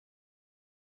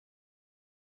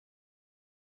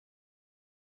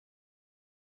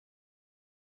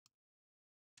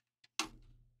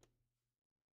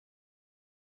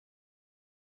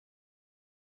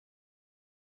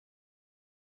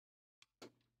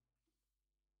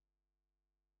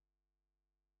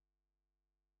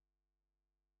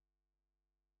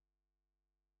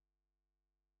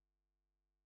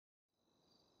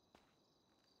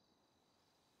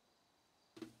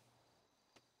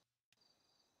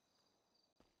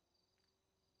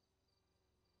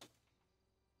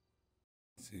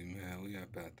See, man, we up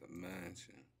at the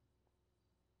mansion.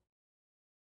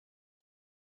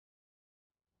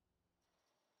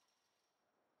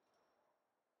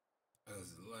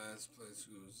 That's the last place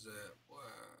we was at. Wow.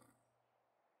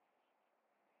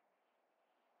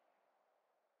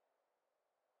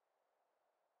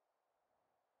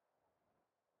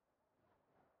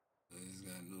 He's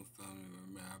got a new family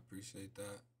member, man. I appreciate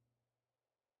that.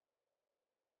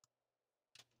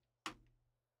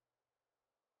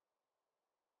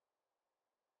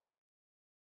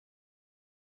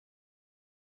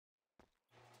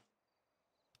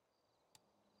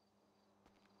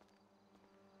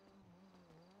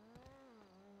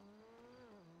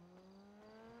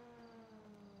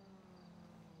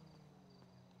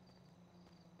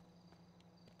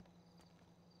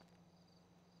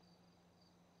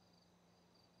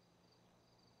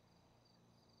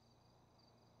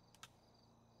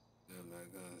 Damn,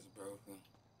 that gun is broken.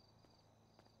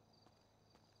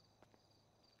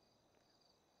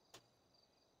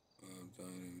 I'm not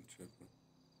even tripping.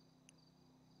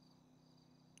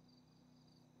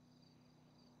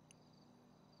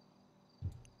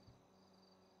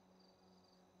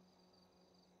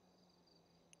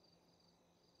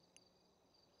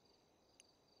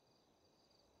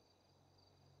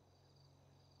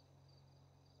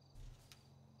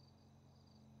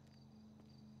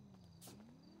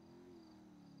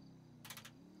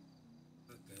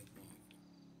 What that going for?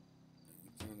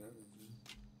 You turn that again.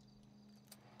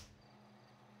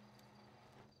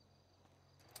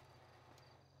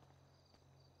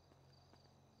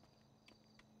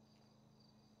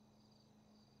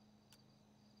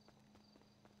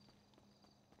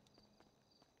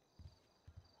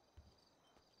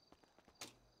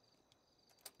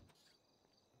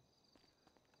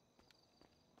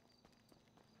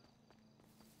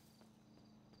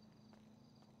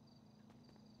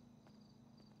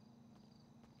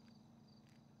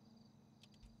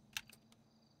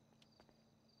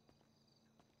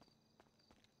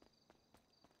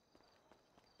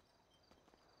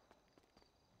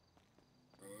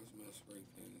 Bro, where's my spray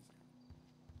paint?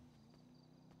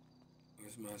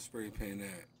 Where's my spray paint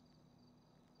at?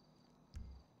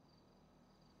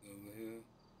 Over here?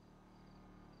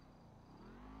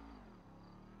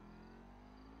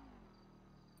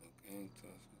 Okay, I'm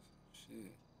tossing some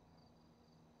shit.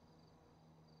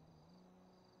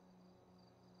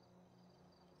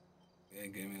 They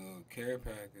gave me a little care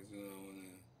package when I went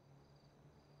in.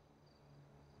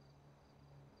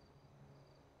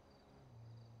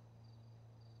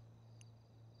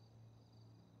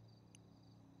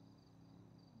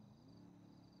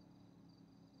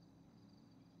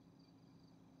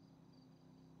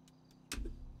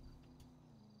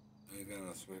 I ain't got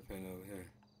no spray paint over here.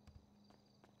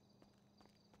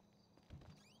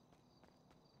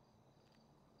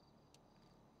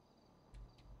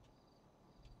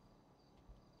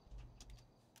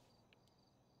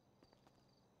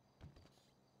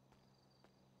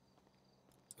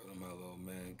 Go to my little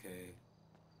man cave.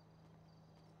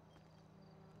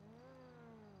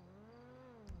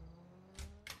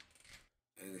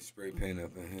 And the spray paint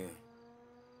up in here.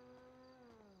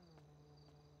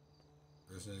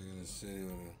 First nigga in the city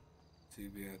with a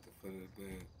TV at the foot of the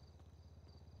bed.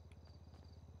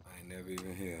 I ain't never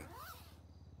even here.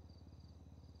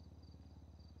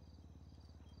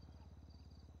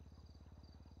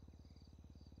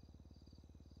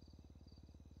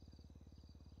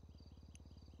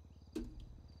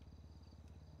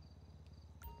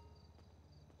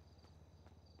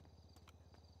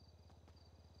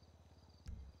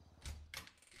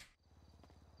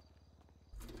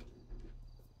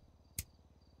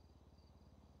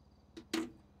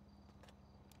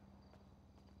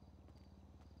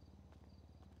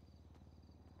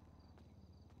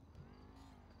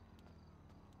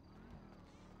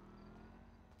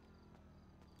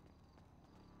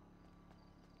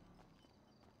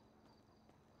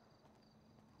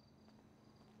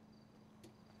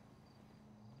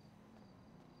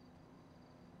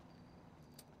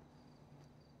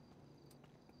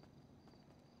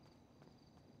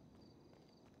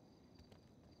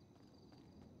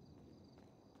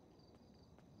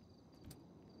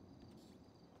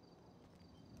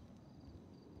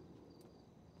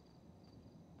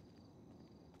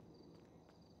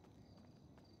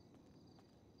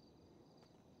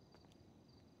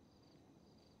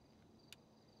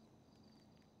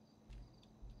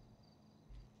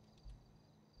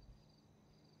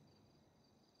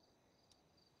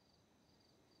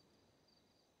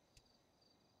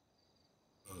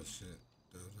 Oh shit,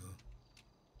 dodo.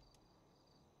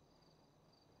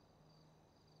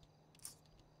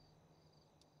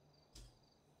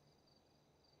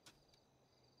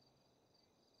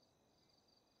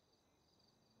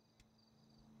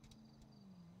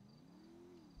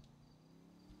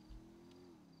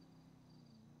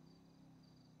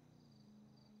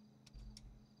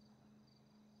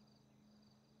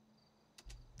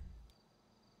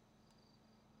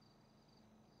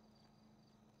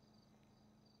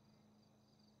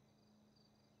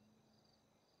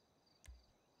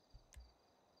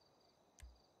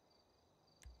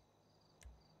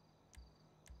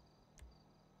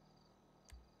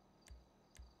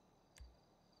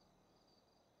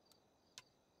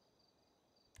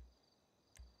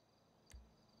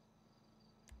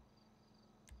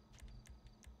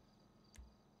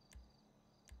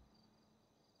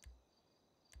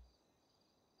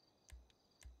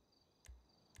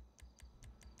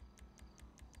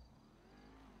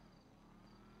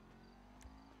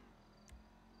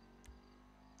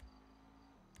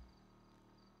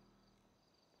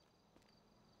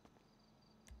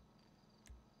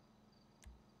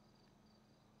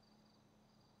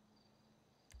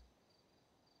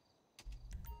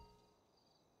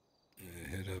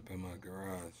 up in my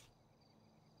garage.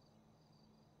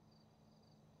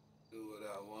 Do what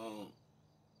I want.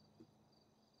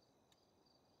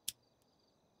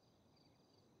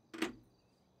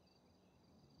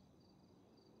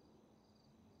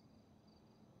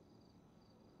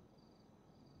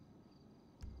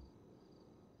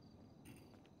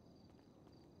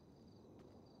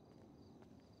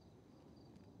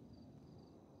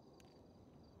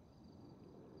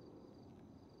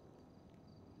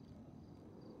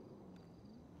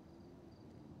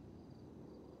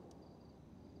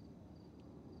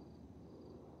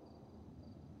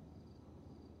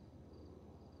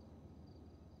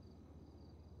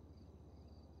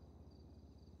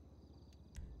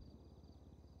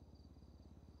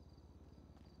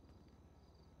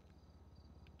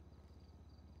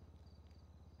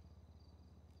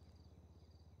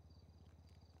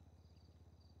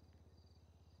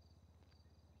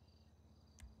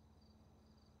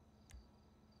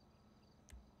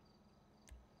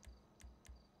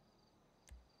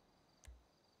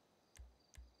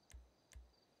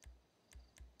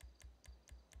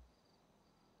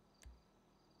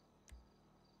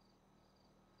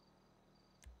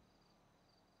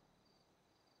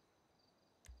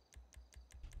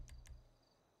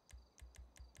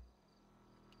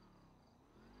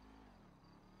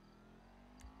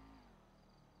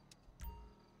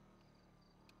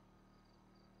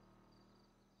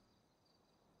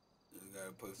 You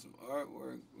gotta put some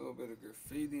artwork, a little bit of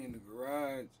graffiti in the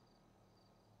garage.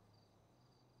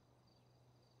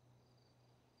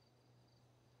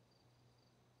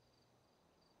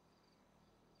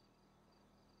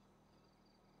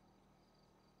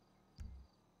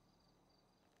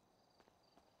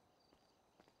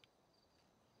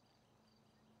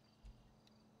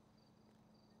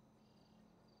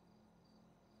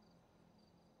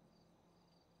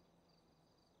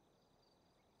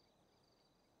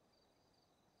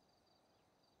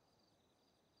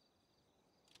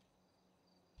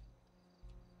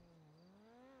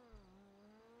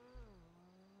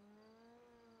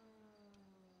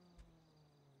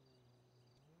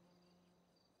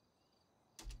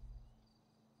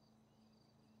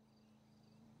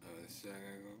 Shit, I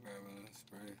gotta go grab another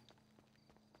spray.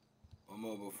 One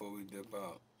more before we dip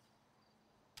out.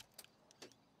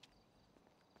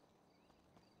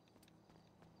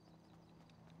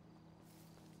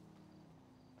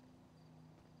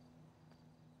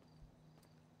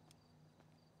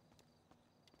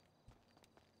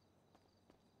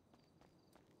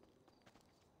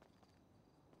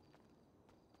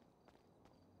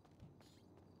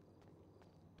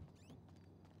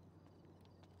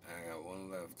 I got one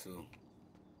left too.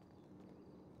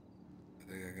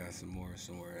 I think I got some more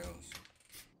somewhere else.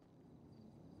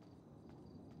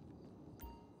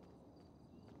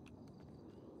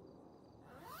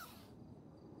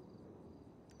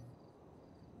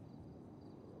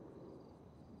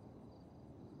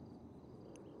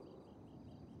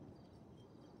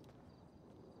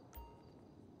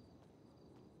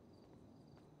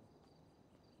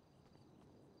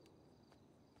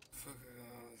 Fuck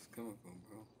all this chemical,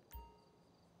 bro.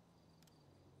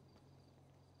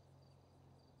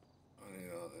 I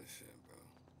need all that shit, bro.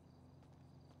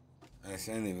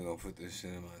 Actually, I ain't even gonna put this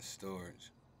shit in my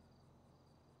storage.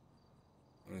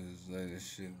 I'm gonna just lay this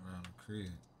shit around the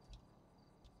crib.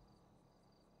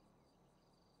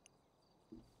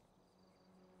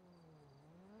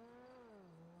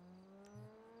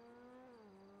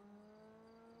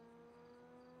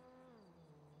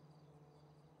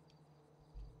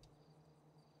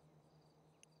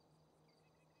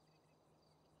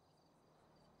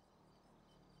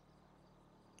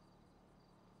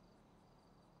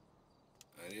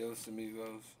 Adios,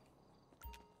 amigos.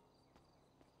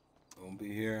 Gonna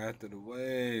be here after the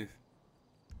wave.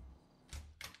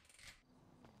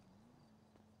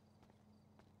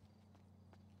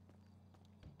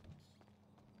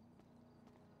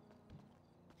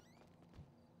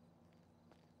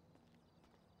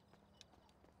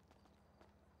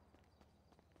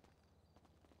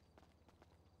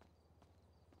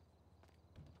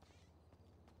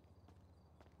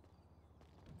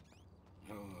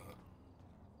 Hold up.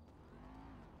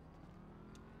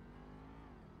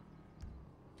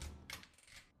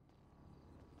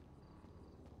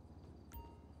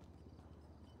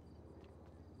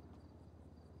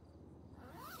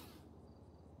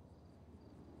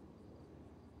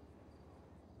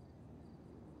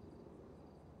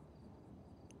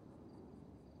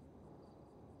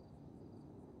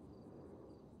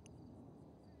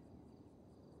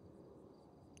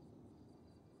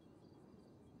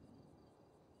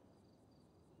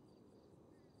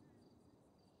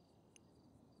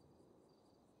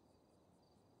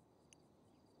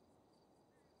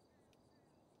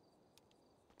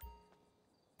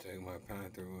 Take my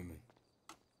Panther with me.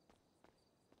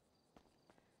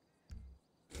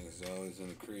 It's always in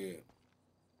the crib.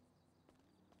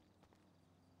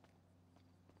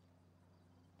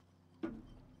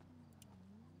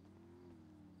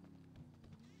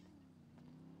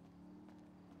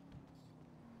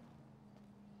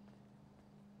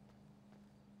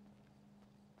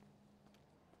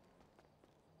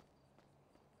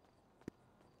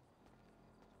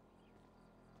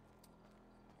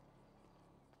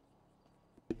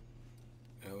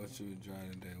 Yeah, what you would try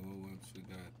today? What whips we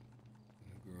got in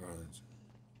the garage?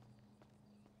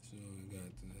 See what we got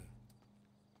today.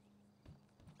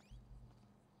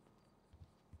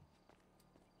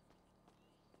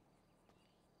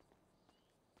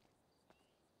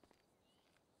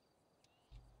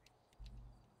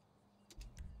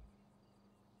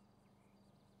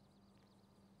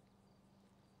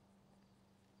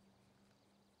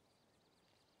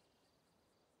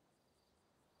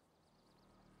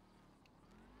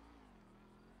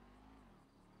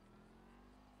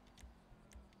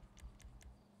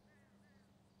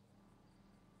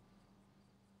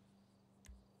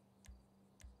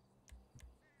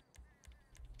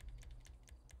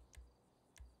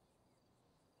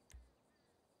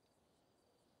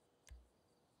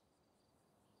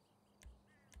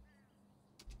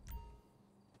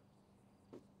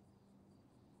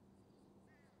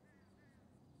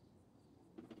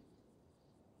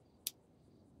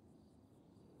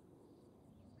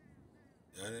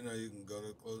 I didn't know you can go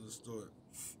to close the store.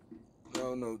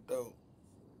 No doubt.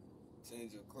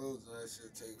 Change your clothes and that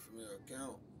shit take from your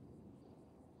account.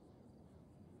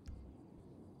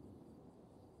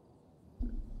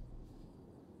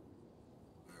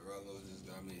 Like Rollo just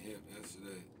got me hip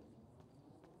yesterday.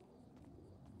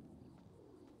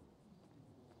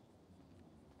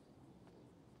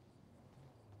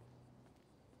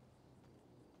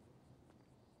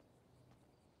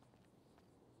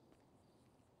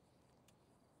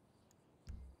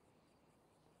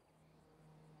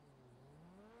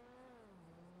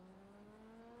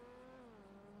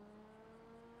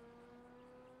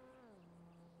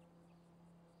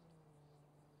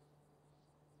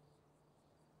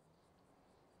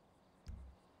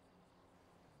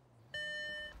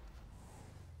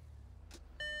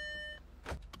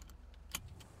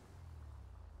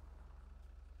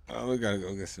 Oh, we gotta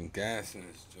go get some gas in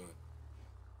this joint.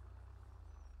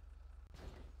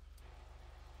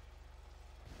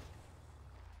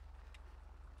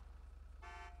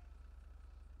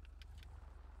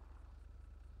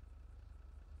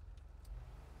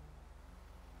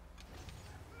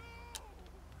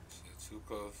 Shit, too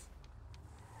close.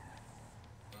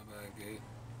 My bad, Gate.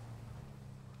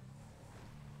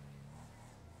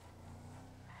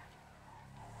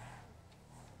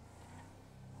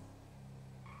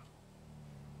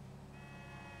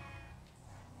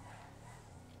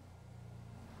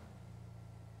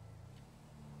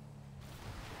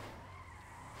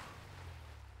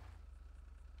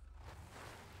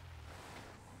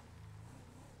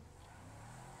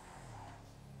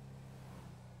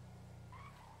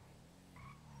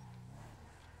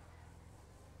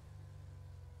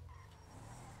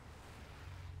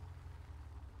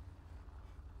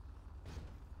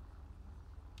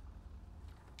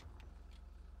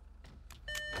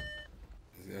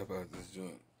 Let's get about this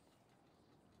joint.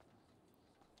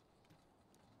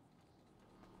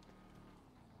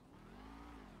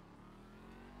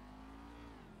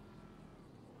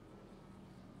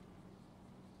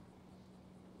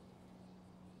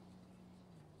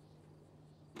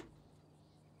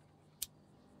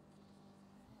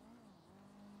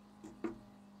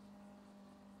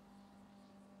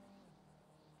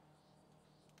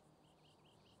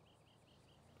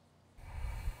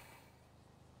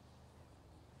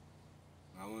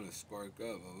 I want to spark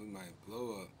up, but we might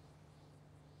blow up.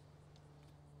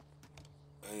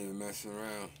 I ain't even messing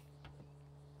around.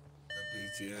 That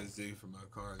PTSD for my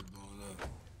car is blowing up.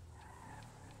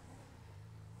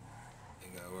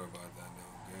 Ain't gotta worry about that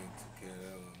though. Gang took care of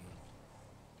that one.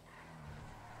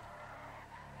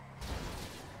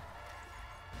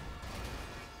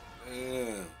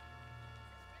 Damn.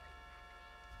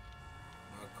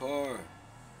 My car.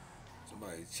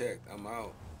 Somebody checked. I'm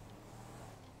out.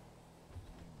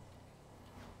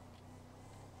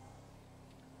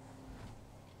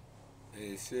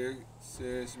 Hey,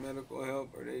 serious medical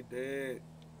help? Are they dead?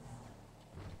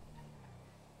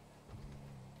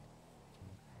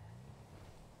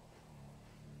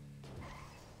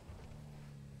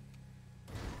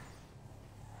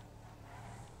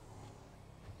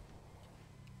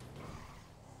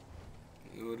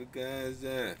 Hey, where the guys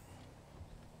at?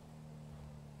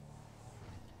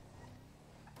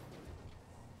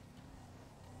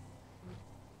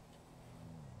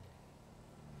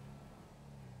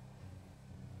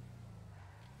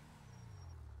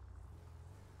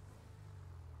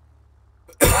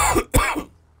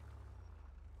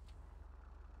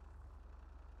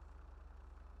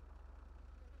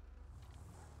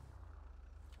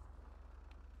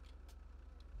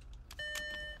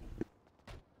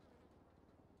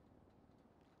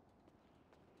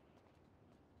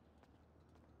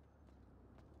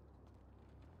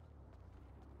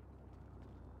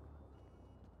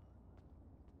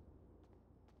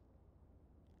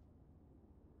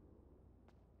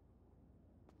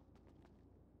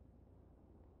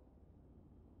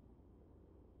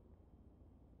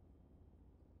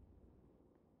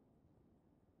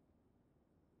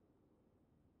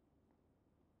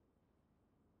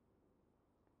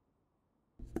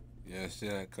 Yeah, see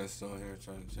that cuss on here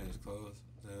trying to change clothes.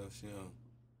 What the hell she on?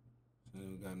 She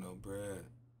ain't got no bread.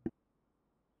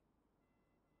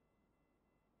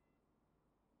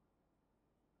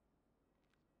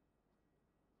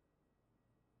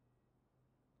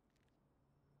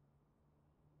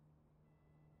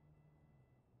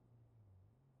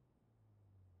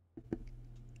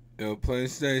 Yo,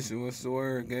 PlayStation, what's the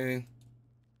word, gang?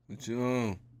 What you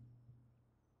on?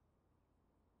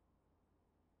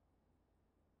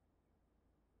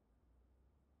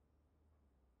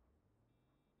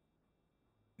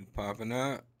 You popping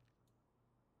out?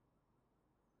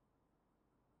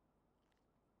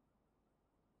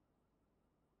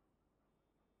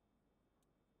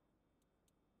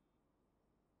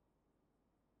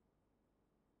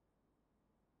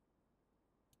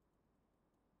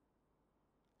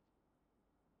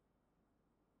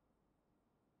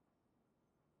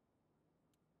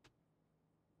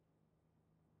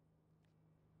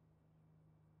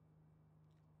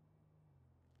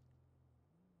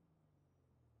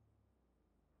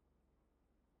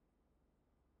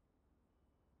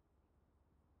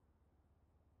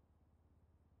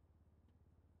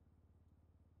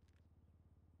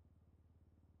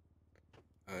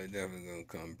 I definitely gonna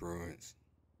come Bruins.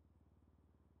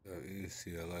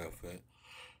 UCLA fit.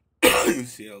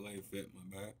 UCLA fit,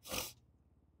 my bad.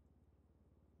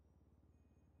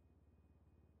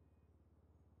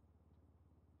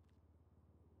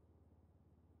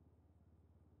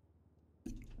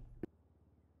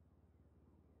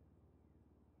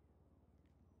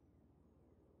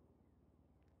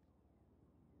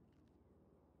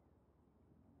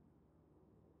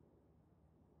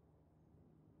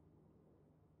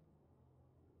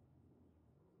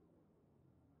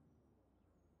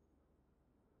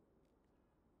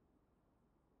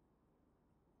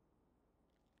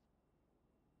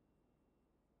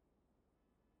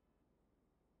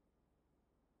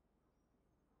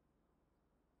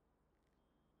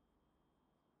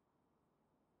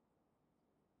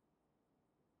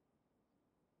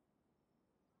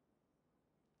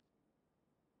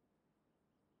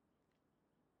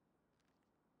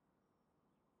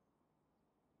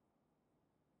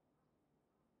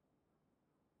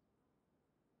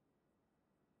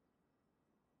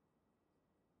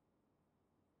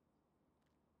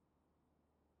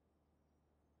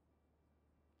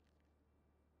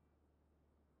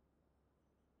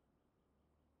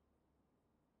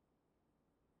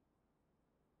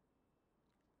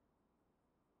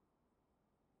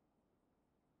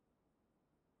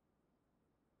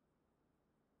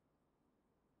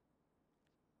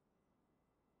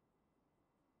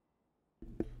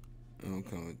 I'm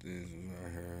coming with this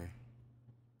right here.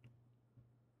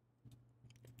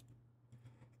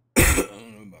 I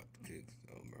don't know about the kicks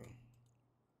though, bro.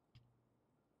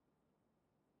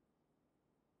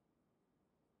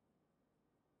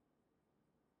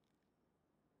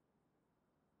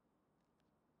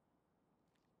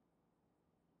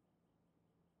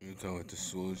 You talking with the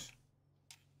swoosh?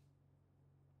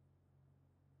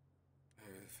 I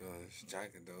really feel this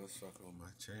jacket though. It's fucking on my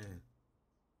chain.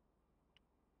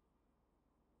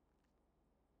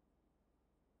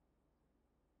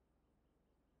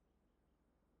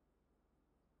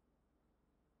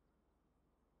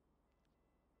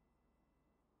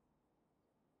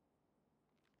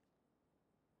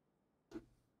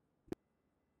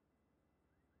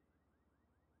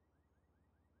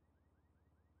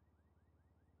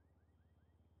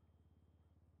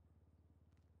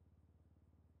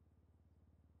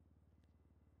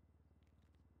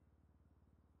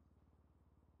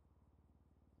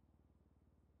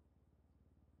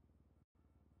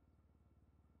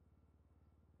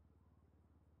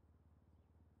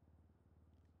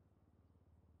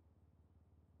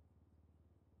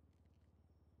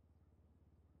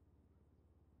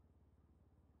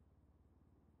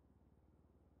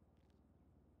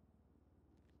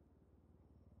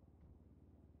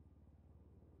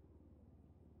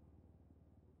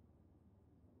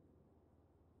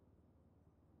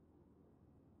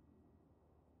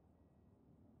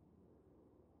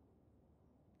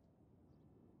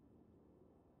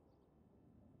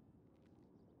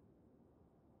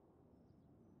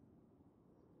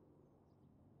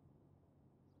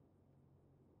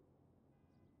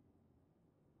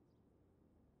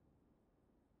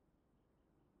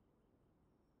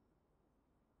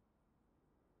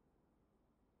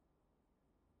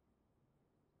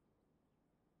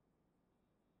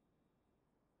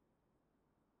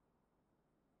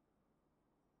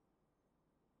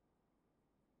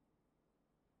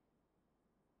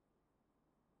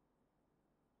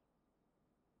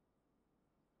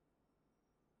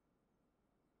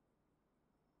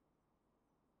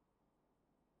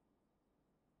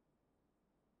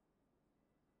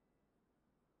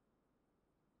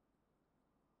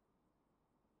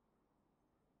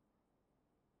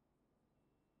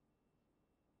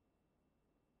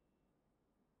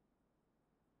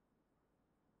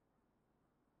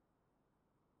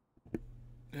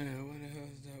 Damn, what the hell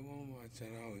is that Walmart that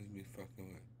I always be fucking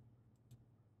with?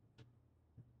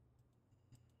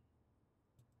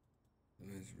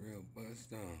 It's real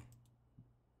bust down.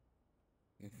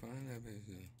 You find that bitch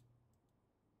though.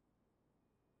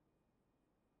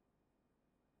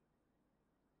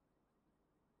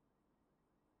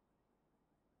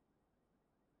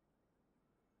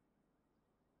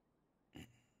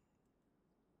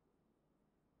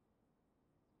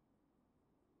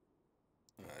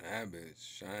 That bitch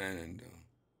shining though.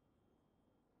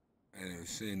 I didn't even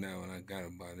see that when I got to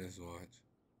buy this watch.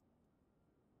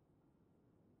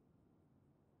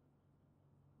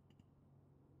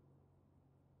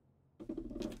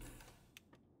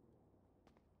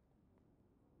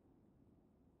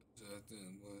 That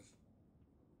thing was.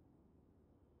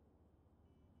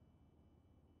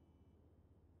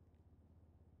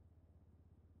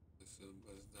 It's a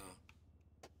bust down.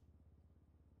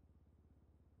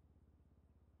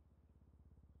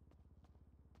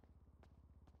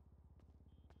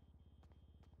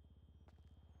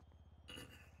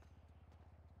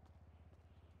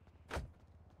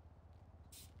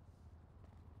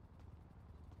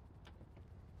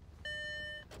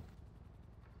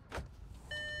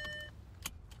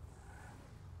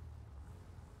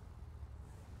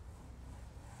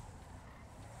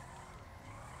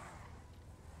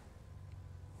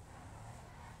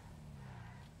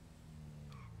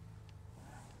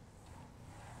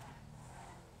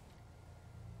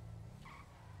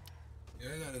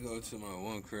 Yeah, I gotta go to my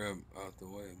one crib out the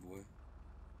way, boy.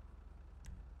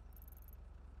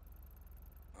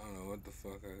 I don't know what the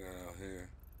fuck I got out here.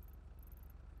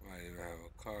 Might even have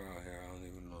a car out here I don't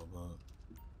even know about.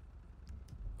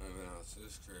 I haven't been out to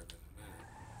this crib in a minute.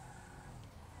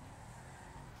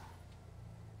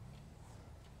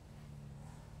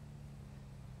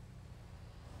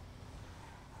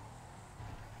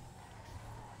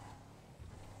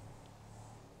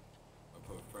 I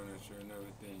put furniture and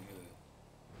everything here.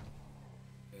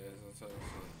 Yeah, some type of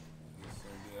shit. It's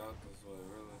gonna be out this way,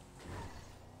 really.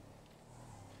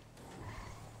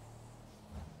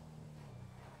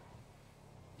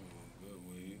 Good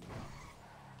weed.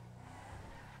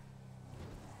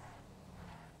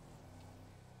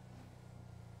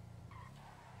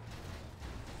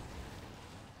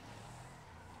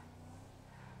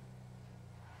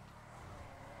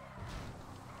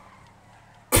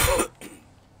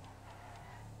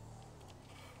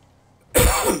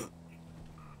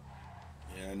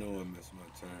 Yeah, I know I missed my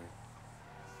turn.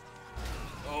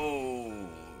 Oh,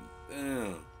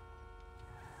 damn.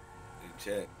 They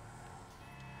check.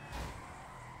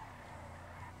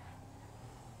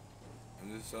 I'm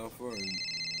just out for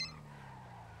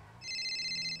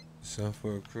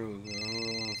a cruise. I'm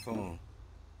on the phone.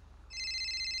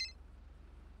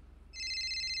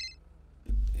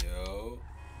 Yo.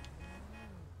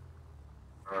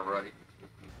 Alright.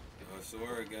 What's the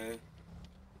word, gang?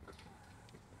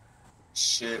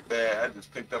 Shit, man. I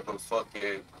just picked up a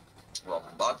fucking. Well,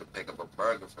 I'm about to pick up a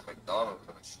burger from McDonald's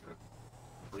and shit.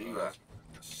 Where you at?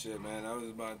 Shit, man. I was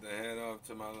about to head off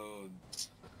to my little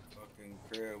fucking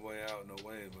crib way out in the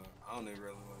way, but I don't even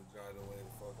really want to drive the way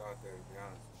the fuck out there, to be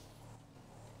honest with you.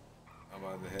 I'm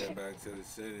about to head back to the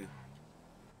city.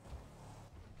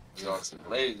 You on some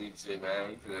lazy shit,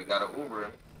 man. You could have got an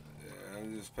Uber. Yeah,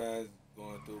 I'm just going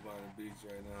through by the beach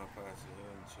right now, past the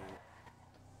hood and shit.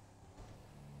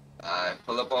 Alright,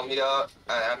 pull up on me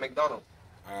at McDonald's.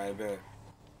 Alright, bet.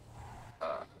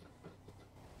 Uh,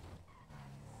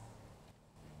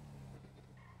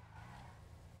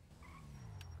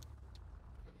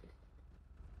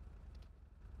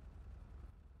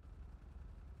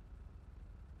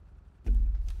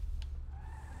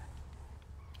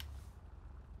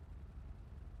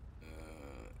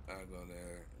 I'll go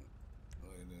there and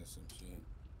later some shit.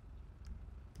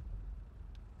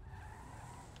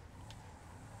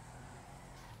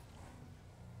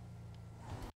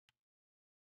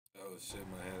 Oh shit,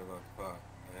 my head about to pop.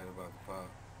 My head about to pop.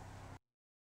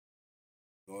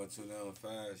 Going too damn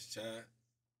fast, chat.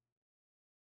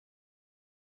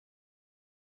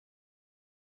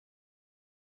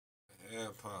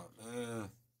 Head pop, man.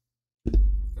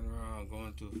 Fucking around,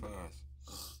 going too fast.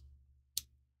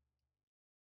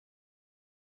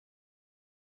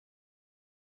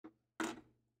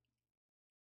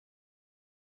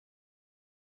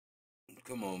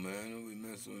 Come on, man. Don't be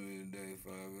messing with me today,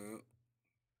 5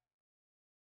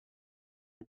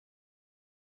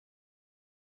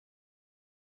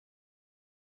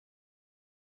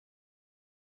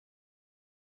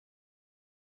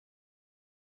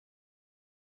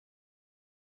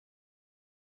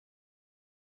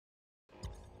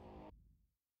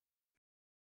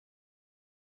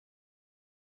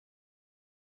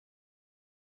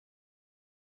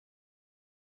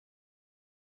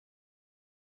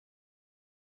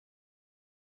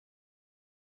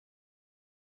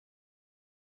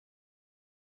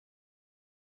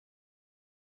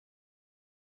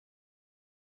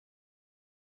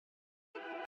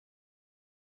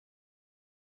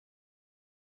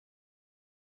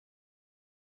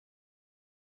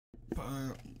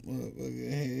 pop,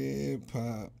 motherfucking head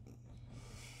pop.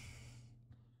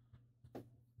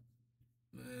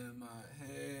 Man, my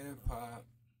head pop.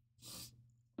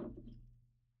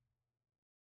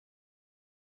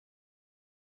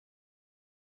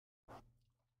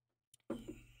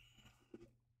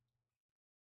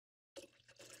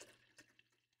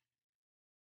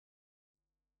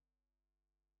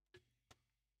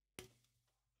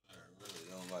 I really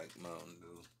don't like Mountain Dew.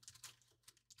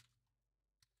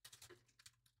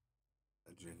 I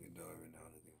drink it though every now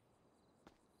and again.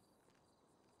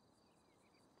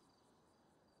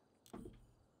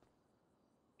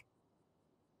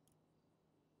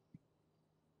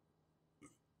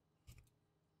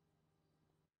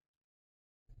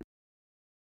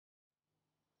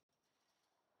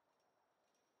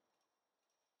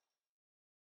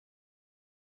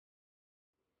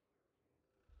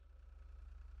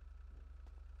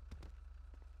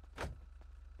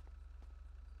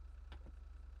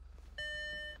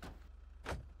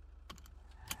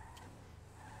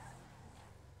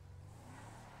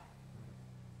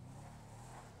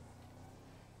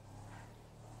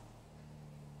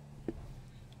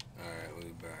 Alright, we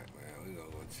back, man. We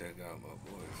gonna go check out my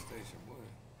boy, Station Boy.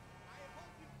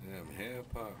 Damn, head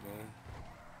pop, man.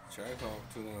 Track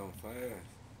off too damn fast.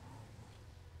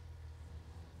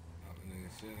 Oh, nigga,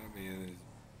 shit, I be in this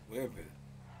whipping.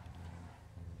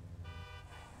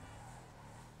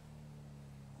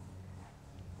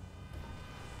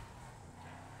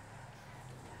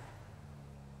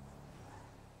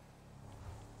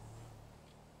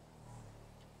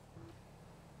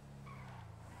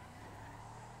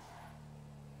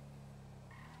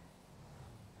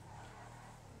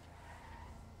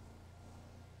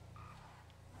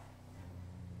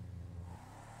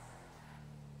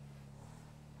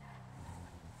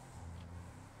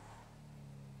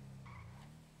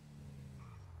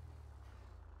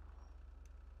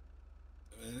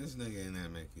 Man, this nigga ain't that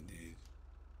making these.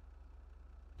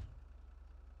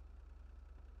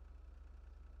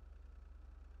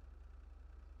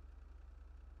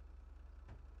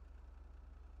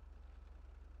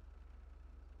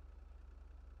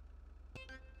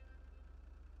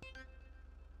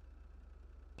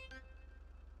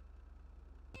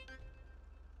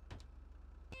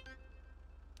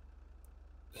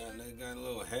 Damn, nigga got a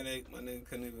little headache. My nigga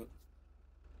couldn't even.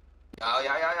 Yo.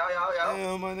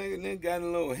 Damn, my nigga got a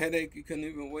little headache. You couldn't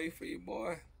even wait for your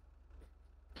boy.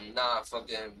 Nah,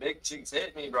 fucking big cheeks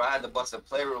hit me, bro. I had to bust a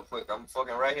play real quick. I'm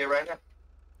fucking right here, right now.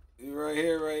 You right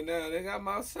here, right now. Nigga, I'm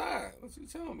outside. What you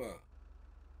talking about?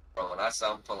 Bro, when I say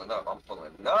I'm pulling up, I'm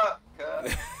pulling up,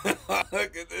 cuz.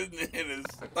 Look at this nigga,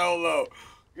 Stolo.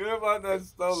 Get about that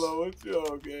Stolo. What you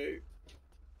on, gang?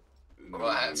 Bro,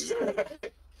 I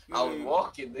was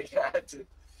walking, nigga. I had to.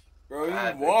 Bro, you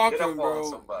I walking, get up bro.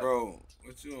 on somebody. Bro,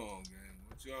 what you on, gang?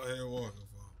 What you out here walking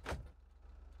for?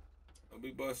 Don't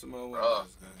be busting my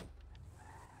windows, gang.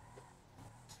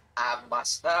 I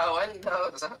bust the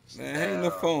windows. Man, hang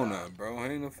the phone up, bro.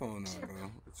 Hang the phone up,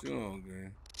 bro. What you on,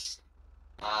 gang?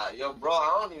 Yo, bro,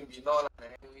 I don't even be knowing how to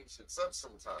hang these shits up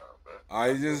sometimes, bro.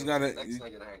 Alright, you just gotta. Next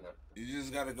nigga to hang up. You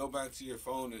just gotta go back to your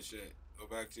phone and shit. Go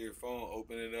back to your phone,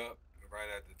 open it up, and right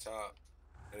at the top,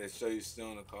 and it show you still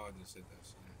on the card. Just hit that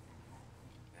shit.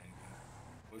 Hang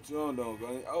up. What you on, though,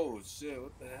 bro? Oh shit!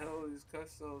 What the hell are these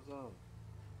custos on?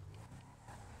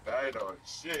 I ain't on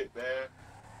shit, man.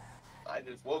 I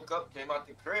just woke up, came out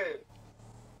the crib,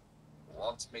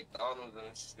 walked to McDonald's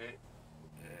and shit.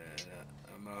 Yeah,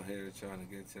 I'm out here trying to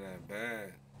get to that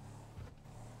bag.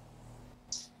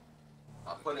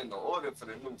 I put in the order for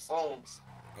the new phones.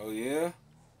 Oh yeah?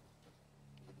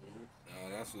 Oh,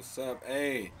 that's what's up.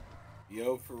 Hey,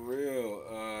 yo, for real.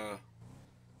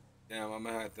 Damn, I'm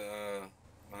gonna have to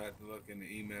look in the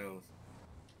emails.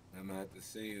 I'm gonna have to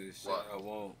send you the shit What? I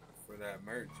want for that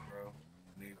merch, bro.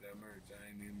 I need that merch. I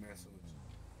ain't even messing with you.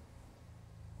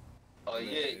 Oh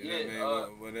yeah. I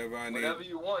mean, whatever I need. Whatever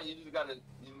you want, you just gotta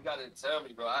tell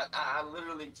me, bro. I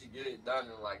literally can get it done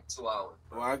in like 2 hours.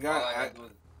 Bro. Well,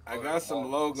 I got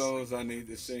some logos I need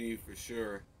to send you for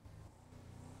sure.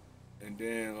 And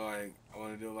then like I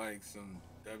want to do like some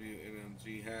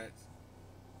WMMG hats.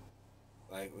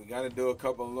 Like we got to do a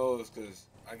couple of those because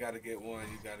I got to get one,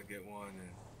 you got to get one,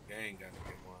 and gang got to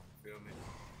get one. Feel me?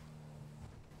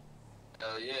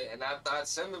 Yeah, and after I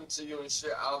send them to you and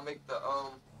shit, I'll make the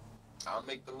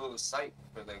little site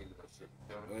for niggas and shit.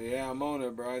 You know? Well, yeah, I'm on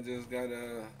it, bro. I just got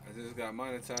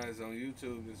monetized on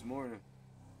YouTube this morning.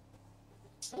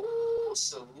 Ooh,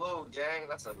 salute, gang.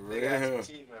 That's a big ass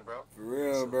achievement, bro. For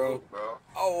real, salute, bro.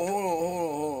 Oh,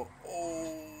 hold on.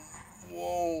 Oh,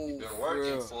 whoa. You've been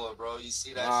working for it, bro. You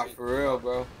see that shit? For real,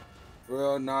 bro. For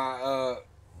real, nah.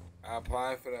 I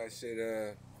applied for that shit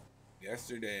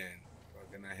yesterday and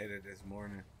fucking I hit it this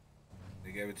morning.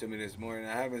 They gave it to me this morning.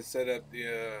 I haven't set up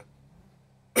the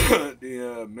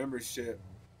the membership,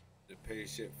 the pay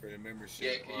shit for the Yeah,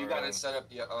 membership, cause you or gotta set up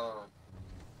your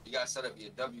you gotta set up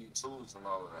your W-2s and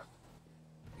all of that.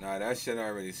 nah, that shit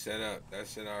already set up. That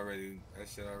shit already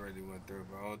went through.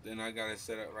 But the only thing I gotta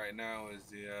set up right now is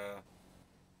the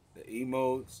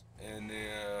emotes and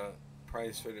the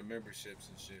price for the memberships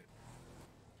and shit.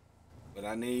 But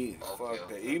I need Okay, fuck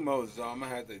the okay. emotes though. I'm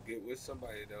gonna have to get with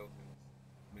somebody though. 'Cause,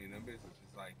 I mean, them bitches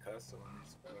is like custom. I need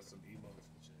some custom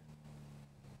emotes and shit.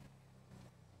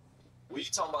 Were you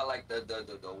talking about like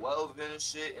the Wellvin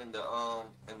shit and the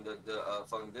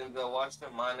fucking Denzel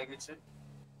Washington, my nigga shit?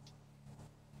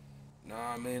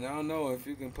 Nah, I mean, I don't know if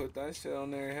you can put that shit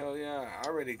on there. Hell yeah, I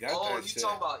already got Oh, that you shit.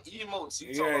 talking about emotes?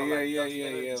 You talking Yeah, about yeah, like yeah, yeah,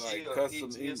 yeah. WNG Like or custom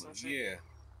PG or emo. some shit? Yeah,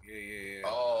 yeah, yeah, yeah.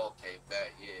 Oh, okay,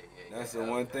 bet. Yeah, yeah, That's yeah. the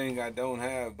Hell one yeah. thing I don't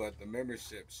have, but the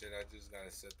membership shit. I just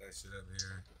gotta set that shit up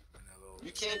here in a little You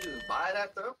bit. can't just buy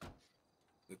that though.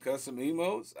 The custom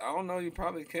emotes? I don't know. You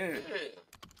probably can.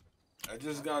 Yeah. I just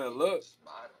I think gotta you can look. just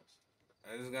buy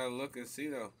them. I just gotta look and see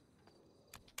though.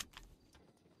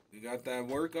 You got that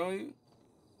work on you?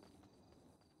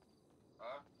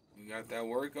 Huh? You got that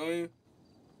work on you?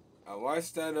 I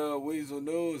watched that Weasel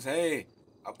News. Hey,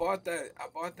 I bought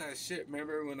that shit.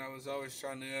 Remember when I was always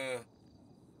trying to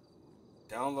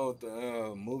download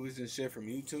the movies and shit from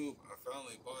YouTube? I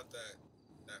finally bought that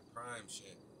Prime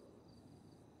shit.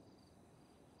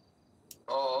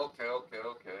 Oh, okay, okay,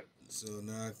 okay. So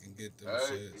now I can get them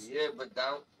shits. Yeah, but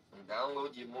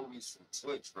download your movies from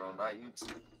Twitch, bro, not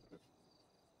YouTube.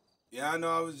 Yeah, I know.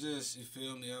 I was just, you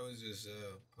feel me? I was just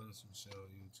putting some shit on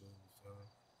YouTube. You feel me?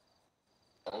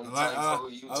 I Only like time you uh, fuck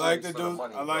with I YouTube like is to for the do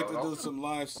money, I like bro. to do Don't. some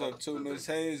live stuff too. Miss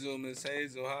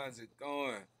Hazel, how's it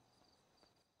going?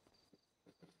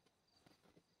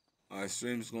 My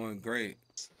stream's going great.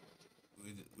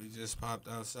 We just popped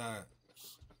outside.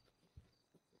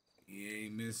 You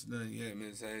ain't missed nothing yet,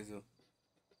 Miss Hazel.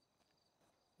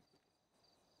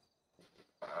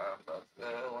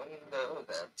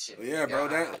 That shit. But yeah, bro,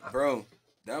 Yeah.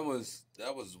 that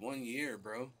was 1 year,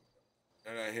 bro.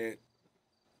 That I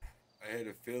hit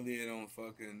affiliate on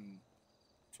fucking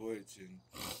Twitch and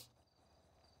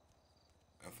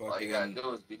I All you gotta fucking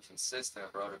do is be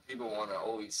consistent, bro. The people want to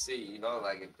always see, you know,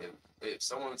 like if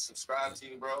someone subscribes to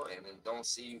you, bro, and then don't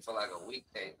see you for like a week,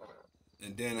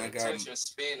 and then the I got attention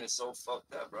span is so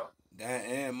fucked up, bro. that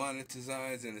and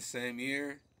monetized in the same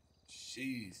year.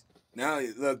 Jeez. Now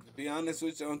look, to be honest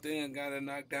with you, the only thing I gotta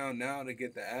knock down now to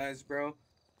get the ads, bro,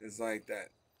 is like that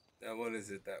what is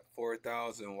it? That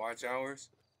 4,000 watch hours.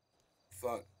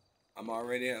 Fuck, I'm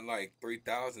already at like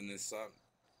 3,000 and something.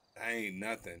 That ain't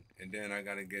nothing. And then I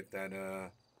gotta get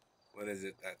that what is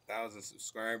it? That 1,000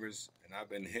 subscribers, and I've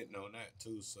been hitting on that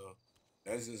too. So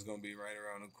that's just gonna be right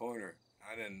around the corner.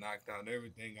 I done knocked out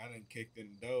everything. I done kicked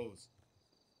in the doors.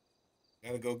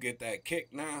 Gotta go get that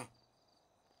kick now.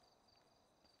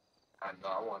 I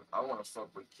know. I want to fuck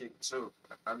with Kick too.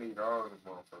 I need all of them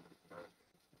motherfuckers, man.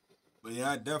 But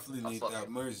yeah, I definitely I need that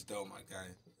fucking merch though, my guy.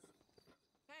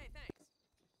 Hey, thanks.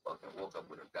 fucking woke up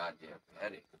with a goddamn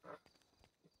headache, bro.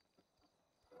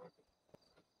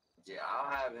 Yeah, I'll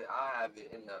have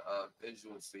it in the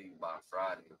visual feed by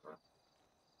Friday, bro.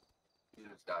 You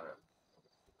just gotta.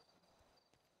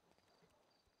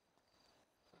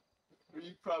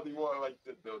 You probably want like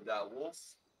that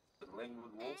wolf, the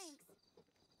languid wolf. Thanks.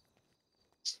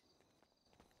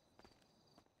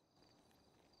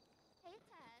 Hey,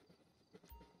 Ted.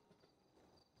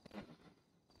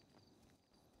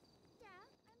 Yeah,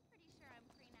 I'm pretty sure I'm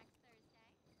free next Thursday.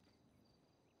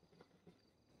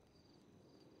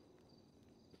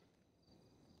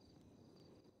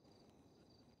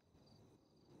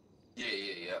 Yeah,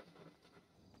 yeah, yeah.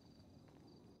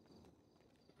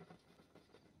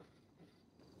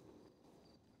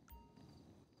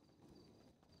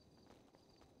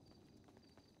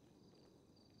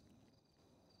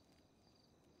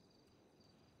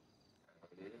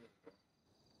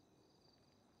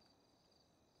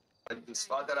 Like the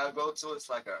spot that I go to, it's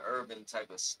like an urban type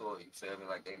of store. You feel me?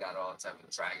 Like they got all type of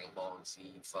Dragon Ball Z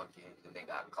fucking, and they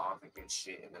got comic and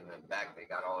shit, and then in the back they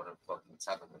got all the fucking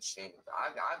type of machines.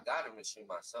 I got a machine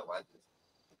myself. I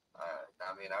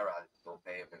mean, I rather go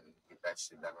pay him and get that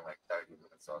shit done in like 30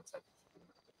 minutes. All type of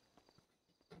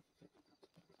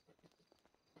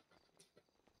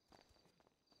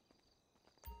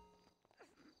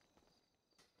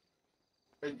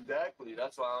shit. Exactly.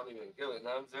 That's why I don't even give it. You know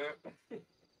what I'm saying?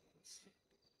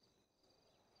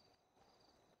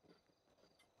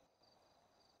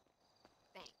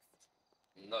 Thanks.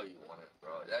 You know you want it,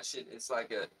 bro. That shit. It's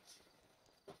like a.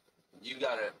 You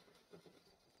gotta.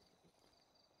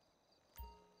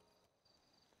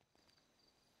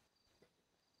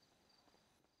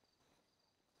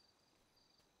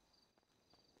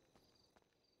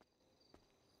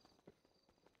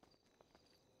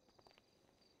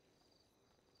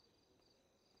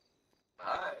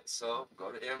 Alright, so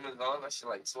go to Amazon. That shit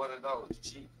like $200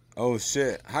 cheap. Oh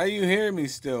shit! How you hear me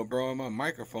still, bro? My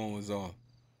microphone was off.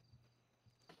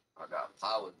 I got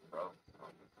power, bro.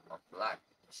 I'm black.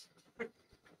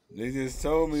 They just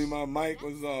told me my mic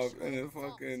was off and the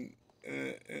fucking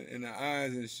in the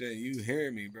eyes and shit. You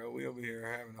hear me, bro? We over here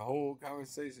having a whole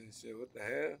conversation and shit. What the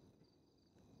hell?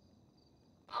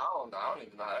 I don't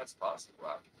even know how that's possible.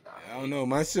 I don't know.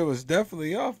 My shit was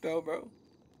definitely off though, bro.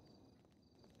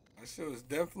 My shit was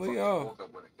definitely off. Woke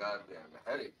up with a goddamn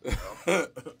headache, bro.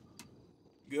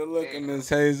 Good looking, Miss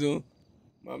Hazel.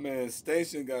 My man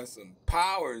Station got some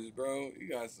powers, bro. He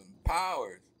got some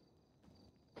powers.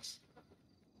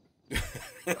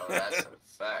 Oh, that's a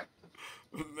fact.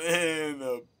 Man,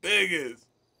 the biggest.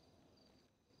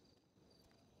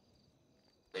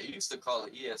 They used to call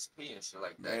it ESP and shit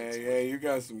like that. Man, yeah, you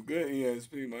got some good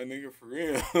ESP, my nigga, for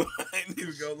real. I ain't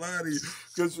even gonna lie to you.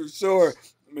 Because for sure,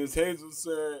 Miss Hazel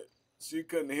said she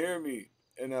couldn't hear me.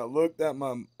 And I looked at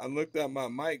my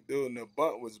mic, dude, and the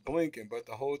button was blinking. But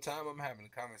the whole time I'm having a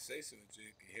conversation with you,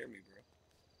 you can hear me, bro.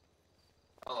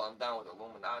 Oh, I'm down with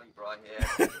Illuminati, bro. Yeah.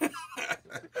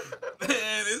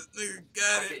 Man, this nigga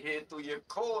got I it. can hear through your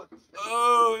cord.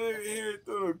 Oh, nigga hear it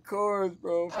through the chords,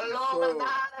 bro.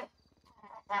 Illuminati.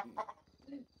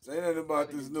 Say nothing about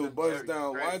this new bust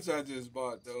down watch I just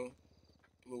bought, though.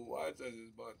 Blue watch I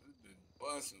just bought. This bitch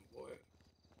busting, boy.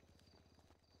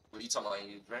 What you talking about in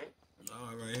your drink?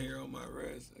 Nah, right here on my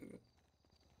wrist, nigga.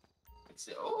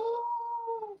 Said,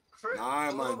 oh, nah,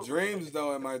 in my dreams,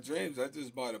 though. In my dreams, I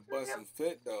just bought a busting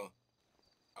fit, though.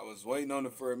 I was waiting on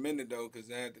it for a minute, though, because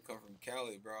I had to come from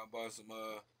Cali, bro. I bought some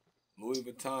Louis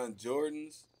Vuitton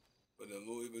Jordans with a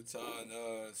Louis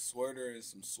Vuitton sweater and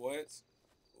some sweats.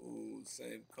 Ooh,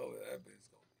 same color. That bitch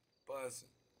gonna be busting.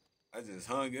 I just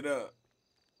hung it up.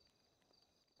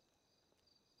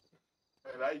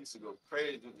 And I used to go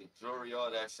crazy with the jewelry, all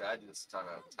that shit. I just kind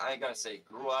of, I ain't gonna say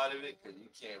grew out of it, because you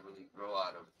can't really grow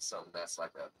out of something that's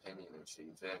like an opinion and shit.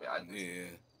 You feel me?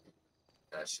 Yeah.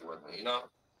 That shit wasn't, you know?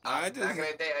 Back in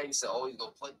the day, I used to always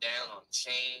go put down on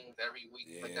chains every week.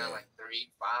 Yeah. Put down like 3,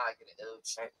 5, get an L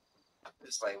chain. I'm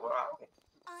just like, well, I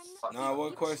don't Nah,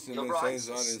 what question, Yo, Miss bro, I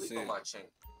Hazel? I used to didn't sleep see on my chain.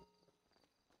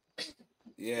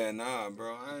 Yeah, nah,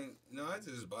 bro. I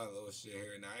just buy a little shit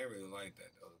here and I ain't really like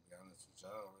that, though, to be honest with you.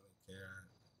 I don't really care.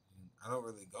 I don't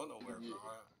really go nowhere, bro.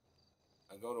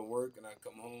 I go to work and I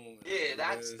come home. And yeah,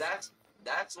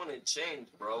 that's when it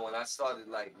changed, bro. When I started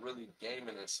like really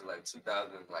gaming and shit, like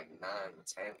 2009,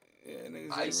 10. Yeah,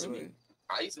 niggas I used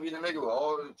to be the nigga with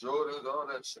all the Jordans, all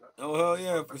that shit. Oh hell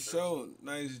yeah, for sure.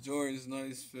 Nice Jordans,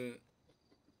 nice fit.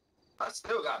 I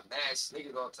still got mad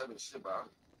sneakers, all type of shit, bro.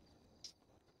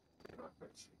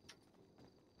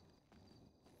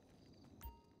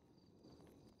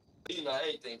 You know,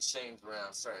 everything changed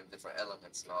around certain different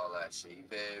elements and all that shit,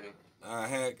 baby. I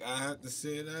had to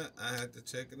see that. I had to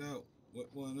check it out.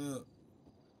 What one up?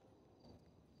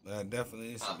 But I definitely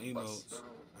need some emotes.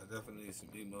 I definitely need some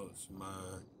emotes for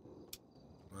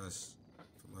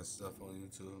my stuff on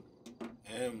YouTube.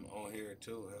 And on here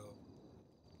too, hell.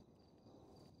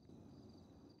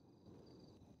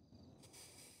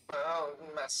 I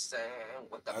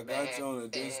got you on the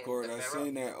Discord. I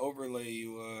seen that overlay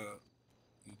you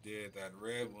did, that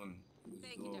red one. You was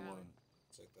doing one.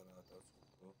 Check that out. That's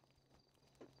cool.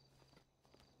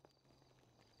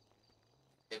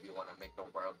 If you want to make the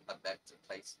world a better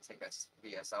place, take a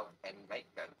BS out and make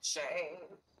a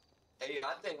change. Hey,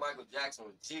 I think Michael Jackson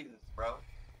was Jesus, bro.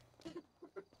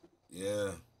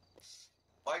 Yeah.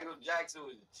 Michael Jackson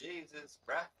was Jesus,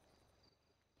 bro.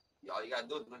 All you gotta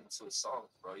do is listen to his songs,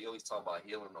 bro. You always talk about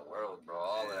healing the world, bro.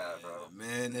 All of that, bro.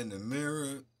 Man in the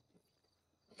mirror.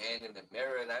 Man in the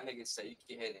mirror. That nigga said you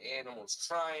can hear the animals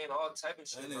crying, all type of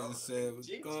shit, bro. That nigga said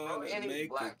we're gonna make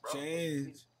black, a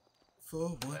change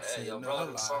for once in our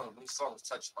life. These songs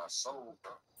touch my soul,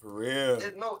 bro. For real.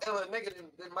 There's no iller nigga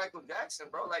than Michael Jackson,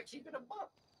 bro. Like, keep it a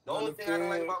buck. The only thing I don't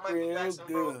like about Michael Jackson,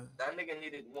 bro, that nigga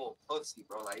needed more pussy,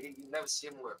 bro. Like, you never see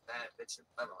him with a bad bitch in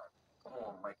front of him. Come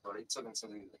on, Mike, bro. They took him to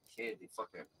the kid. They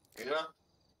fucking, you know?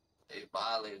 They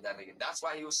violated that nigga. That's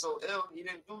why he was so ill. He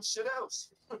didn't do shit else.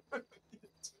 That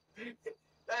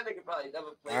nigga probably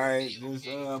never played. All right,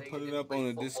 just put it up on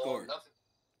the Discord.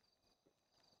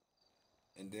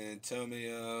 And then tell me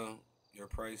your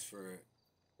price for it.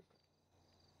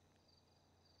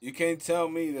 You can't tell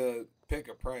me to pick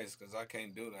a price because I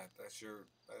can't do that.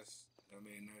 I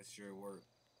mean, that's your work.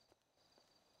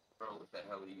 Bro, what the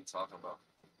hell are you talking about?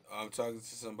 I'm talking to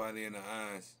somebody in the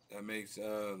eyes that makes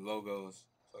logos.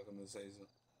 So I can say something.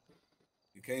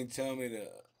 You can't tell me to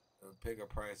pick a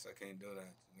price. I can't do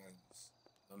that. You gotta just,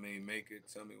 I mean, make it.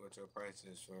 Tell me what your price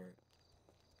is for it.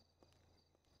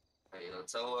 Hey,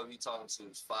 tell whoever you talking to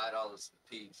it's $5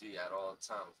 PG at all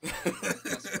times.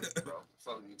 That's what, bro.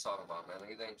 What are you talking about, man?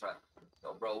 Niggas ain't trying.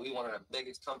 Yo, bro, we one of the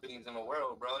biggest companies in the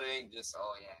world, bro. They ain't just,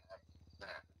 oh yeah, nah,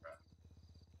 bro.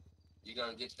 You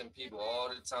gonna get them people all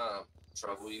the time.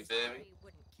 Trouble, you feel me?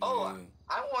 Oh, Yeah.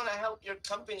 I want to help your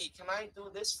company. Can I do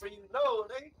this for you? No,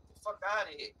 they get the fuck out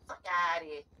of here. Fuck out of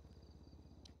here.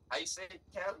 How you say it,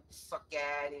 Cal? Fuck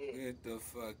out of here. Get the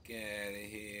fuck out of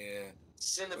here.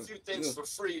 Send a few things for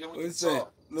free, then we can What's that?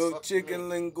 talk. Little Fuck chicken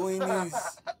me.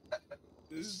 linguinis.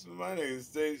 This is my nigga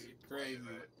station crazy.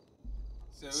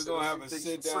 So we're gonna have a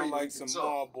sit down like some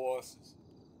more bosses.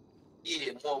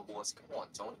 Yeah, more boss. Come on,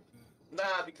 Tony.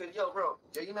 Nah, because yo, bro,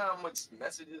 you know how much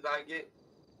messages I get.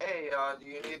 Hey, do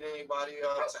you need anybody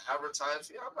to advertise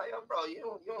for you? I'm like, yo, bro,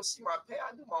 you don't see my pay.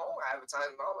 I do my own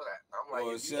advertising and all of that. I'm like,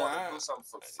 Well, if you want to do something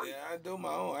for free, yeah, I do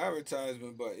my own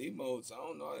advertisement, but emotes, I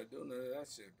don't know how to do none of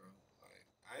that shit, bro. Like,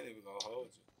 I ain't even gonna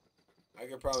hold you. I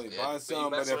could probably buy some,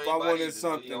 but if I wanted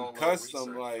something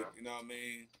custom, like, you know what I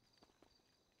mean?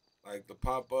 Like the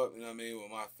pop up, you know what I mean,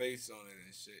 with my face on it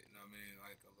and shit, you know what I mean?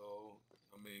 Like a little,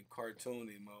 cartoon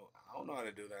emote. I don't know how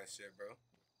to do that shit, bro.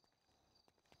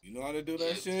 You know how to do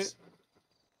that shit?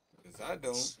 Because I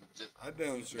don't. I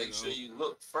damn sure make sure you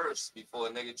look first before a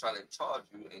nigga try to charge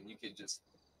you, and you can just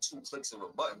 2 clicks of a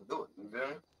button do it. You feel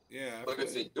me? Yeah. But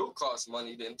if it do cost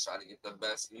money, then try to get the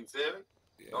best. You feel me?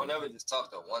 Yeah. Don't ever just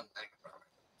talk to one nigga, bro.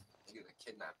 You're gonna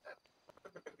kidnap that.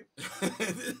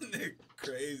 This nigga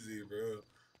crazy, bro.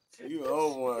 You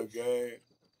old one, gang.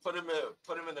 Put him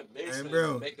in the basement. Hey,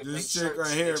 bro, make him this make chick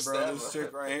right here, bro. Ever. This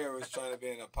chick right here was trying to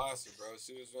be an apostle, bro.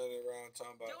 She was running around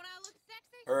talking about. Don't I look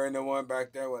sexy? Her and the one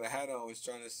back there with a hat on was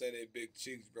trying to say they big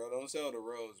cheeks, bro. Don't sell the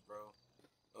rose, bro.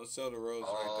 Don't sell the rose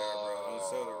right there, bro. Don't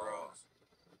sell the rose.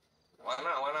 Why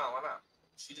not?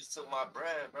 She just took my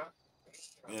bread, bro.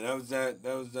 Yeah,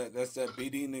 that's that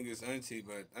BD nigga's auntie,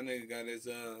 but that nigga got his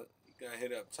he got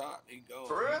hit up top. He gone.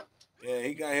 For real? Yeah,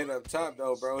 he got hit up top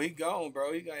though, bro. He gone,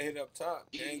 bro. He got hit up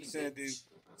top. Gang sent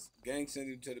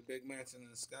him to the big mansion in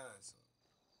the sky. So.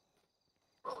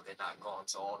 Bro, they're not going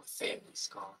to all the families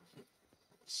gone.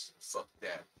 Fuck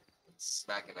that.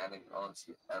 Smacking that nigga on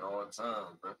you at all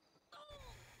times, bro.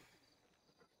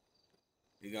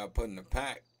 He got put in the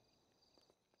pack.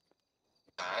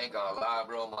 I ain't gonna lie,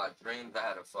 bro. My dreams, I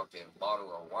had a fucking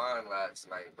bottle of wine last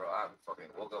night, bro. I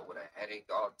fucking woke up with a headache,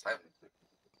 all type of shit.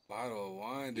 Bottle of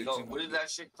wine? What is that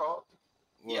shit called?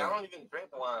 What? Yeah, I don't even drink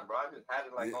wine, bro. I just had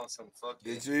it like on some fucking.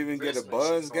 Did you even get a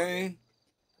buzz game?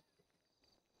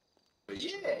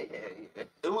 Yeah. It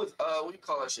was what do you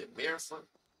call that shit? Barefoot?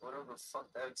 Whatever the fuck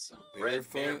that's.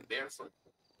 Barefoot?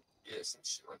 Yeah, some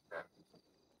shit like that.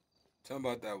 Talking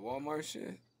about that Walmart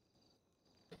shit?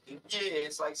 Yeah,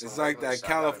 it's like it's like that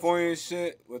California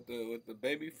shit with the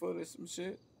baby foot or some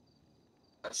shit.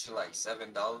 That shit like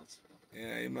 $7.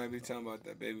 Yeah, you might be talking about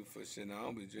that baby foot shit. Now I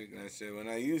don't be drinking that shit. When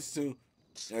I used to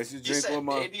drink with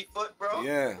my baby foot, bro.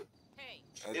 Yeah. Hey,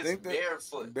 I think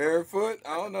barefoot. Barefoot?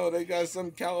 I don't know. They got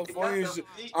some California shit.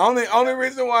 Only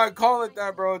reason why I call it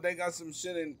that, bro, they got some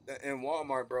shit in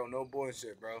Walmart, bro. No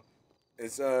bullshit, bro.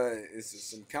 It's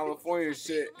some California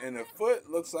shit, and the foot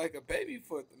looks like a baby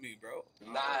foot to me, bro.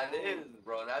 Nah, it is,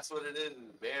 bro. That's what it is.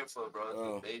 Barefoot, bro. It's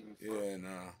a baby foot. Yeah,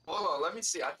 nah. Hold on, let me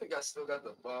see. I think I still got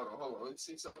the bottle. Hold on, let me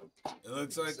see something. It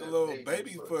looks like a little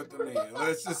baby foot to me.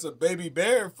 Unless it's a baby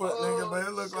bear foot, nigga, but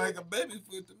it looks like a baby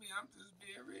foot to me. I'm just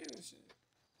being real and shit.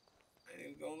 I ain't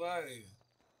even gonna lie to you.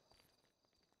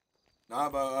 Nah,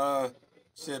 but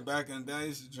shit, back in the day, I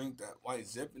used to drink that white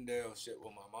Zippendale shit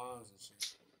with my moms and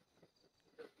shit.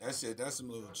 That shit, that's some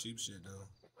little cheap shit, though.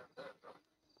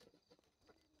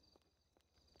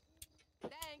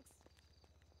 thanks.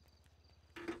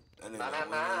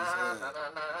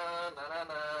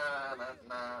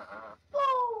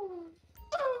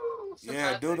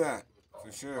 Yeah, do that.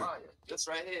 For sure. Just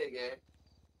right here,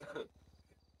 gang.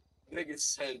 Niggas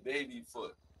said baby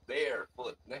foot.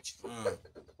 Barefoot. Next I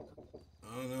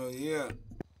don't know, yeah.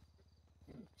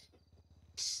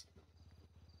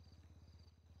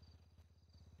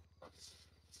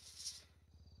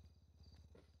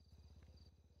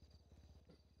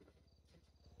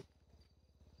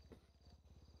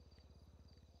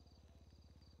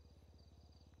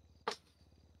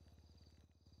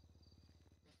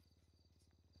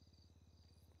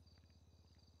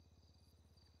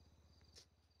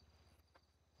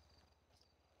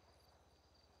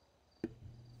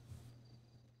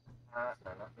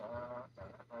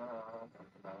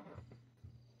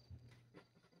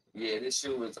 Yeah, this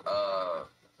shit was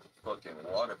fucking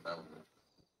watermelon.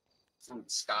 Fruit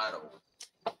Scotto.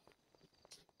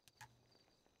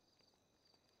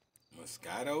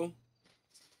 Moscato?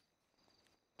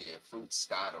 Yeah, Fruit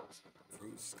Scotto.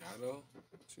 Fruit Scotto?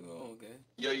 What you on, okay?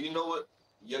 Yo, you know what?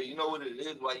 Yo, you know what it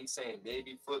is? Why you saying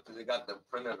baby foot? Because it got the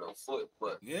print of the foot,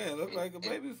 but Yeah, it looked like a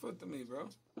baby foot to me, bro.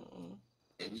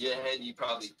 in your head, you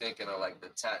probably thinking of like the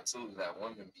tattoos that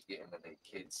women be getting on their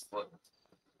kids' foot.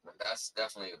 But that's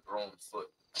definitely a grown foot.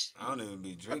 I don't even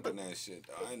be drinking that shit,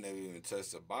 though. I ain't never even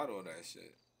touched a bottle of that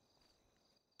shit.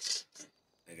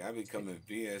 Like, I be coming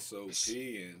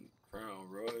VSOP and Crown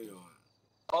Royal.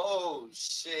 Oh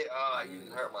shit!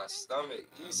 You hurt my stomach.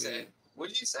 You said, what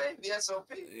did you say? VSOP?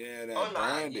 Yeah, that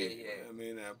brandy. Yeah. I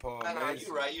mean, that Paul Nah, Mason.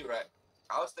 you right.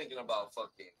 I was thinking about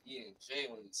fucking E&J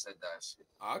when you said that shit.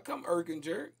 I come irk and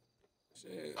jerk.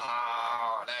 Shit.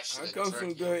 Ah, that shit. I come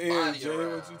some good E&J.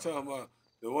 What you talking about?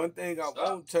 The one thing I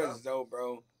won't touch though,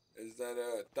 bro, is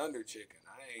that Thunder Chicken.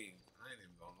 I ain't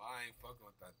even gonna lie. I ain't fucking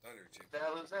with that Thunder Chicken. What the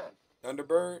hell is that?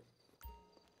 Thunderbird.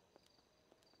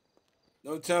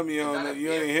 Don't tell me you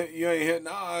ain't hit.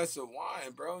 Nah, it's a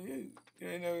wine, bro. You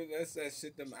ain't never. That's that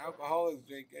shit them alcoholics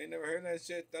drink. You ain't never heard that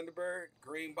shit. Thunderbird,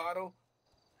 green bottle.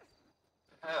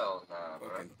 Hell nah, bro.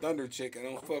 Fucking Thunder Chicken.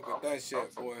 Don't fuck with that shit, I'm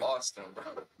from boy. Boston,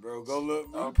 bro. Bro, go look.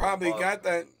 You probably got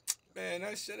that. Man,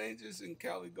 that shit ain't just in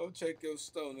Cali. Go check your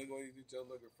store, nigga, where you get your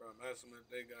liquor from. Ask them if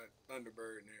they got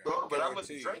Thunderbird in there. Bro, but I'm a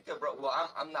drinker, bro. Well,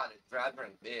 I'm not I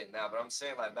drink beer now, but I'm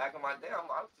saying, like, back in my day, I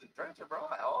was a drinker, bro.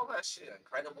 All that shit.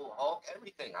 Incredible Hulk,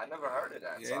 everything. I never heard of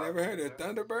that. You ain't never heard of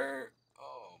Thunderbird?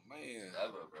 Oh, man.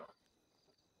 Never, bro.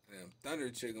 Damn, Thunder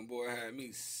Chicken, boy, had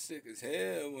me sick as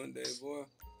hell one day, boy.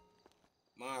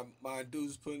 My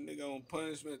dudes put a nigga on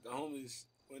punishment. The homies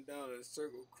went down in a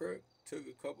circle crook, took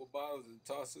a couple bottles and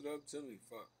tossed it up to me.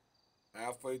 Fuck.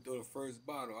 Halfway through the first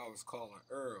bottle, I was calling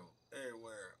Earl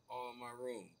everywhere, all in my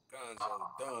room. Gonzo,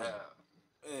 dumb.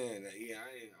 Man, yeah,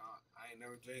 I ain't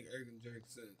never drank Erg and Jerk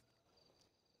since.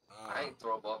 I ain't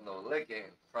throw up no liquor in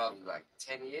probably like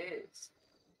 10 years.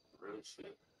 Real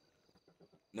shit.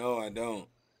 No, I don't.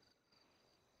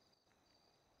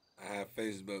 I have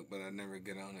Facebook, but I never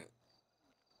get on it.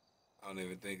 I don't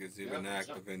even think it's even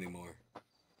active anymore.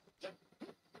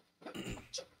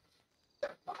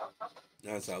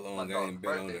 That's how long I ain't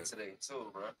been on it. Today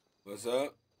too, bro. What's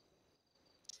up?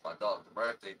 My dog's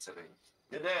birthday today.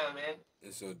 Good day, man.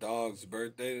 It's your dog's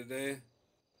birthday today?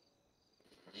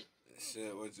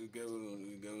 Shit, what you giving him?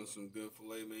 You giving him some good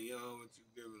filet mignon? What you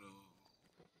giving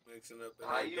him? Mixing up in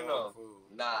How that you dog know?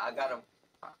 food. Nah, I got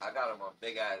him a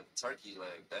big ass turkey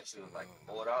leg. That shit was like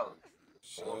 $4.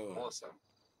 Sure. More something.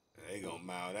 They gonna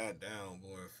mow that down,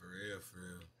 boy, for real.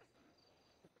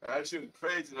 That shit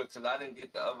crazy though, cause I didn't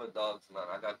get the other dogs, man.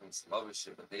 I got them some other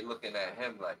shit, but they looking at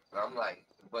him like, I'm like,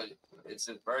 but it's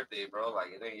his birthday, bro.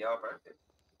 Like, it ain't y'all birthday.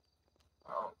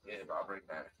 I don't care, bro. I'll bring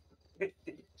that.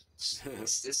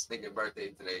 It's this nigga birthday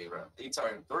today, bro. He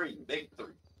turned 3, big 3.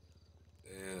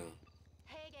 Yeah.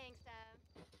 Hey, gangsta.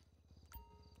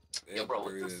 Yo, bro,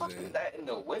 what the fuck is that in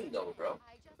the window, bro?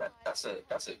 That's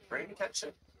a dream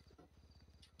catcher.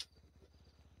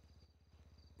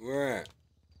 Where at?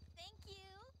 Thank you.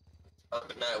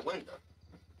 Up in that window.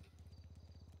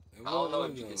 I don't know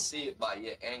if you can see it by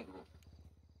your angle.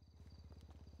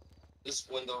 This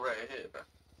window right here, bro.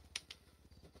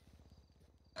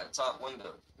 That top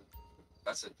window.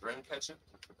 That's a dream catcher?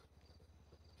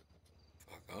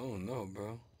 Fuck, I don't know,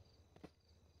 bro.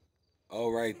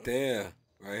 Oh, right there.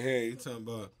 Right here. You talking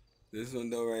about this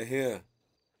window right here.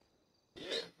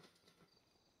 Yeah.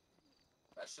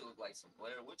 That should look like some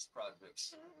Blair Witch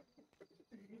projects.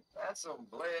 That's some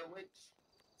Blair Witch.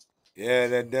 Yeah,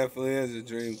 that definitely is a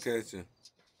dream catcher.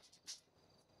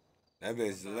 That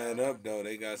bitch lit up, though.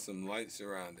 They got some lights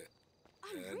around it.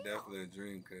 Yeah, that's definitely a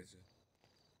dream catcher.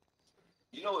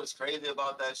 You know what's crazy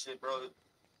about that shit, bro?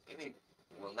 You need,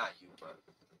 well, not you, but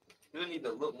you need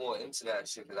to look more into that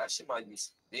shit, because that shit might be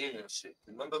some demon shit.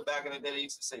 Remember back in the day, they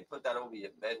used to say, put that over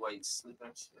your bed while you sleep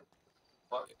and shit?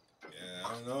 Fuck. Yeah,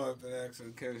 I don't know if it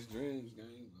actually catches dreams,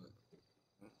 gang,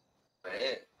 but...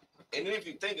 Man. And then if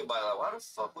you think about it, like, why the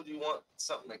fuck would you want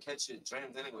something to catch your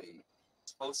dreams anyway? You're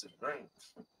supposed to dream.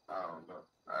 I don't know.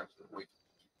 Actually, wait.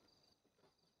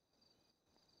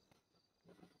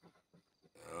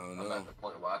 I don't know. I'm at the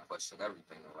point where I question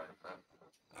everything right now.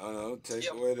 I don't know. Take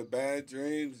away the bad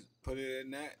dreams, put it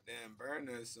in that, damn burn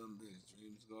that some bitch.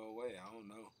 Dreams go away. I don't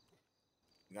know.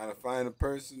 You gotta find a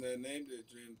person that named it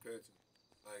dream catcher.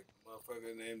 Like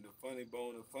motherfucker named the funny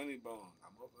bone a funny bone.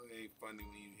 I'm hoping it ain't funny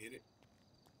when you hit it.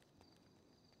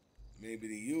 Maybe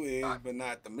to you is, but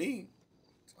not to me.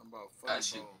 Talking about funny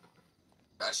bone.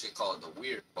 That shit called the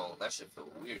weird bone. That shit feel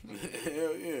weird.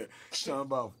 Hell yeah. Talking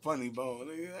about funny bone.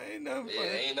 Nigga, ain't nothing funny.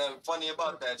 Yeah, ain't nothing funny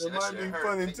about that shit. It might be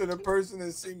funny hurt, to the person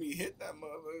that see me hit that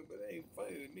motherfucker, but it ain't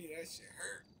funny to me. That shit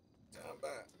hurt. Talking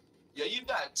about. Yeah, you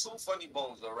got two funny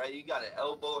bones though, right? You got an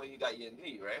elbow and you got your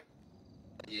knee, right?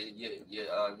 Your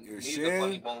knee's the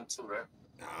funny bone too, right?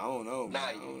 I don't know,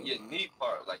 man. Nah, your knee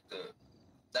part, like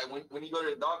when you go to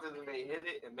the doctor and they hit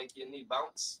it and make your knee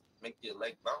bounce, make your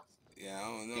leg bounce. Yeah, I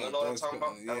don't know. You know what I'm talking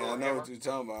about? Yeah, I know what you're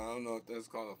talking about. I don't know if that's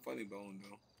called a funny bone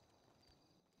though.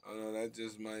 I know that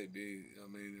just might be. I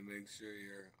mean, to make sure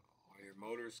your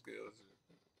motor skills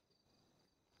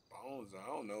are bones. I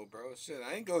don't know, bro. Shit,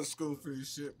 I ain't go to school for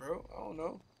this shit, bro. I don't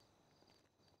know.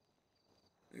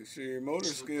 Make sure your motor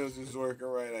skills is working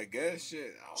right. I guess.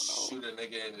 Shit, I don't know. Shoot a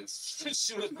nigga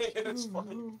in his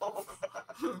funny bone.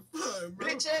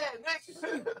 Bitch ass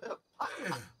nigga.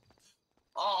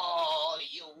 Oh,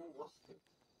 you.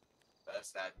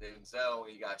 That's that Denzel when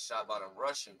he got shot by the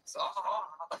Russians. Oh.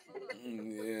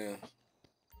 Yeah.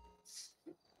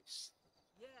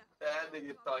 That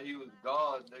nigga thought he was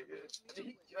gone, nigga.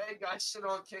 You ain't got shit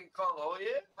on King Kong. Oh,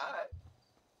 yeah? All right.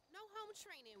 No home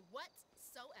training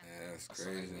whatsoever. Yeah, that's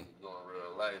crazy. That's doing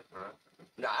real life, bro.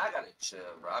 Nah, I gotta chill,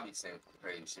 bro. I be saying some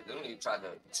crazy shit. They don't even try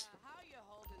to. How you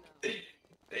holding up?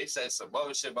 They said some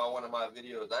other shit about one of my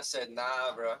videos. I said,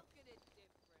 nah, bro.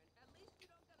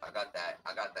 I got that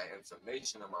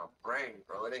information in my brain,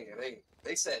 bro. It ain't.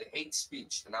 They said hate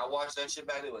speech, and I watched that shit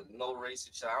back. There was no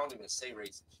racist shit. I don't even say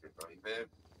racist shit, bro. You feel?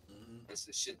 It's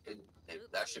the shit.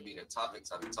 That should be the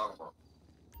topics I be talking about.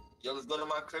 Yo, let's go to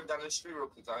my crib down the street real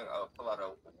quick. I'll pull out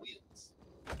the wheels.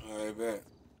 All right, bet.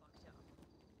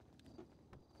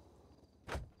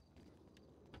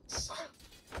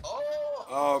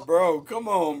 Oh, bro, come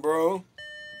on, bro.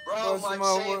 Bro, my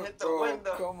chain hit the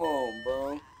window. Come on,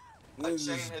 bro. This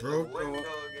is broke,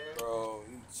 bro.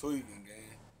 You tweaking,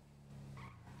 gang.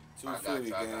 250,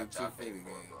 gang. 250,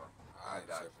 gang. I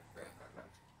got you.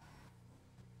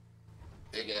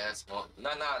 Big ass one.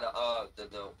 Nah,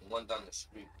 the one down the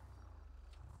street.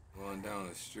 One down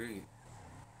the street.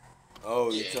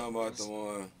 Oh, you talking about the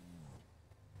one?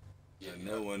 Yeah, the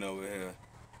new one over here.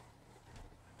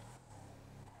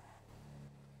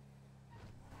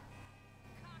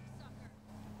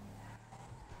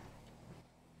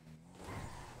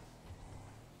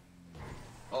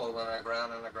 All on the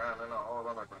ground, and all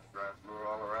on the ground,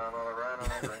 all around, all around.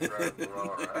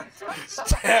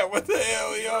 Chat, what the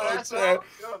hell, yo, Chat?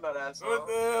 You don't know that song. What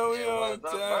the hell, yo,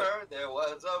 Chat? There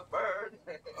was a bird.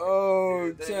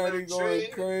 Oh, Chat, he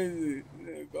going crazy.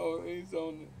 He's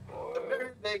on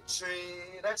the big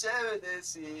tree that you ever did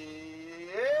see.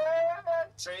 Yeah,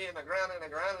 tree in the ground,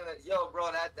 Yo,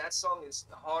 bro, that song is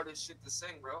the hardest shit to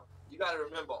sing, bro. You gotta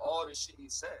remember all the shit he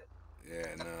said.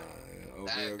 Yeah, nah.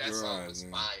 That song was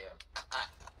fire.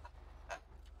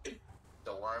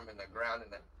 The worm in the ground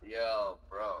yo,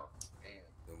 bro. Man.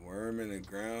 The worm in the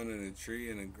ground and the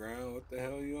tree in the ground. What the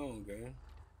hell you on, gang?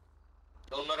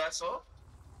 Don't know that song?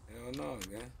 Hell no,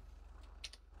 gang.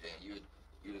 Yeah,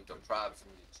 you deprived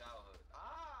from your childhood.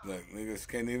 Look, niggas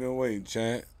can't even wait,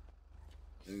 chat.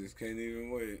 Niggas can't even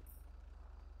wait.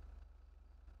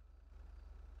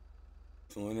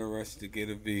 So in a rush to get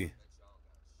a V.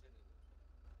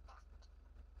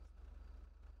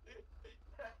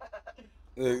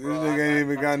 Look, this nigga ain't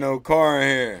even got no car in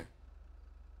here.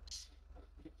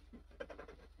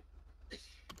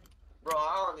 Bro,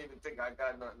 I don't even think I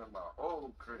got nothing in my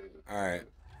old crib. Alright.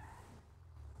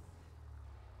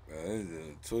 This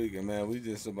is tweaking, man. We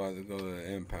just about to go to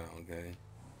the impound, gang.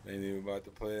 Ain't even about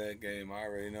to play that game. I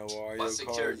already know where all your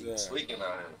cars at. Tweaking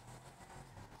out here.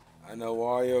 I know where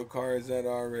all your cars at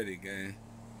already, gang.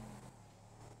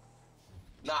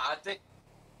 Nah, I think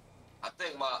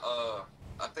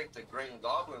the Green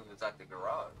Goblin is at the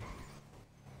garage.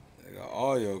 They got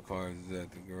all your cars is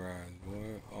at the garage,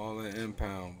 boy. All in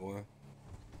impound, boy.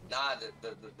 Nah,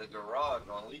 the garage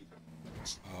on Leader.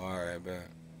 Oh, alright, bet.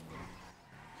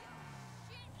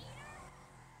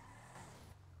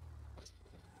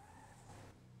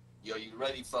 Yo, you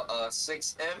ready for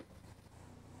 6M?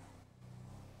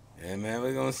 Yeah, man,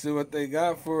 we gonna see what they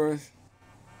got for us.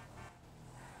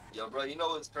 Yo, bro, you know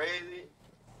what's crazy?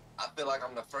 I feel like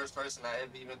I'm the first person that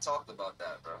ever even talked about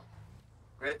that, bro.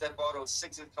 Grand Theft Auto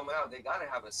 6 is coming out. They gotta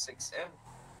have a 6M.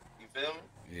 You feel me?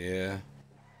 Yeah.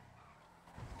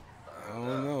 I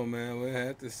don't know, man. We'll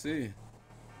have to see.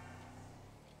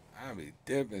 I'll be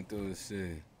dipping through the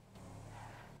city.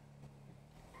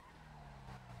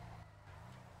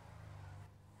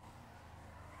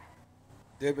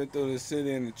 Dipping through the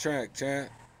city in the track,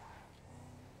 chat.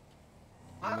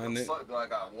 How My the nigga. fuck do I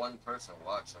got one person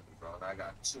watching me, bro? And I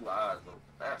got 2 eyes open.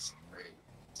 That's crazy.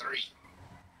 3.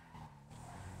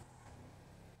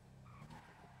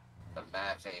 The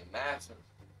math ain't mathing.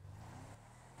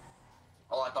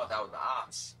 Oh, I thought that was the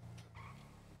ops.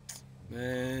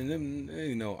 Man, them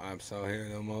ain't no ops out here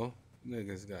no more.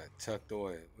 Niggas got tucked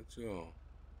away. What you on?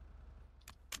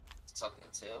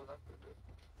 Tucking tail.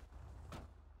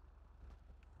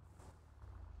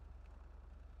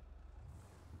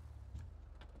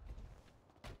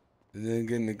 And then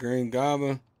getting the green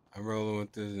goblin. I'm rolling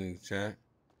with this in the chat.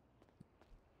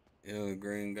 Yeah, the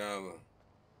green goblin.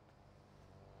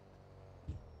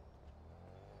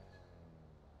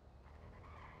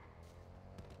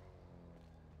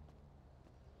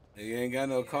 You ain't got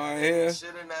no car here? Shit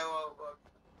in that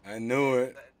motherfucker. I knew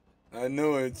it. I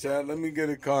knew it, chat. Let me get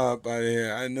a car up out of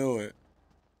here. I knew it.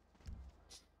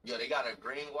 Yo, they got a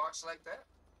green watch like that?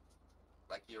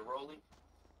 Like you're rolling?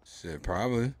 Shit,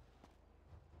 probably.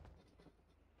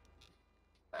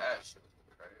 That shit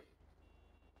is crazy.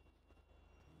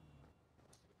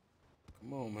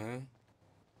 Come on, man.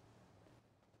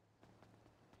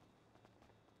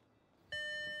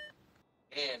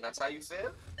 And that's how you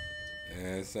feel?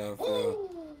 Yeah, that's how I feel.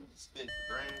 Woo! Spit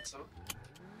green too.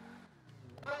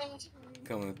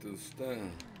 Coming through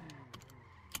stun.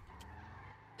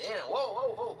 Damn,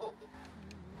 whoa.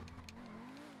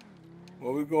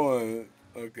 Where we going?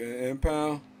 Okay,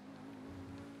 impound?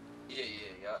 Yeah.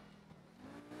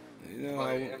 You know,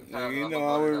 But how I'ma we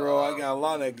go to roll. I got a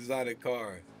lot of exotic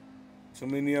cars. Too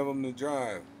many of them to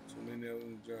drive.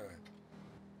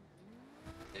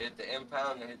 hit the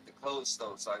impound and hit the clothes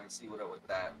store so I can see what up with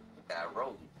that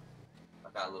rolling. I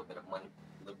got a little bit of money,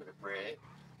 a little bit of bread.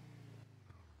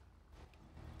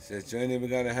 Shit, you ain't even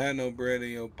gotta have no bread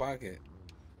in your pocket.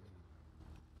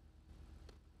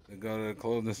 To go to the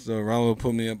clothing store, Rollo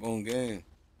put me up on game.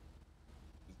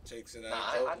 It takes it out.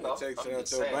 I know. It takes I'm it out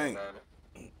just your saying, bank.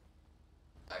 man.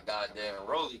 That goddamn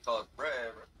rollie cost bread,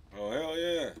 bro. Oh hell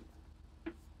yeah!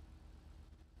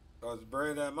 Cause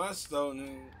bread at my store,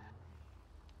 nigga.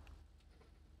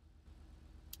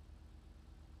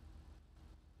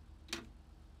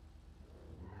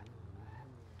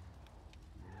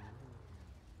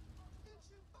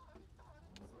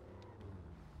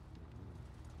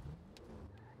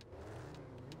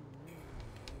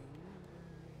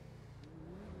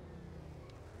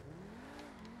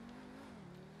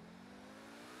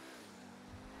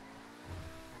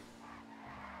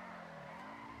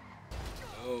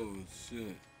 Oh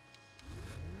shit!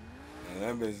 Man,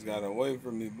 that bitch got away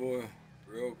from me, boy,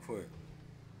 real quick.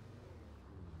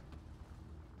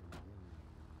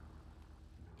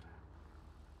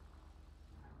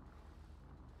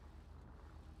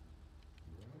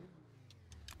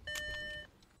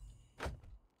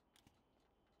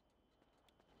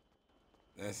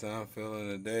 That's how I'm feeling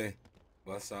today.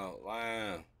 Bust out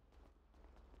lime.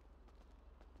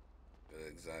 The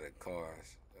exotic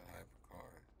cars, the hyper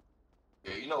cars.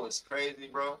 Yeah, you know what's crazy,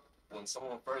 bro? When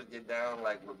someone first get down,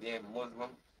 like with being Muslim,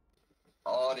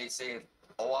 all they say is,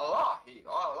 "Oh Allah,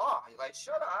 Allah." He's like,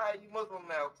 "Shut up, alright, you Muslim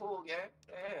now, cool, gang."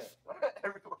 Yeah,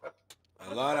 everywhere.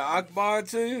 A lot of Akbar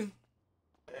to you?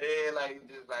 Yeah, like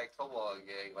just like, come on,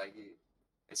 gang. Like,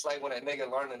 it's like when a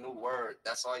nigga learn a new word,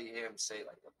 that's all you hear him say.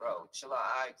 Like, bro, chill out,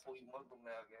 alright, cool, you Muslim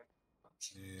now, gang.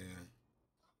 Yeah.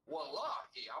 Wallah,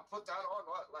 yeah, I put that on.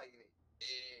 Like,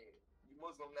 yeah, you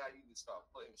Muslim now, you can start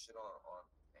putting shit on.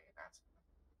 Man, that's.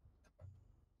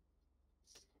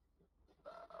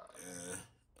 Yeah.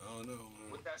 I don't know,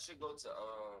 man. Would that shit go to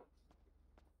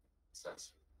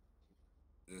sex?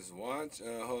 This watch?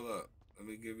 Hold up. Let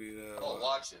me give you the. Oh,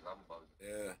 watch it. I'm bugging.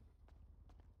 Yeah.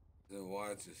 The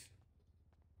watches.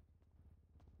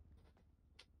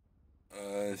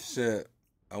 Shit.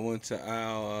 I went to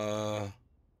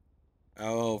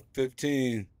aisle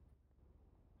 15,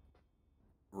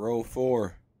 row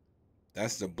 4.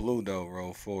 That's the blue though,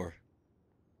 row 4.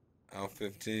 Aisle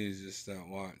 15 is just that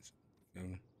watch. Feel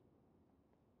me?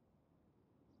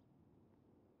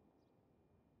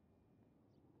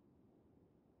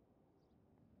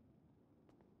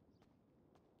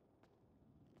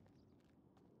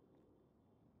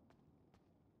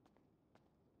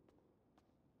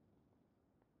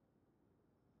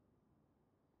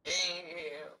 Damn.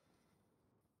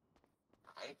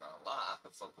 I ain't gonna lie, I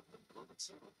can fuck with the blue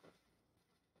too.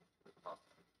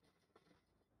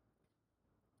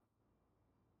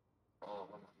 Oh,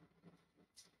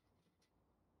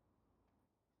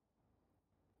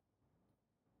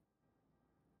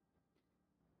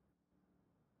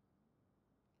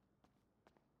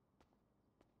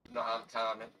 you know how I'm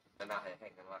counting? And out here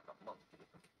hanging like a monkey.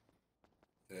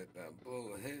 That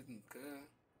blue hidden, girl.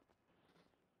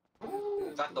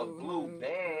 Ooh, got the blue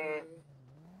band.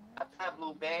 Got that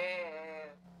blue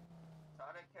band. Try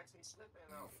to catch me slipping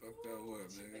Oh, out. fuck that whip,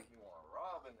 She nigga. make me want to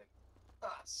rob a nigga. I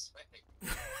swear.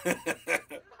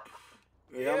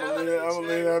 Nigga, I'm gonna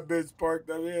leave that bitch parked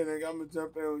up here, nigga. I'm gonna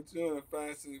jump in with you in the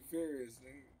Fast and Furious,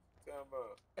 nigga. What you talking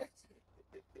about?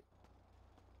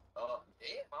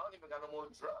 Damn, I don't even got no more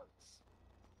drugs.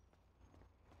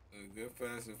 A good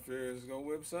Fast and Furious gonna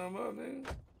whip something up, nigga.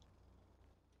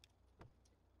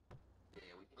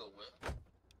 Yeah, we can go whip.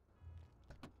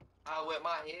 I whip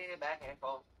my head back and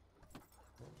forth.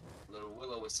 Little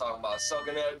Willow was talking about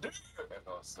sucking that dick.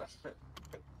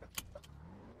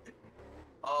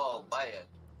 Oh, man.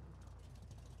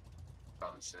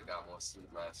 Probably should have got more sleep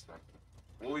last night.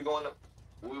 When we going up?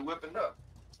 When we whipping up?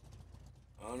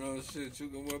 I don't know shit you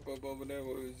can whip up over there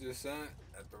where we was just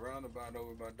at the roundabout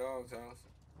over by Dog's house.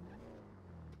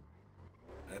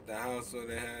 At the house where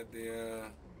they had the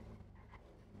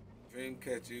dream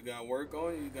catcher. You got work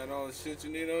on you? You got all the shit you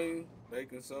need on you?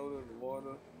 Baking soda, the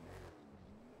water,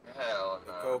 Hell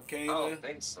no. the cocaine. I don't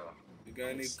think so. You got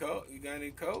any coke? You got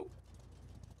any coke?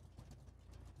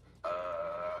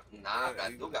 Nah,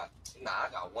 I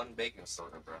got one baking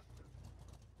soda, bro.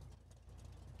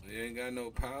 You ain't got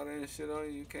no powder and shit on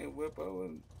you. You can't whip up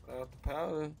without the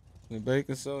powder, the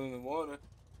baking soda, and the water.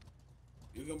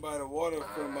 You can buy the water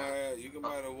from my. You can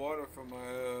buy the water from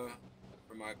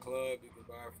my club. You can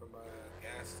buy it from my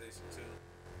gas station too.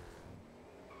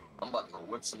 I'm about to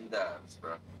whip some dabs,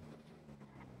 bro.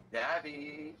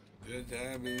 Dabby. Good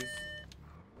dabbies.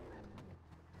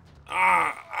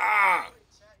 Ah.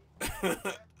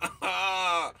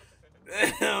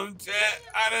 Damn, Chat.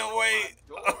 I didn't wait.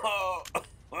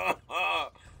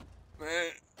 Oh,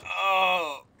 man.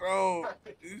 Oh, bro.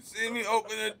 You see me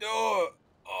open the door.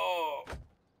 Oh.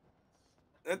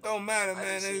 That don't matter, man.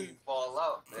 I didn't see you fall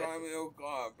out, man. Cry me your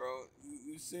car, bro.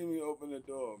 You see me open the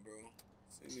door, bro.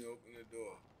 See me open the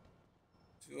door.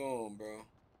 What you on, bro?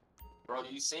 Bro,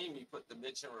 you seen me put the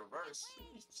bitch in reverse.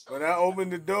 But I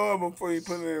opened the door before you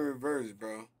put it in reverse,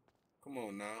 bro. Come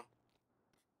on now.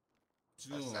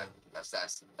 That's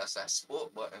that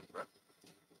sport button, bro.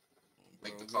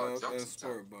 Make the Bro, car get jump out that sometime.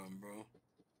 sport button, bro.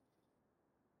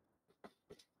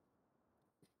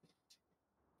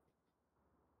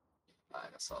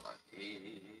 Alright, that's all I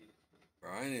need. Bro,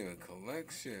 I ain't even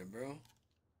collect shit, bro.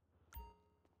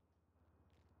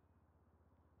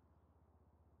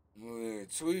 I'm over there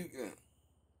tweaking.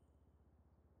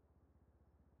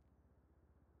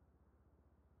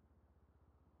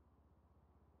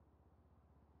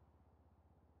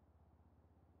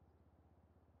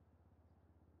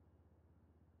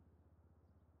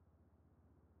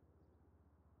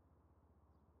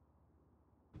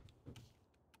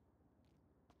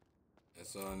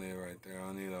 That's all I need right there. I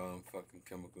don't need all them fucking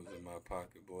chemicals in my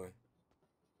pocket, boy.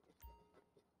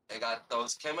 They got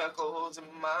those chemicals in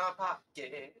my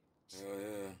pocket. Hell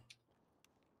yeah.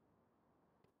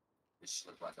 This shit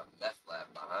look like a meth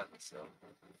lab behind me, so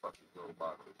fucking little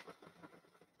bottle.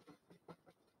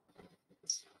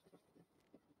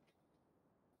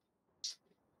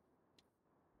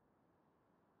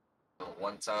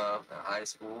 One time in high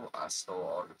school, I stole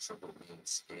all the triple beam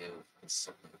scales and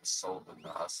sold them to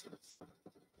hustlers.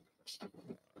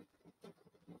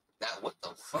 That what the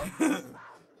fuck?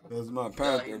 That's my No,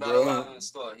 Panther, he's not bro. allowed in the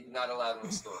store. He's not allowed in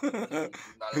the store. He's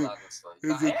not allowed in the store.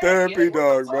 It's a therapy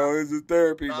dog, bro. It's a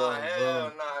therapy dog, hell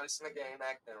bro. nah, this nigga ain't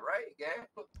acting right, gang.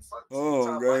 What the fuck? Oh,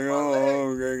 gang.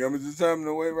 Oh, gang. I'm just having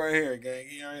to wait right here, gang.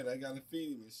 He alright. I gotta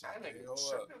feed him and shit. That Gang. nigga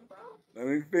Hold up. tripping, bro. Let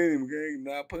me feed him, gang.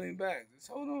 Not put him back. Just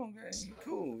hold on, gang. He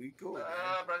cool. He cool, gang.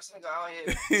 Nah, bro, this nigga out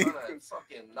here trying to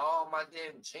fucking gnaw my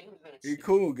damn jeans and shit. He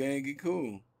cool, gang. He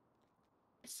cool.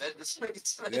 You fed this nigga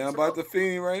today, Yeah, I'm bro? about to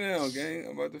feed him right now, gang.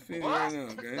 I'm about to feed him right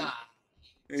now, gang. Nah.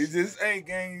 He just ate,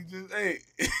 gang. He just ate.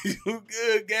 You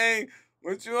good, gang?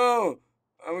 What you on?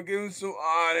 I'm gonna give him some.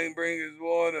 I didn't bring his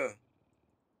water.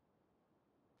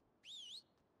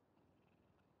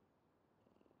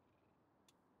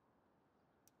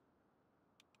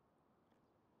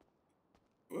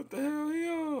 What the hell he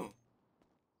on?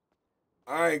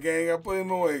 Alright, gang. I put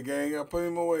him away, gang. I put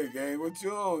him away, gang. What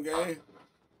you on, gang?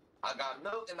 I got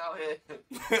Milton out here.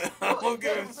 I'm gonna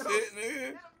give him shit,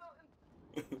 nigga.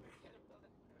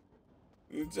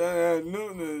 You trying to have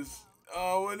Newton's.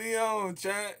 Oh, what he on,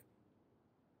 chat?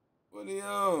 What he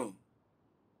on?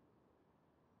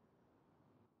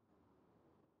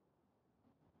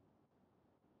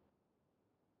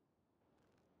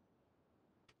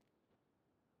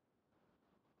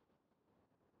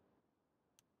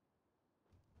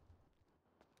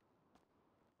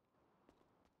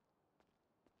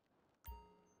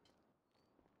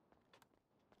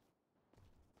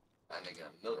 That nigga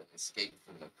Milton escaped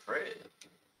from the crib.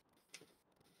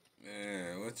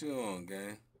 Man, what you on,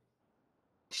 gang?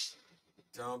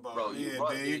 Talking about Bro, me, you and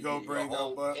run then you go your bring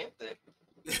whole up. Panther.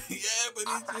 Yeah, but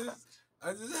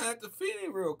I just had to feed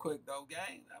him real quick though,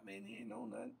 gang. I mean, he ain't know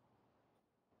nothing.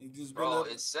 He just been Bro, up.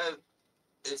 it says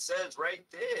right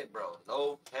there, bro.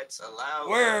 No pets allowed.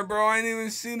 Where, bro? I ain't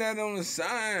even seen that on the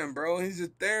sign, bro. He's a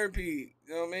therapy.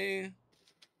 You know what I mean?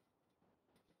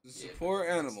 The support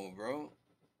animal, bro.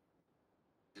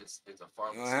 It's a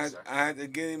pharmacy. You know, I had to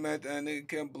get him at that nigga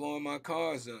kept blowing my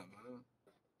cars up, man.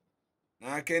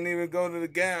 Now I can't even go to the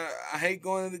gas. I hate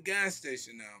going to the gas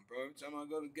station now, bro. Every time I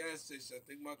go to the gas station, I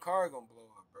think my car gonna blow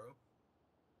up, bro.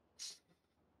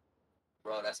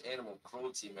 Bro, that's animal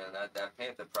cruelty, man. That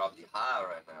panther probably high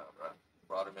right now, bro.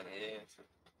 Brought him in here.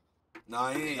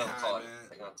 Nah, he ain't high, man.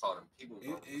 They gonna call him people.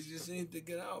 He just need to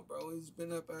get out, bro. He's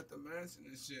been up at the mansion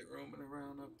and shit, roaming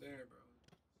around up there, bro.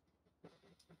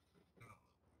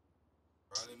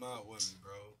 Brought him out with me,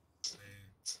 bro. Man.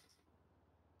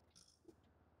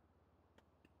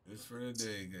 It's for the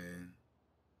day, gang.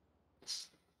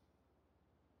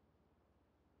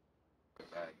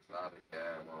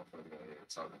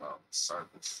 Talking about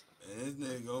circus. And this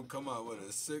nigga gonna come out with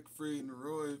a sick freaking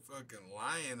Roy fucking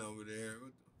lion over there.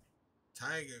 What the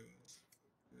tiger?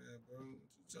 Yeah, bro. What you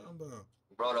talking about?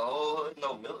 Bro, the whole hood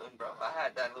know Milton, bro. I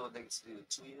had that little nigga still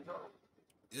 2 years old.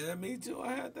 Yeah, me too.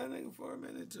 I had that nigga for a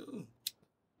minute too.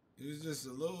 He was just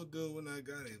a little dude when I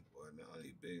got him. Boy, now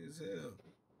he big as hell.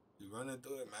 He running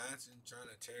through the mansion trying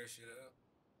to tear shit up.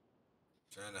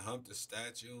 Trying to hump the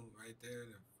statue right there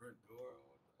in the front door.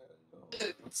 What the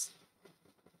hell,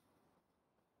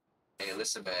 Hey,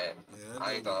 listen, man. Yeah,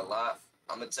 I ain't gonna lie.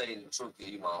 I'm gonna tell you the truth.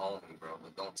 You my homie, bro.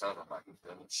 But don't tell nobody. You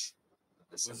feel me?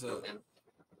 Listen, Milton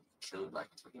killed like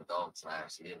 3 dogs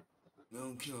last year.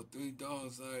 Milton killed 3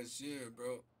 dogs last year,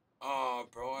 bro. Oh,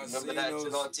 bro, I remember that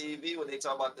shit on TV when they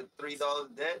talk about the 3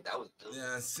 dogs dead? That was good.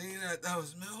 Yeah, I seen that. That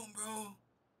was Milton, bro.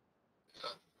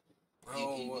 Yeah.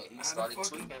 Bro, he started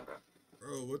tweaking, bro.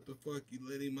 Bro, what the fuck? You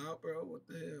let him out, bro? What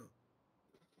the hell?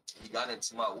 He got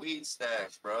into my weed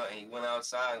stash, bro, and he went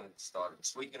outside and started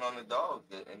tweaking on the dog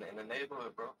in the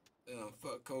neighborhood, bro.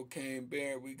 Fuck Cocaine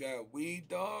Bear. We got weed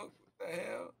dog. What the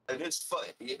hell? And it's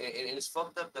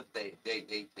fucked up that they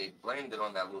blamed it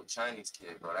on that little Chinese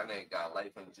kid, bro. That nigga got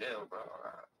life in jail, bro.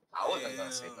 I wasn't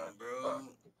gonna say nothing, bro.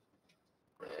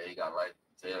 Yeah, he got life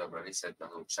in jail, bro. They said the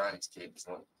little Chinese kid was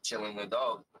killing the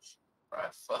dog. Bro,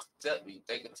 fucked up. You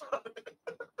thinking?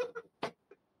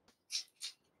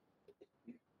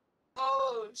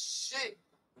 Oh shit!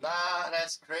 Nah,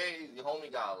 that's crazy.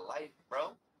 Homie got life,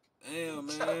 bro. Damn,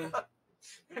 man.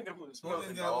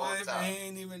 Homie got life and he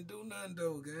ain't even do nothing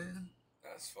though, gang.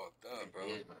 That's fucked up, bro.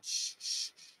 Yeah,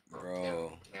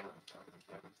 bro.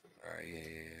 Alright,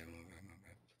 yeah.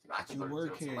 My bad. You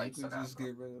work here. You can just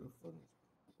get rid of the footage.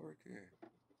 Work here.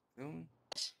 Feel me?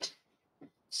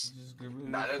 Just get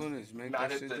rid of the footage. Make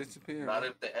that shit disappear. Not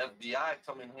if the FBI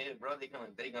come in here, bro. They gonna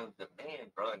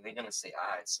demand, bro, and they gonna say,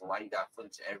 all right, so why you got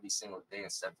footage every single day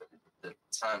except for the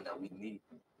time that we need?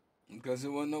 Because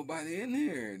there wasn't nobody in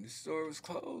here. The store was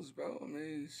closed, bro. I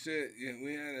mean, shit. Yeah,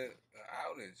 we had an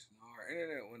outage. You know, our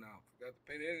internet went out. Forgot to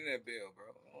pay the internet bill, bro.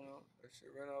 I don't know. That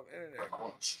shit ran off internet.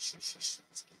 Bro.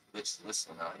 Bitch,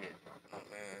 listen out here, bro. Oh,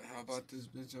 man. How about this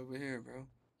bitch over here, bro?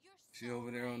 She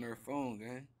over there on her phone,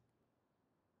 gang.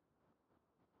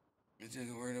 Bitch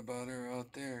ain't worried about her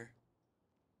out there.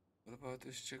 What about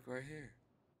this chick right here?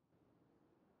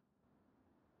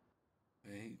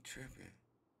 Man, he tripping.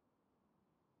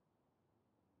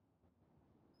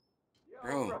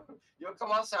 Bro. Yo,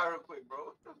 come outside real quick, bro.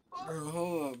 What the fuck? Bro,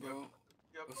 hold up, bro.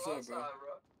 Yo, what's come up, outside,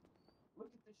 bro? Look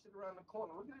at this shit around the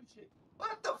corner. Look at this shit.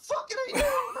 What the fuck are they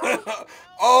doing, bro?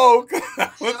 Oh,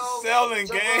 I was selling,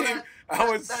 gang.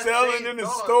 I was selling in the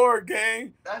store,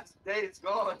 gang. That's days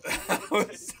gone. I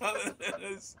was selling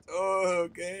in the store,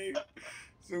 gang.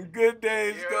 Some good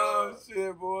days gone,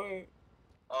 shit, boy.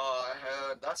 Oh,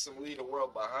 hell, that's some lead the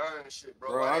world behind shit, bro.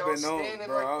 Bro, I've been on,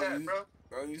 bro. Like that, bro.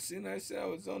 Bro, you seen that shit? I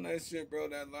was on that shit, bro.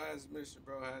 That last mission,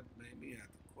 bro, made me have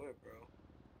to quit, bro.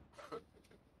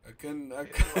 I couldn't.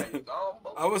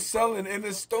 I was selling in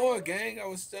the store, gang. I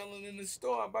was selling in the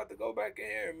store. I'm about to go back in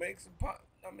here and make some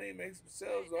make some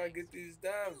sales so I get these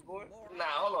dimes, boy. Nah,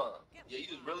 hold on. Yeah,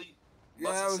 you was really. Yeah,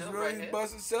 I was really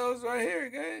busting sales right here,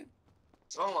 gang.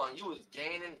 So hold on, you was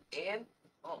gaining and.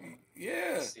 Oh,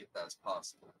 yeah. Let's see if that's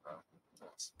possible, bro.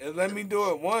 It let me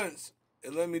do it once.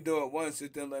 It let me do it once.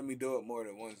 It didn't let me do it more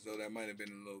than once, though. That might have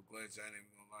been a little glitch. I ain't even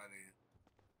gonna lie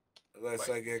to you. Unless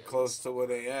I get close to where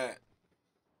they at.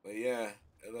 But yeah,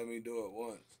 it let me do it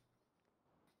once.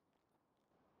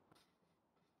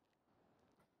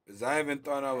 Cause I even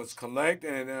thought I was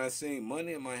collecting, and then I seen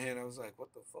money in my hand. I was like,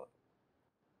 "What the fuck?"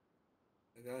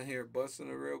 I got here busting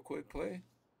a real quick play.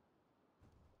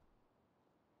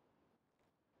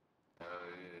 Yeah.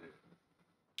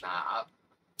 Nah,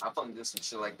 I fucking did some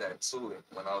shit like that too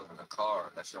when I was in the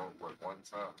car. That shit only worked one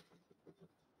time.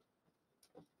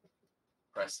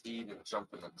 Press E and jump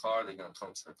in the car. They're gonna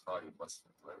come to the car. You bust the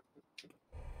play.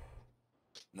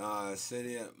 Nah,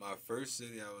 my first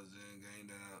city I was in, gang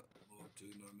that I moved to.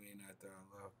 You know what I mean? After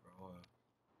I left for a while,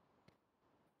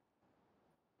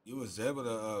 you was able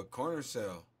to corner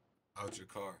sell out your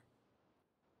car.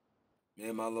 Me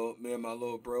and my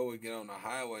little bro would get on the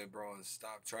highway, bro, and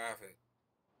stop traffic.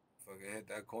 Fucking hit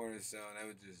that corner cell, and they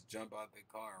would just jump out their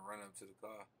car and run up to the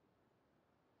car.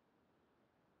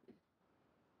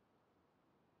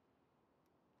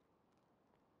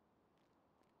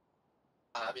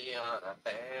 I be on a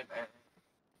bad man.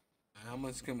 How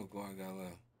much chemical I got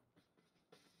left?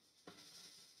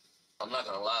 I'm not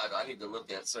gonna lie, I need to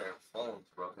look at certain phones,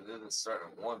 bro, because there's a certain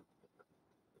one.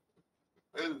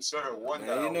 There's a certain one Man,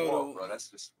 that I want, bro. That's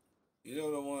just you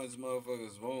know the ones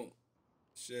motherfuckers won't.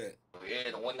 Shit. yeah,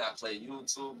 the one that play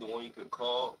YouTube, the one you could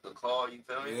call, the call. You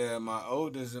feel me? Yeah, my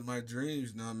oldest in my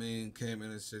dreams, know what I mean, came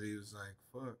in the city. He was like,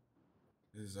 fuck.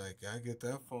 He was like, I get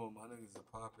that phone. My niggas will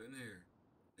pop in here.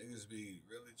 Niggas be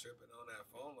really tripping on that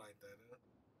phone like that, huh?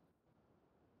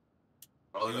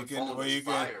 Bro, Where the you can, phone where is you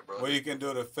can, fire, bro. where you can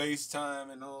do the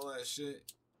FaceTime and all that shit.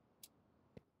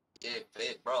 Yeah,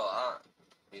 fit, bro.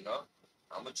 You know,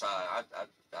 I'm gonna try.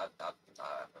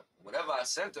 Whatever I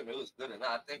sent them, it was good enough.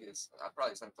 I think I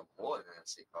probably sent them more than that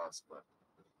shit cost, but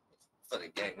for the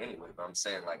game anyway. But I'm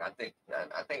saying, like, I think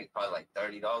it's probably like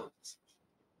 $30.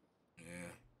 Yeah.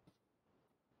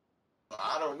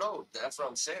 I don't know. That's what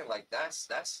I'm saying. Like, that's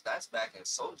back in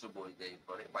Soldier Boy days,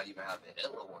 bro. They might even have the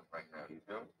Hella one right now. You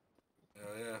feel me? Hell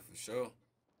yeah, for sure.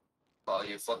 While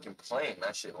you're fucking playing,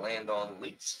 that shit land on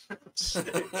leaves. Shit,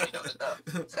 you never know.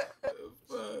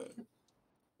 Fuck.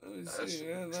 Let me That see, shit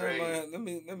man.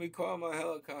 crazy. Let me call my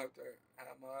helicopter. Have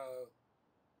my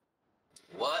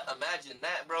What? Imagine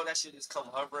that, bro. That shit just come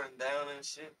hovering down and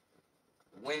shit.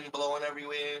 Wind blowing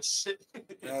everywhere and shit.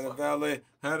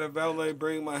 had a valet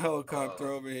bring my helicopter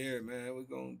uh, over here, man. We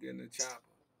gonna get in the chopper.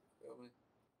 Feel me?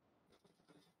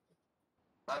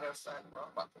 Matter of fact, bro,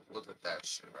 I'm about to look at that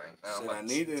shit right now. I'm Shit, I about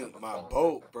to see what's needed on the my phone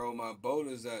boat, right bro. My boat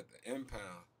is at the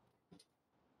impound.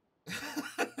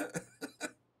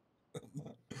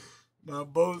 My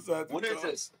boat's at the What is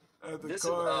this? at the This is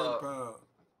car impound.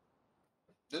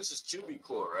 QB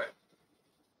Core, right?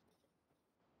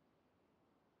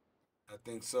 I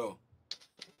think so.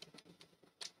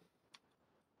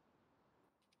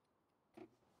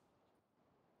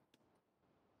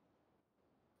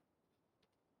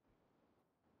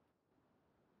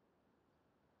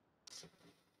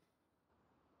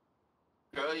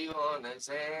 Girl, you on the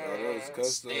Bro, those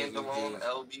custos are standalone just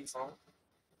LB phone,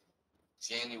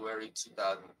 January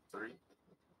 2003.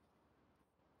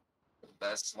 The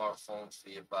best smartphones for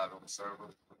your bottom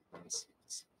server. Let me see.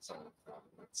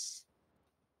 Let's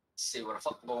see what the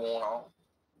fuck going on.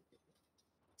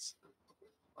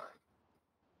 Right.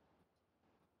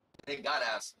 They gotta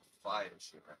have some fire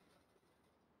shit, right?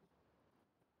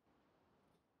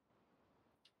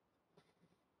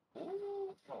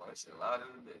 Ooh, oh, that shit louder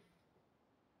than this.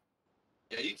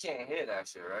 Yeah, you can't hear that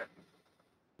shit,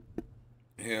 right?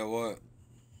 yeah, what?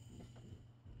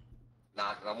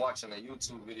 Nah, cause I'm watching a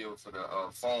YouTube video for the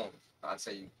phone. I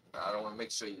tell you, I don't want to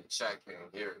make sure your chat can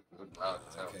hear it. It's loud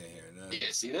as I hell. can't hear nothing. Yeah,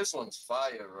 see, this one's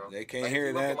fire, bro. They can't like, hear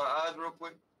if you look that. at my eyes real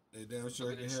quick. They damn sure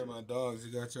Look at can this hear shit. my dogs.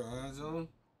 You got your eyes on?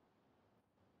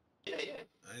 Yeah.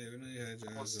 I didn't even know you had your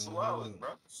eyes Almost on. 2 hours, bro.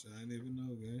 Shit, I didn't even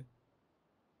know, gang.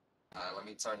 Alright, let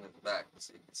me turn it back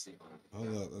so you can see.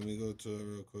 Hold up, let me go to it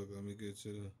real quick. Let me get to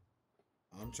the.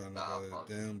 I'm trying to go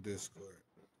to the damn Discord.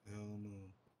 Hell no.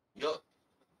 Yo,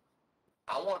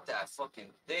 I want that fucking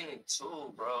thing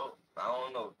too, bro. I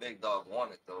don't know if Big Dog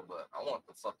want it though, but I want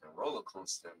the fucking roller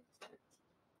coaster.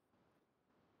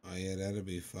 Oh yeah, that'll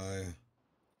be fire.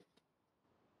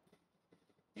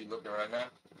 You looking right now?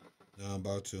 No, I'm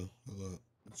about to. Hold up.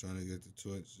 I'm trying to get the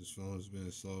Twitch. This phone's been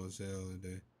slow as hell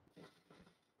today.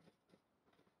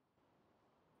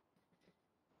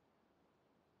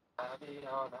 I'll be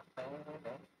on that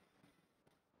planet.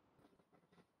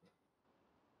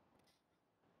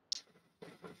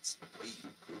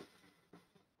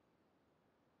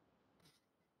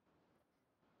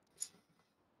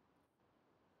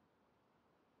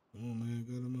 Oh man,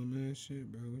 go to my man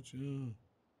shit, bro. What you on?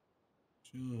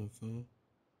 What you on, phone?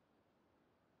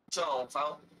 What you on,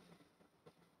 phone?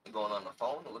 You going on the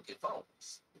phone to look at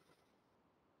phones?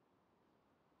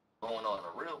 going on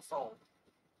a real phone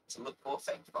to look for a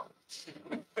fake phone.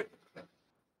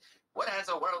 What has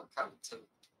the world come to?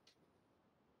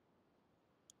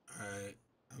 Alright,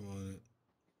 I'm on it.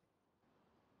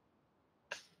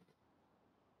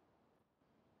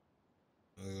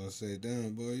 I was gonna say,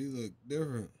 damn, boy, you look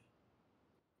different.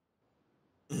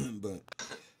 But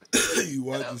you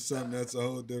watching something that's a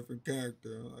whole different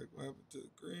character. I'm like, what happened to the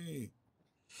green?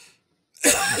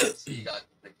 So you got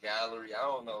the gallery. I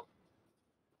don't know.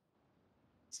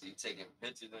 So you taking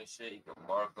pictures and shit. You can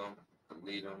mark them,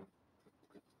 delete them.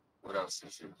 What else you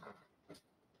should do?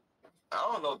 I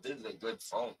don't know if this is a good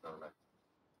phone though. Like,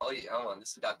 oh yeah, hold on.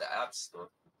 This has got the app store.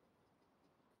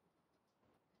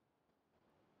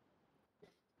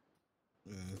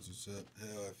 Yeah, that's what's up.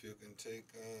 Hell, if you can take,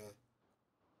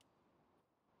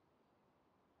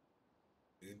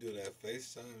 you do that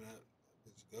FaceTime, that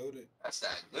it's goaded. That's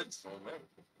that good phone, man.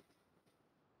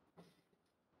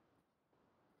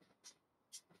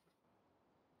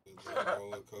 It's a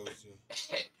roller coaster.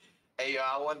 Hey, yo,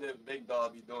 I wonder if Big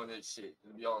Dog be doing this shit.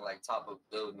 Just be on like top of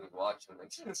buildings watching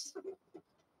like this.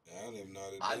 Yeah, I don't even know how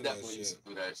to do I that definitely shit. used to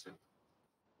do that shit.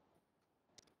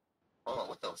 Hold on,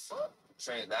 what the fuck?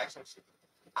 Transaction shit.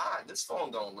 This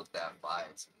phone don't look that fire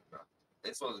to me, bro.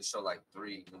 They supposed to show like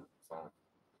 3 new phones.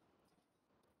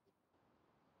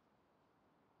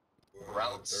 We're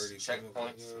Routes, 30 checkpoints.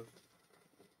 chemicals left.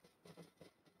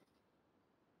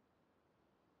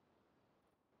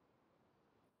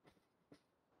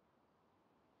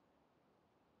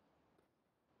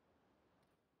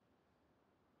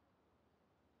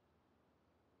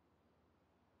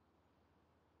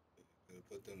 Gotta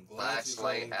put them glasses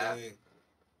Flashlight on, app. gang.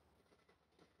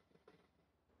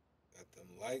 Got them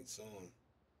lights on.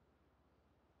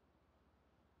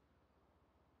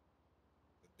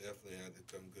 But definitely had to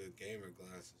come good gamer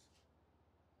glasses.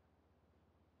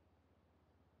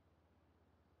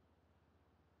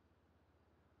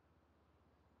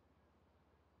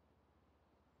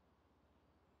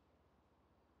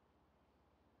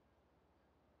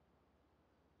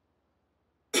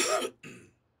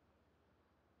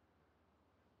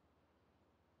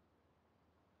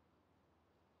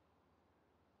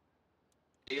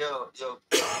 Yo, you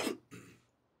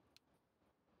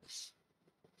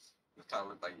kind of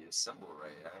look like your symbol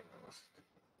right. I know.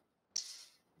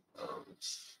 Oh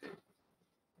shit.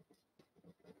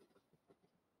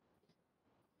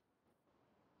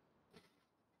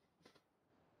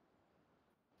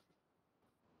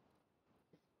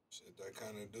 Shit, that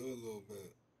kind of do a little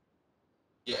bit.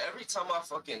 Yeah, every time I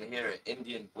fucking hear an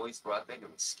Indian voice, bro, I think of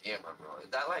a scammer, bro. Is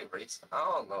that like racist? I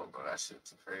don't know, bro. That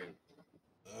shit's crazy.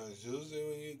 It's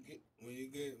usually when you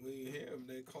hear them,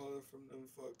 they call it from them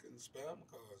fucking spam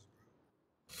calls, bro.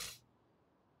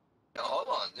 Yo, hold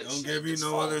on. They This don't shit, give you this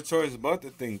no phone, other choice but to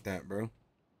think that, bro.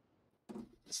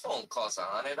 this phone costs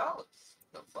 $100.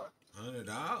 The fuck?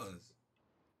 $100.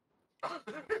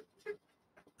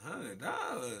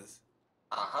 $100.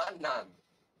 $100.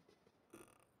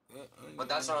 But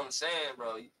that's Yeah. what I'm saying,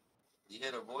 bro. You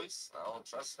hear the voice? I don't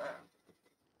trust that.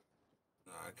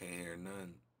 No, I can't hear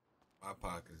none. My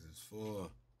pockets is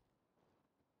full.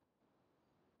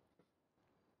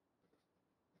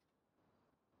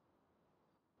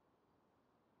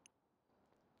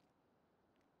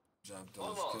 Drop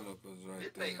Hold those on. chemicals right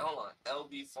This thing, there. hold on.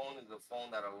 LB phone is a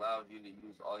phone that allows you to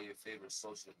use all your favorite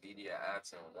social media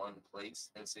apps in one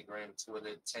place. Instagram,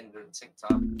 Twitter, Tinder,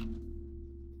 TikTok.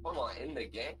 Hold on, in the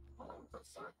game? Hold on, what the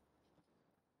fuck?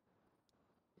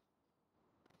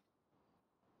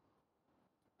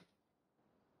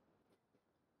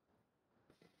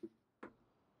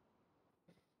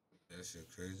 That shit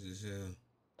crazy as hell.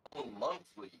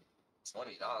 Monthly,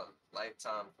 $20.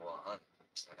 Lifetime for $100.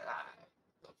 Ah,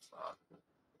 the fuck?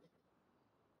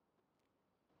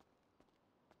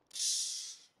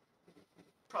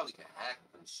 Probably can hack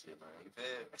this shit, man. You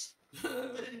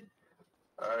feel me?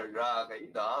 Alright, you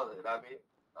know, I mean,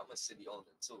 I'm a city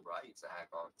owner too, bro. I used to hack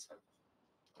all the time.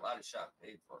 A lot of shit I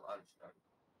paid for, a lot of shit I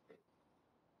paid.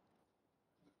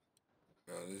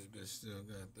 Bro, this bitch still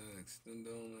got that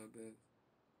extender on that bitch.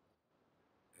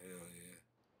 Hell yeah.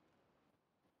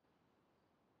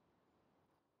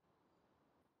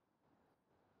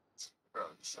 Bro,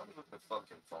 show me what the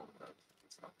fucking phone does.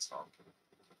 Stop talking.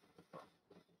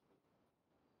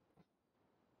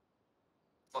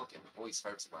 Fucking voice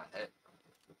hurts my head.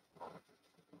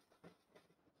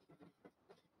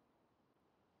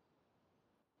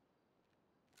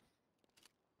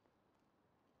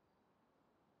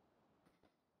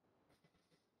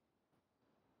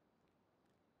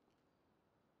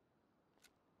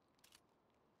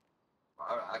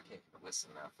 I can't even listen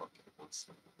to that fucking voice.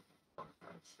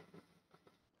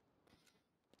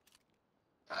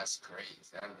 That's crazy.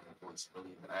 That nigga was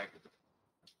really back.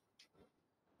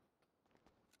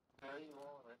 How you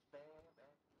want it, baby?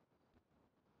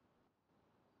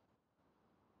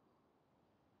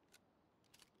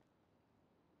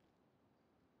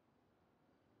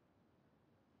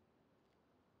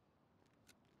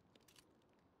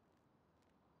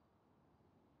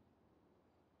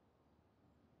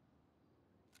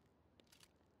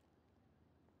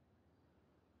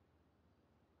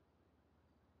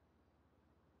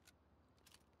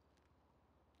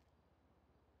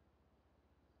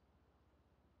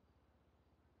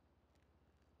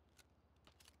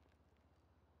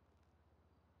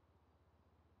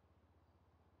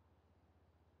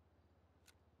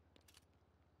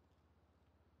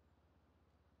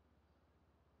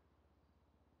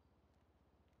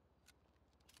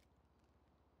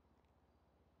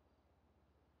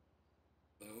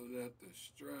 Load up the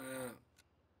strap.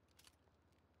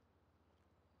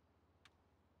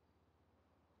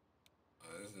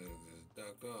 Oh, this nigga just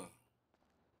duck off.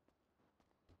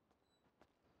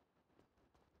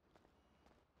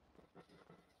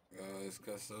 It's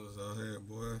customers out here,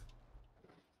 boy.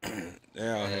 They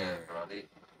out here. Bro,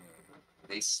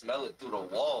 they smell it through the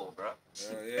wall, bro.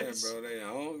 Hell yeah, bro. They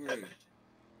hungry.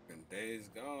 And days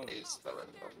gone. They smell it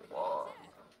through the wall.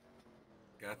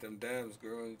 Got them dabs,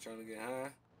 girl. You trying to get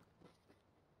high?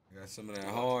 I got some of that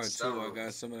hard too. I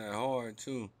got some of that hard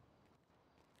too.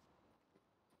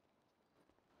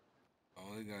 I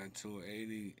only got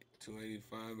 280,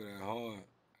 285 of that hard.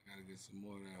 I gotta get some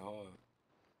more of that hard.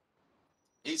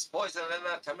 He's poisoning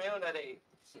the community.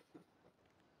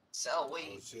 Sell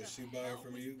weed. Oh shit, she buying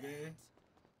from you, gang?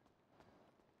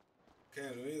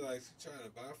 Can't me like she trying to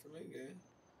buy from me, gang.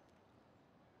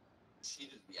 She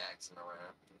just be acting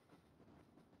around.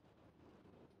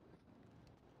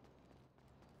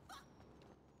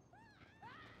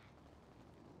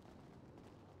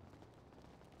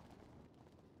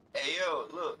 Hey yo,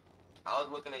 look. I was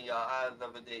looking at your eyes the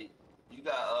other day. You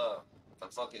got a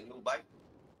fucking new bike?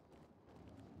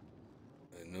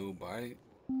 A new bike?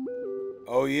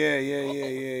 Oh yeah.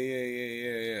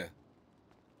 You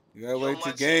gotta wait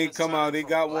till game come out. He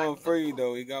got one for you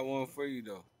though. He got one for you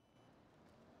though.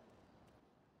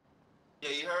 Yeah,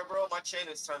 you heard, bro? My chain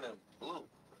is turning blue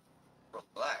from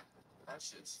black. That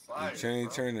shit's fire. Your chain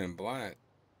bro. turning black.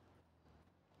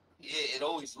 Yeah, it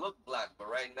always looked black, but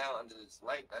right now under this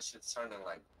light, that shit's turning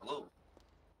like blue.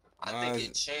 I think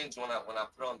it changed when I put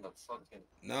on the fucking.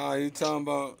 Nah, you talking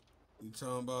about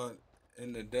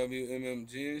in the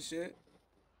WMMG and shit?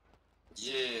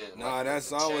 Yeah. Nah, like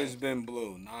that's always been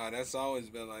blue. Nah, that's always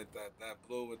been like that. That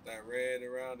blue with that red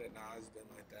around it. Nah, it's been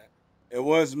like that. It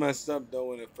was messed up though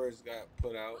when it first got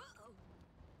put out.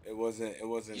 It wasn't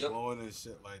glowing and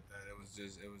shit like that. It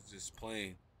was just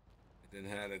plain. It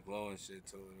didn't have the glowing shit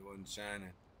to it. It wasn't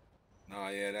shining. Nah,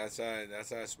 yeah, that's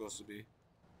how it's supposed to be.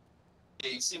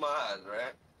 Yeah, you see my eyes,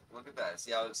 right? Look at that.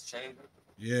 See how it's changing?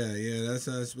 Yeah, that's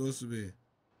how it's supposed to be.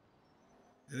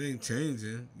 It ain't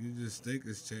changing. You just think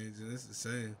it's changing. It's the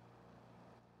same.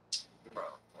 Bro,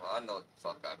 well, I know what the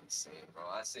fuck I be seeing, bro.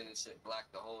 I seen this shit black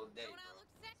the whole day, bro.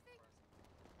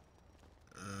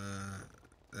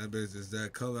 That bitch is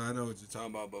that color. I know what you're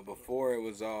talking about, but before it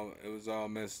was all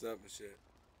messed up and shit.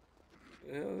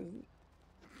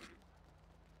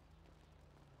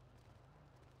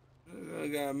 I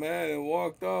got mad and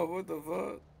walked off. What the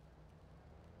fuck?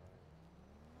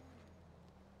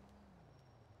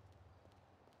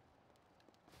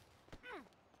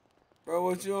 Bro,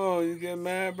 what you on? You get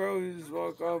mad, bro? You just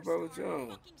walk off, bro. What you on?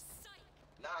 Nah,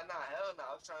 hell no.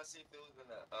 I was trying to see if it was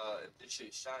gonna, if this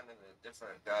shit shining in a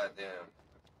different goddamn.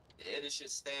 Yeah, this shit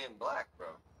staying black,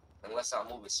 bro. Unless I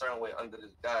move a certain way under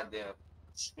this goddamn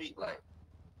street light.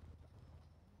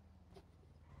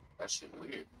 That shit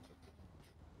weird.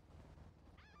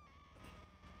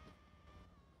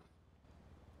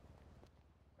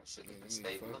 That shit need to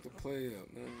stay fuck the play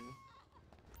up, man.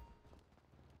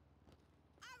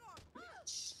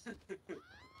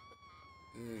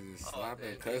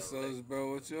 Slapping custos,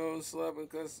 bro. What you on slapping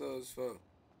custos for?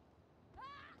 I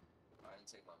didn't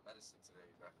take my medicine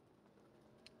today, bro.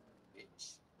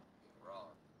 Bitch. You're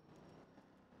wrong.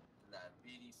 That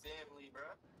BD family,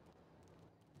 bro.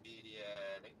 BD,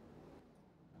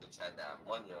 bitch had that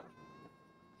money on her.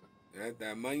 You had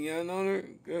that money on her?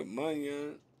 Good money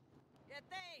on. Yeah,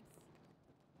 thanks.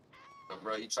 But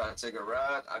bro, you trying to take a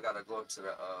ride? I gotta go up to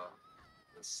the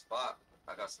spot.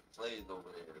 I got some plays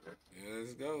over there, bro. Yeah,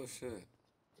 let's go, shit.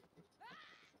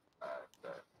 Alright,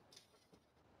 bet.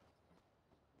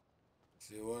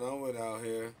 See what I'm with out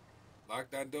here. Lock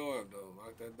that door up, though.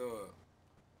 Lock that door up.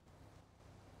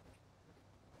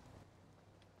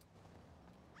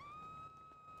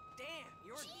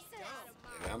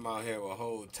 out here with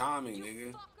whole Tommy,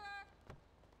 nigga.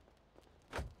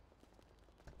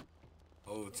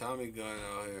 Whole Tommy gun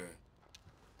out here.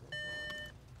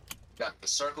 Got the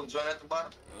circle joint at the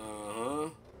bottom. Uh-huh.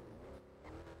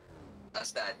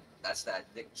 That's that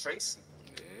Dick Tracy.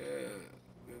 Yeah.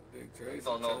 Good Dick Tracy. You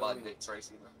don't know Tommy. about Dick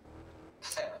Tracy, man.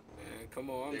 Man, come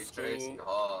on, I'm Dick school. Tracy,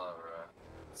 hard, bro.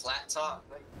 Flat top,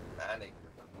 nigga. That nigga,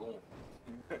 boom.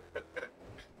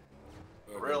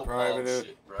 Real private,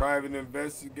 shit, bro. private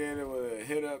investigator with a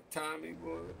hit up Tommy,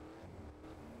 boy.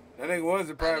 That nigga was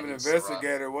a private nigga's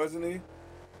investigator, wasn't he?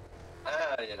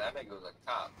 Yeah, that nigga was a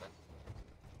cop, man.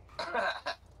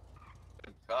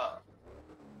 Good cop.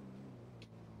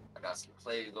 I got some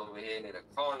plays over here near the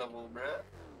carnival, bro.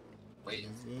 Wait.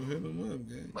 Let's go hit him up,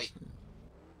 gang. Wait.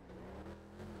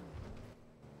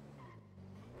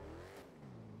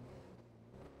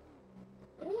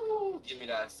 Ooh, give me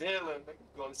that feeling, nigga.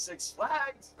 Going to Six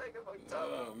Flags, nigga.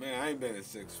 Oh, man, I ain't been at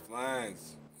Six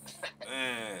Flags.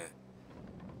 Man.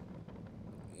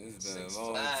 It's been Six a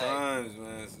long Flags. time,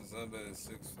 man, since I've been at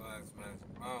Six Flags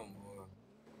Magic Mountain, boy.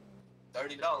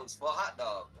 $30 for a hot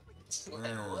dog.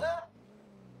 Man. What?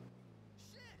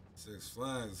 Six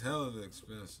Flags, hella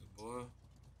expensive, boy.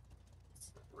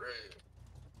 Real.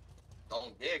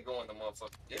 Don't dare go in the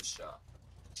motherfucking gift shop.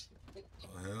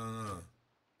 Oh, hell no.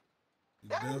 You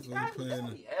Daddy,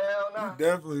 hell no. You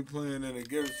definitely playing in a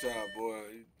gift shop, boy.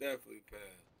 You definitely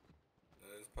paying.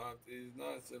 Let's pop these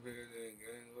nuts up here then,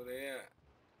 gang. Where they at?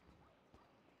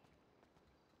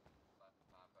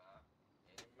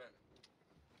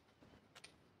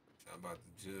 I'm about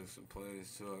to jig some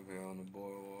plays too up here on the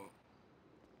boardwalk.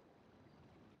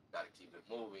 Gotta keep it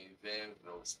moving, you feel me?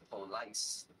 Those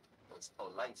police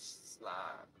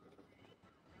slide.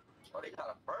 Oh, they got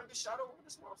a burger shot over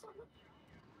this motherfucker?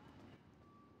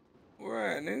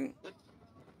 Where at, nigga?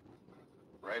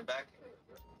 Right back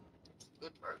here.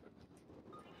 Good burger.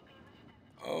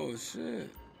 Oh, shit.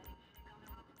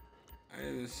 I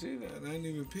didn't even see that. I didn't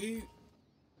even peep.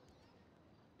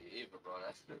 Yeah, bro,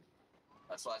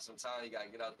 that's why sometimes you gotta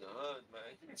get out the hood,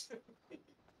 man.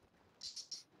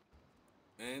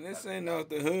 Man, this ain't out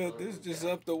the hood. This just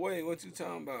up the way. What you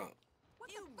talking about? What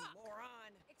the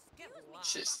moron? Excuse me.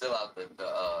 Shit's still out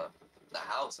the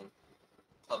housing,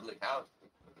 public housing.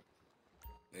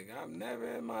 Nigga, I'm never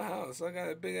in my house. I got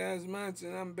a big ass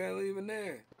mansion. I'm barely even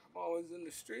there. I'm always in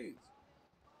the streets.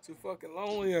 Too fucking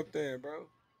lonely up there, bro.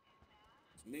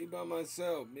 It's me by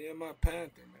myself. Me and my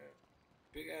Panther, man.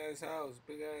 Big ass house.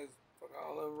 Big ass. Fuck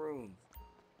all the rooms.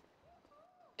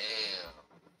 Damn.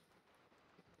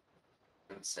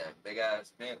 It's that big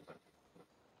ass Panther.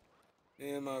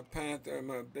 Me and my Panther and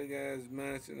my big ass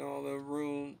mansion. All the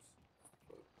rooms.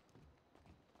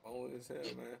 Lonely as hell,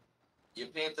 man. Your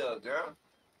Panther a girl?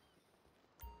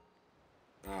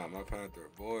 Nah, my Panther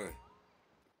a boy.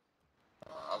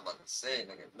 I'm about to say,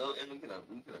 nigga, no, and we could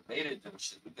have made it them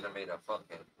shit. We could have made a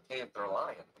fucking Panther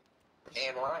lion.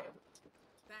 Pan lion.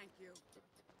 Thank you.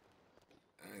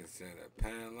 I ain't said that.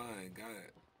 Pan line. Got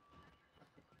it.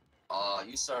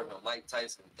 You serving Mike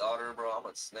Tyson's daughter, bro? I'm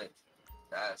a snitch.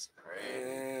 That's crazy.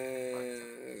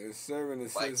 And serving the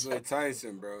Sizzler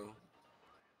Tyson, bro.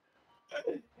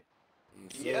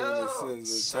 Yo, Serving the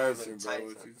Sizzler Tyson, bro.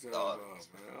 What you talking dog. about,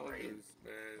 man? I don't give,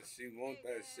 man. She want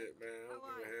that shit, man. I don't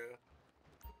give a hell.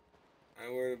 I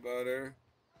ain't worried about her.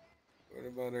 Worried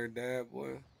about her dad,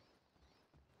 boy.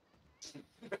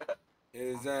 Hit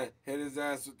his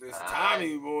ass with this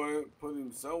Tommy, boy. Put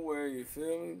him somewhere, you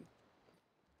feel me?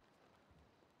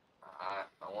 I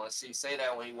want to see you say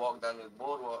that when he walked down the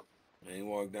boardwalk. And he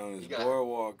walked down his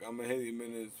boardwalk. I'm gonna hit him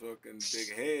in his fucking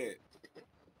big head.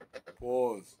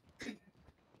 Pause.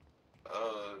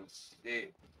 Oh,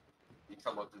 shit. You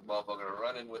come up this motherfucker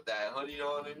running with that hoodie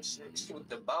on and shit, with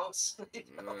the bounce.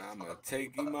 I'm gonna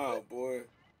take him out, boy.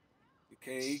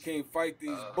 He can't fight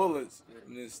these bullets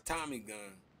in this Tommy gun.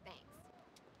 Thanks.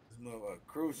 This motherfucker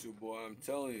crucial, boy. I'm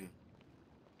telling you.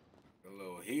 A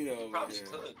little heat over Probably here.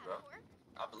 could, bro.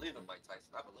 I believe in Mike Tyson.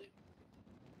 I believe.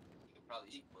 He could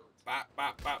probably eat bullets. Bop,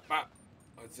 bop, bop, bop.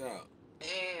 Watch out.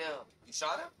 Damn. You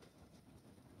shot him?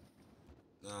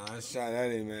 Nah, I shot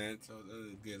at him, man. Told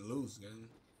him to get loose, man.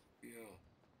 Yo.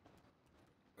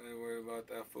 I ain't worried about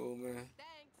that fool, man.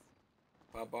 Thanks.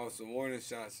 Pop off some warning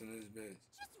shots in this bitch.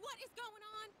 Just what is going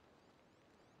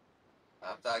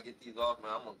on? After I get these off,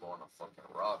 man, I'm gonna go on a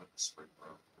fucking robbing spree,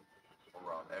 bro. I'll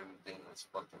rob everything that's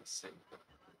fucking sick.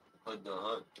 Hood to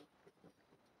hood.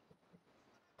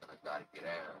 I gotta get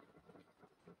out.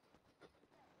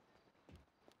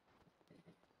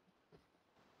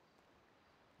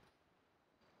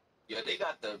 Yeah, they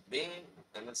got the bean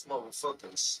in this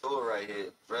motherfucking store right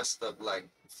here, dressed up like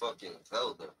fucking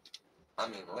Zelda. I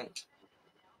mean, Link.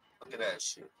 Look at that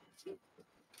shit. Oh,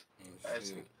 That's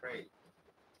shit. crazy.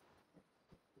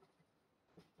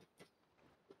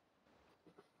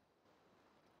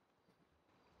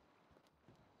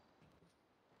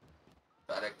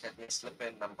 Try to catch me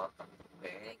slipping. I'm up.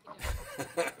 Thank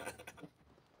you.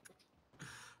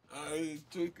 I just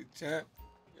took a chat.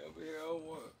 Yeah, but yeah,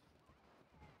 what?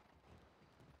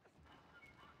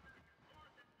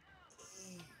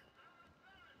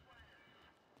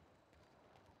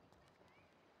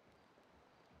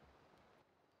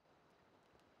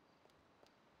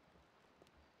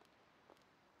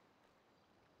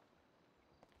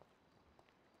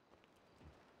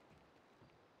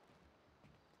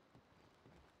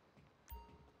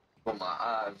 Put my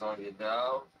eyes on you,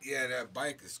 dog. Yeah, that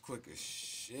bike is quick as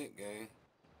shit, gang.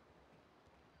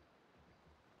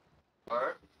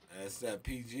 Word? That's that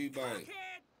PG bike.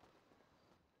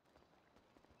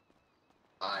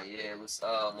 Ah, yeah, what's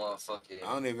motherfucking.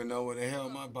 I don't even know where the hell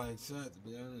my bike's at, to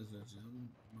be honest with you. I'm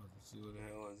about to see where the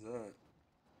hell it's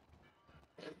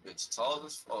at. That bitch tall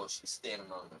as fuck. Oh, she's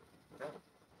standing on it. Damn.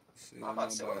 See I'm where about my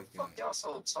to say, what the bike fuck at. y'all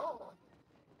so tall?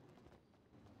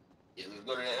 Yeah, let's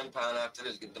go to the impound after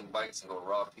this, get them bikes and go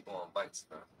rob people on bikes,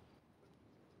 bro.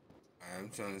 I'm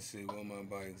trying to see where my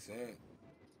bike's at.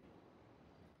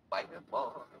 Bike and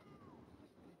ball.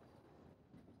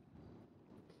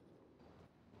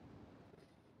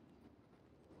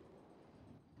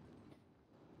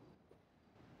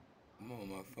 I'm on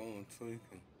my phone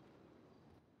tweaking.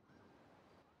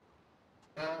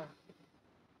 Yeah.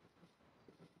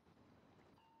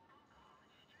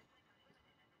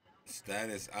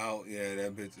 Status out. Yeah,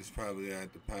 that bitch is probably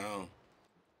at the pound.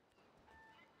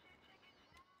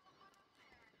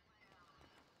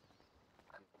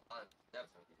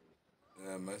 Definitely.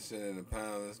 Yeah, my shit in the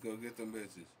pound. Let's go get them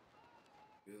bitches.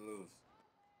 Get loose.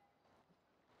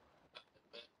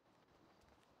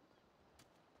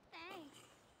 Thanks.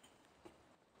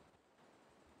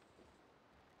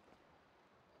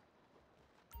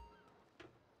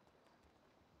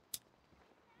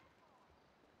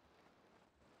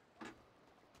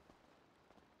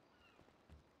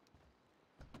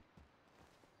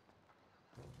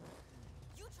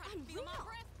 You try to feel my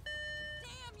breath?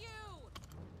 Damn you!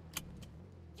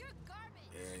 You're garbage.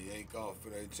 Yeah, yank off for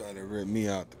they try to rip me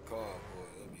out the car, boy.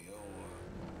 Let me on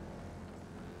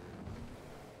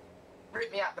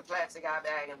Rip me out the plastic eye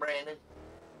bag and Brandon.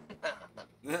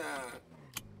 one.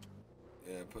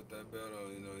 Yeah, put that belt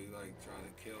on. You know, you like trying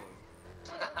to kill him.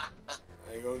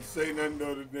 I ain't gonna say nothing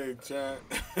though today, chat.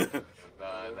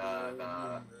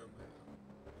 Nah.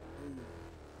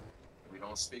 We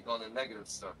don't speak on the negative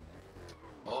stuff.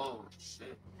 Oh,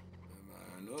 shit.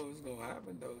 I know it's gonna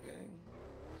happen though, gang.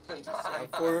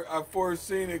 I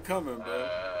foreseen it coming, bro.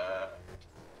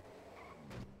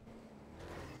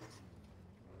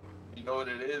 You know what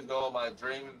it is, though, my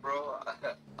dreams, bro?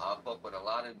 I fuck with a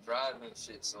lot of driving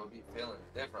shit, so it be feeling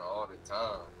different all the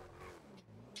time.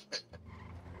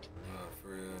 Nah,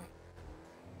 for real.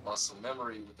 Muscle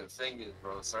memory with the fingers,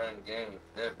 bro. Certain games,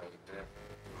 different.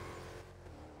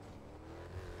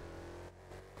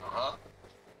 Uh-huh.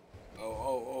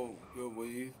 Oh, good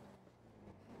weed.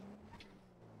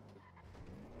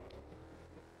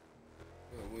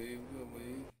 Good weed.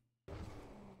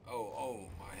 Oh,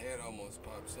 my head almost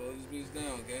popped. Slow this bitch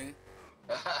down, gang.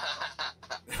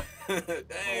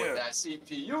 Damn. What that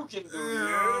CPU can do,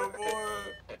 yeah, boy.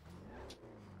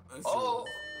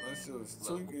 My shit was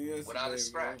tweaking yesterday, without a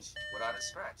scratch. bro. Without a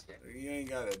scratch, yeah. You ain't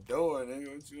got a door, nigga.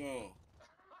 What you on?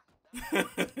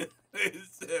 They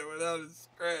said without a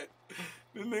scratch.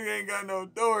 This nigga ain't got no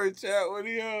door, chat. What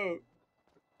he on?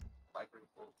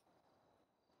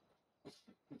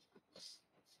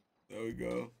 There we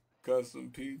go. Custom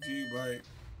PG bike.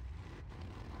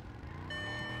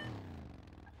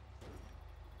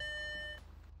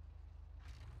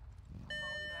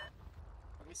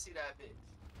 Let me see that bitch.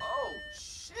 Oh,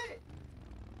 shit.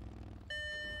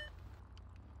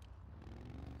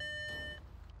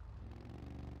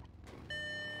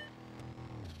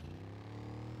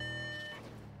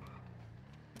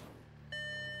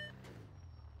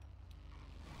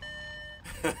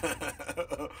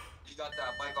 You got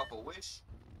that bike off a Wish?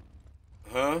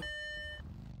 Huh?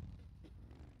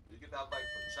 You get that bike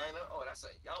from China? Oh, that's a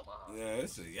Yamaha. Yeah,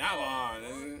 it's a Yamaha,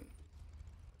 nigga.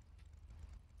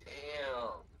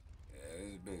 Damn. Yeah,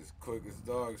 this bitch quick as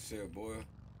dog shit, boy.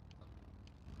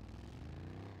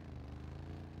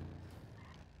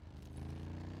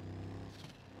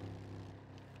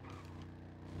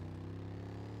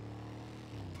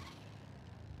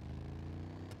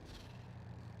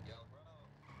 Yo, bro.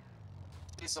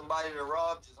 See somebody to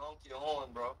rob, just honk your horn,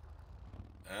 bro.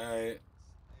 Alright.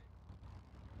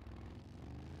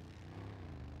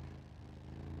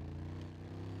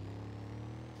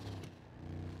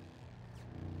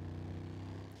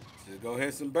 go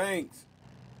hit some banks.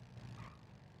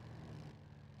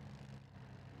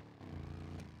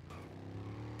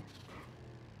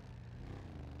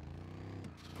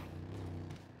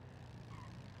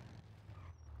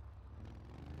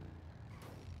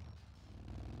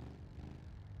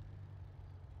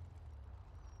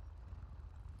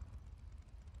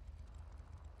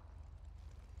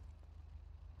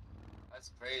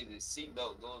 That's crazy.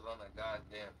 Seatbelt goes on a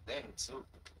goddamn thing too.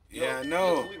 Yeah, I Yo,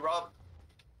 know. can we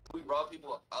rob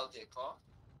people out their car?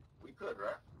 We could,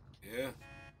 right? Yeah.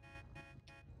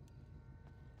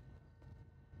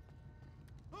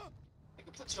 You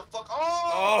can put your fuck.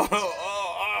 Oh,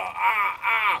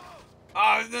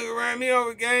 oh, this nigga ran me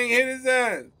over, gang. Hit his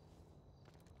ass.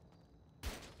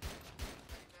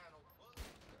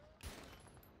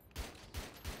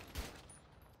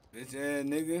 Bitch ass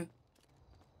nigga.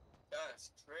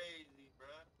 That's crazy, bro.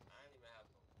 I ain't even have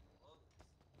no bullets.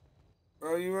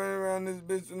 Bro, you running around this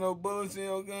bitch with no bullets in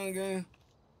your gun, gang?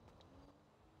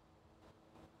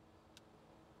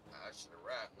 I should have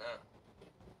rapped now.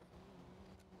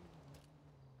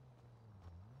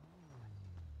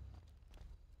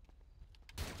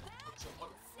 Put your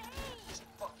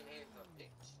fucking hands up, bitch.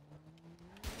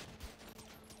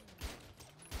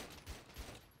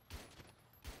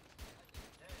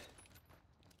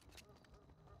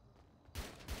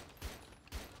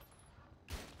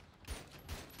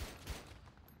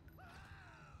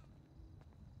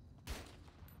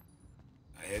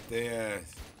 I hit their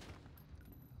ass.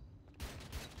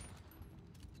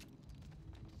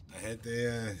 I hit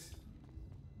their ass.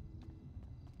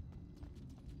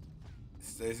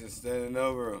 Station standing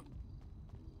over him.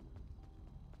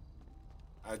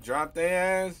 I dropped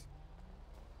their ass.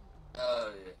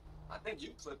 Oh yeah. I think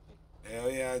you clipped me.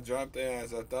 Hell yeah, I dropped their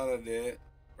ass. I thought I did.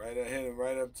 Right, I hit him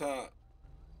right up top.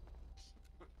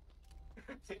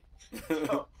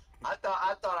 Yo, I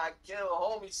thought I killed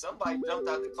homie. Somebody jumped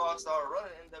out the car, started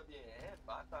running, ended up being him.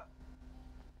 But I thought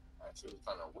that shit was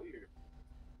kind of weird.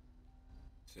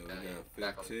 So we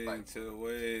got 15 to the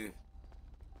wave.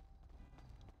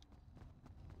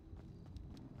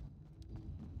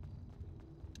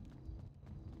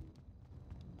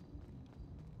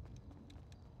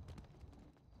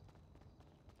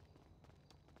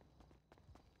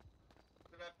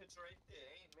 Look at that picture right there.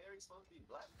 Ain't Mary supposed to be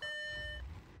black?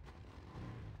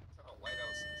 Trying to white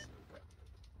out some shit.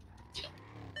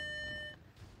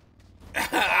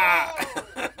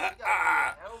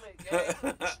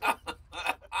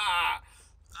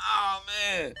 Oh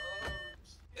man.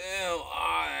 Damn,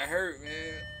 oh, that hurt,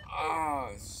 man. Oh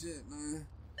shit, man.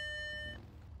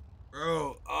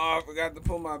 Bro, oh, I forgot to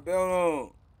put my belt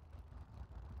on.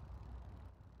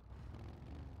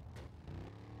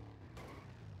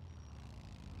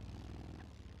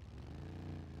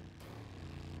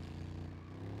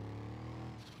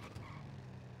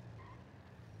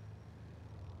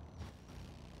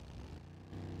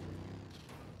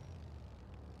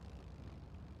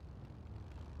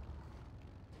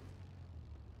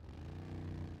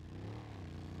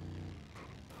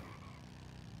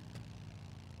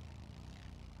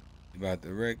 About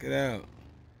to wreck it out.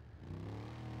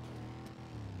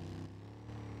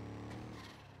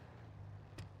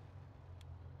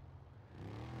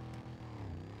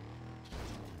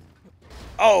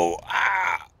 Oh,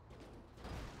 ah.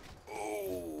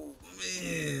 Oh,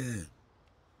 man.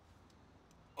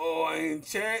 Oh, I ain't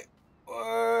checked.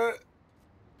 What?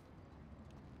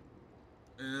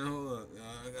 Man, hold up,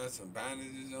 y'all. I got some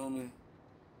bandages on me.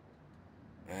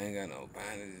 I ain't got no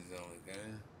bandages on me,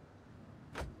 gang.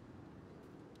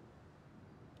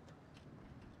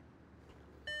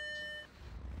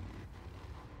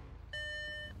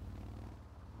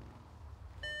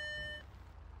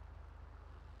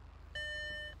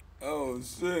 Oh,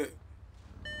 shit.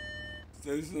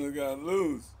 Station got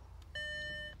loose.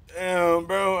 Damn,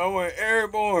 bro. I went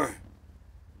airborne.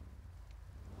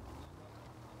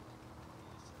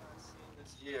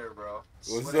 This year, bro.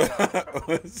 What's up?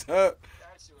 What's up?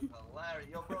 That shit was hilarious.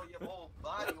 Yo, bro, your whole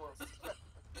body was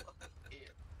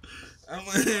here. I'm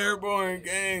an airborne,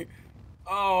 gang.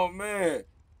 Oh, man.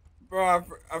 Bro,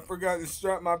 I forgot to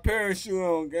strap my parachute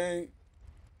on, gang.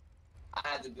 I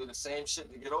had to do the same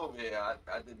shit to get over here.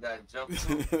 I did that jump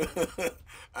too.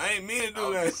 I ain't mean to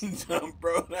do that jump,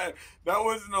 bro. That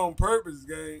wasn't on purpose,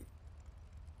 gang.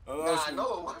 I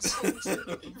know it wasn't.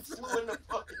 You flew in the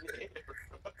fucking air.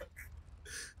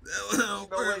 That wasn't on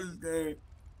purpose, gang.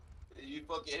 You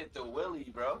fucking hit the willy,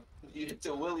 bro. You hit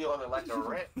the willy on it like a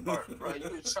ramp part, bro. You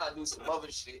was trying to do some other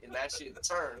shit and that shit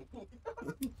turned.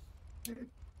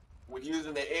 When you was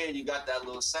in the air, you got that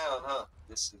little sound, huh?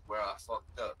 This is where I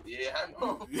fucked up. Yeah, I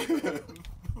know.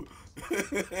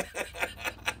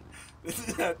 This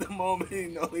is at the moment he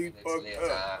know he fucked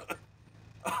up.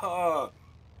 Oh,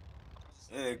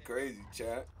 man, crazy,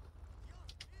 chat.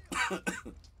 I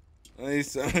need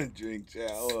something to drink,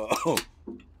 chat. Oh,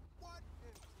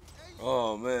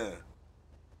 oh man.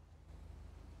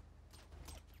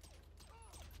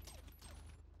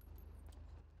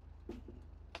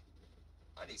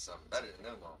 I need something better than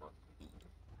them, mama.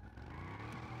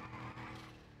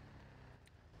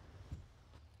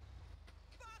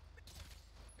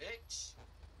 Bitch.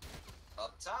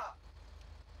 Up top.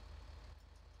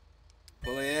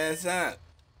 Pull your ass out.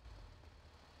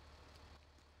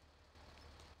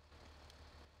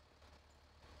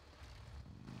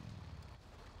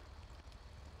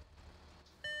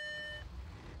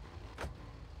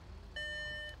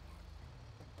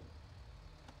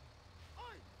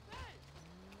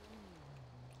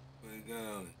 What he got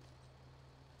on it?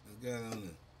 What's got on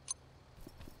it?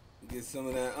 Get some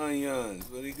of that onions.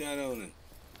 What he got on it?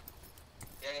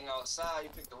 Gang outside, you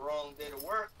picked the wrong day to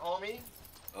work, homie.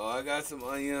 Oh, I got some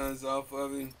onions off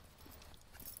of him.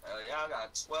 Hell yeah, I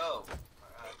got 12.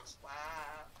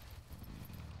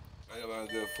 I got about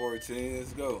a good 14.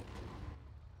 Let's go.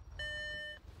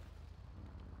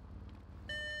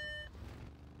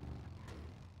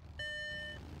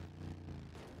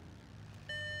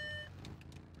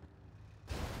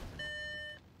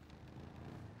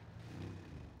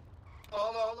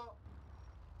 Hold on.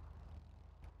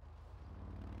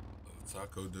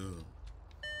 Taco dude.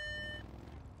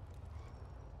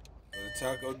 What the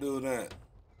taco do that?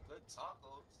 Good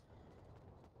tacos.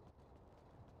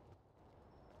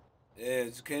 Yeah,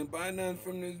 you can't buy nothing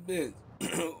from this bitch.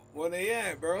 Where they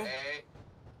at, bro?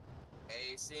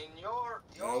 Hey, senor.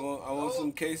 I want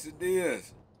some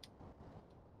quesadillas.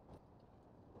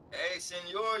 Hey,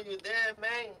 senor, you there,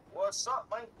 man? What's up,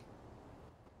 man?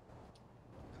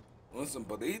 Want some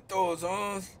burritos,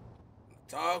 huh?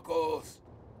 Tacos.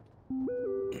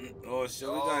 Oh shit,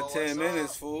 we got 10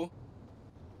 minutes, fool.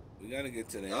 We gotta get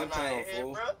to the impound,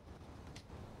 fool. Bro.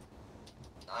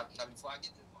 Not before I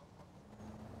get this.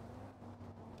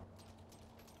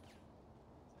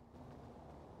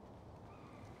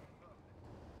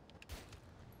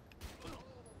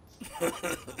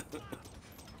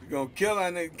 We gonna kill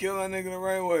that nigga the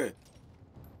right way.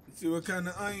 Let's see what kind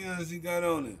of onions he got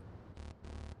on it.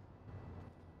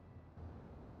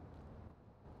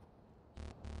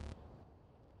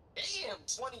 Damn,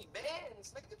 20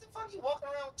 bands. Nigga, what the fuck you walking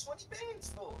around with 20 bands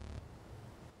for?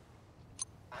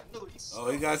 I knew these. Oh,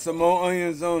 he got some more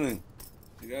onions on him.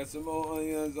 He got some more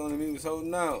onions on him. He was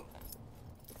holding out.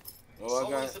 Oh,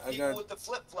 I got with the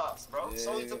flip flops, bro. Yeah,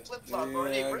 So he's the flip flop, bro.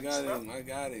 They I bricks, got bro. him. I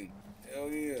got him. Hell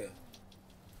yeah.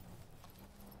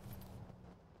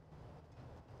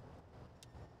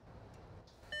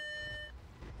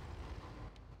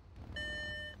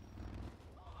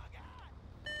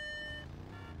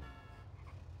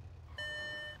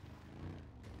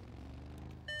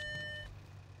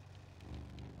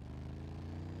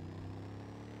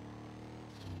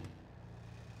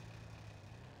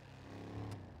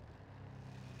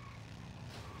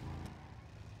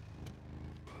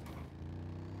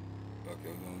 Okay,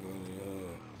 we're gonna go to the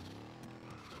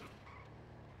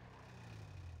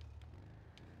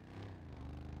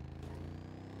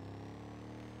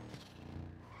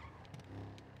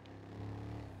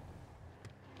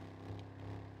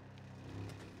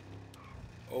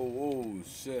Oh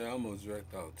shit, I almost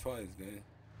wrecked out twice, gang.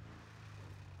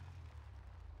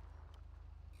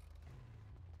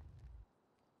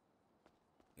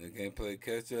 They can't play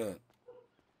catch up.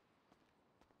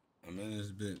 I'm in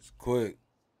this bitch quick.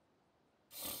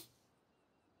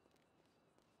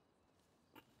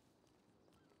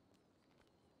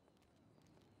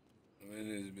 I'm in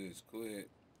this bitch quick.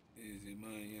 Easy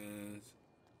minions.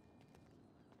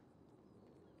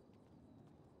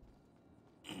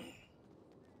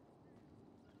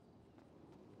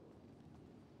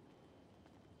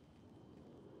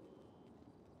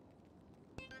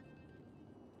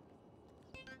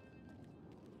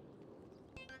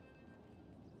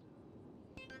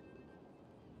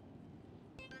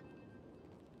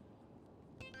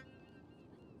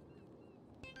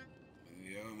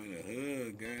 Yeah, I'm in the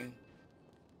hood, gang.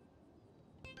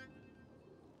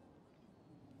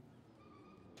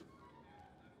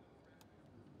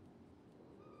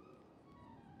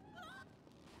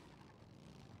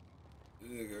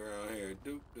 This nigga around here,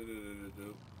 doop, doop, doop,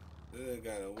 doop. This nigga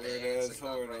got a weird ass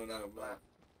horn on that block.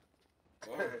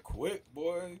 Boy, quick,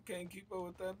 boy. You can't keep up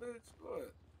with that bitch.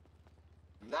 What?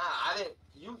 Nah, I didn't.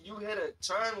 You hit a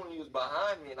turn when you was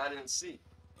behind me and I didn't see.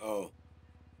 Oh,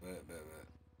 bet.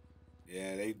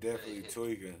 Yeah, they definitely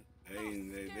tweaking.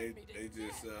 They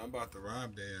just. I'm about to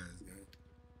rob their ass, gang.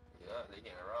 Yeah, they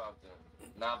getting robbed. Then.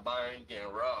 Not buying, you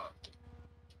getting robbed.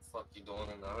 Fuck you doing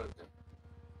in the hood then?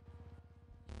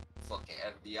 Fucking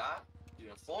FBI? You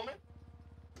informant?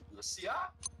 You a CI?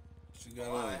 What you got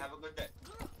All on right, you? have a good day.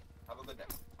 Have a good day.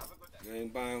 Have a good day. You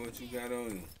ain't buying what you got on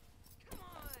you.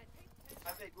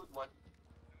 Have a good one.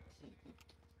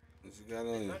 What you got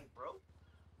on you? Nothing, bro.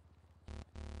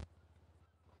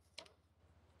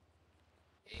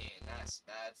 Man, that's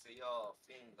bad for y'all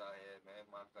fiends out here, man.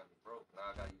 My gun broke. Now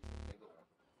I gotta use a bigger one.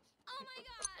 Oh my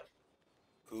god!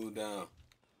 Cool down.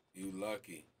 You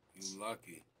lucky. You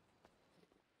lucky.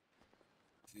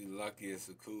 She lucky it's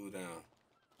a cool down.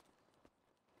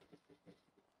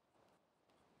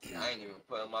 I ain't even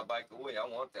putting my bike away. I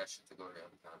want that shit to go there.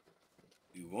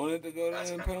 You wanted to go to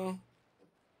That's impound?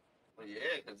 But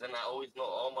yeah, because then I always know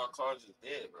all my cars is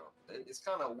dead, bro. It's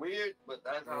kind of weird, but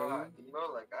that's how I, you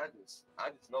know, like I just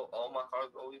know all my cars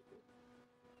are always dead.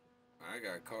 I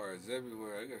got cars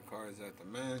everywhere. I got cars at the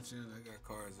mansion. I got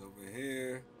cars over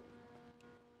here.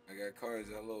 I got cars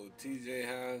at little TJ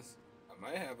house. I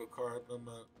might have a car up in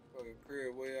my fucking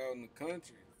crib way out in the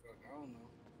country. Fuck, I don't know.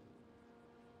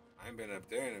 I ain't been up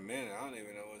there in a minute. I don't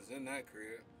even know what's in that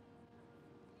crib.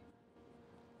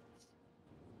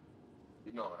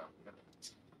 You know what I'm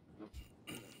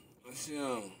What's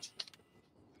on?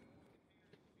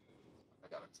 I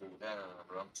gotta cool down,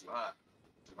 bro. I'm too hot.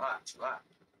 Too hot. Too hot.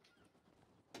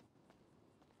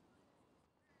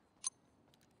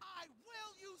 I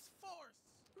will use force.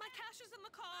 My cash is in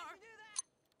the car. You do that?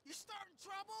 You starting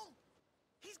trouble?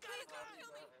 He's got Please a gun. don't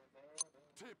kill me.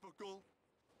 Typical.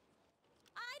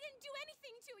 I didn't do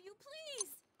anything to you,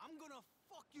 please. I'm gonna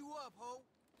fuck you up, ho.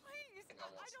 Please. I think I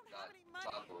want I some don't have any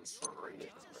money. tacos for real,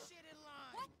 Get bro. your shit in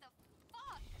line. What the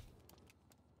fuck?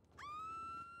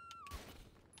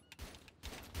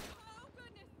 Oh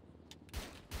goodness.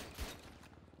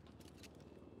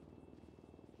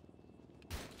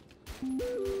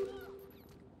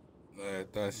 I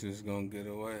thought she was gonna get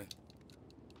away.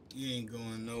 You ain't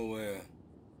going nowhere.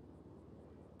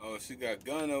 Oh, she got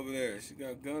gun over there. She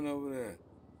got gun over there.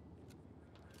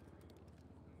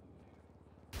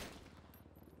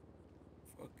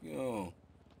 Fuck you on.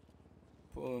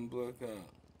 Pulling block out.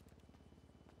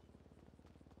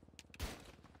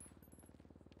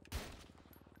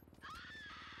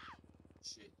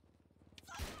 Shit.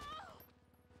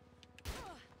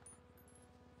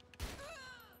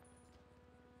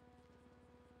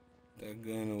 That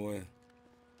gun away.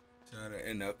 Try to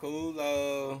in the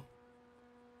culo.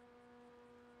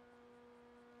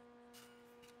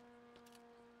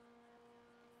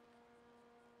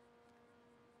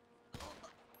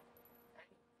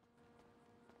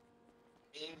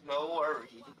 Ain't no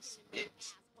worries,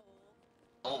 bitch.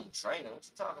 Home training? What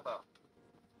you talking about?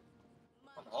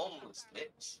 I'm homeless,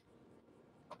 bitch.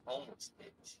 I'm homeless,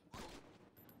 bitch.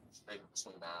 Straight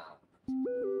between the eyes.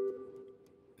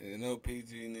 Ain't no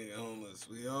PG nigga homeless.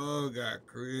 We all got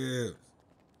cribs.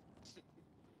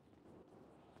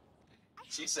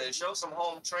 She said, show some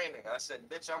home training. I said,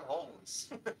 bitch, I'm homeless.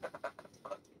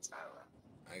 Fucking Tyler.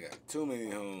 I got too many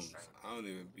homes. I don't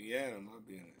even be at them. I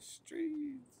be in the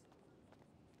streets.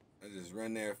 I just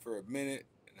run there for a minute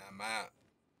and I'm out.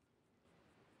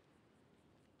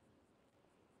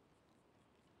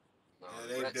 No, Yeah,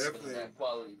 they definitely- that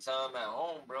quality time at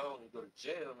home, bro. When you go to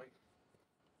jail,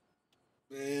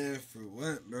 nigga. Man, for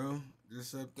what, bro?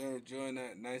 Just up there enjoying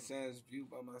that nice ass view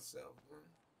by myself, man.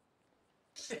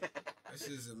 This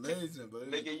is amazing, but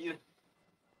Nigga,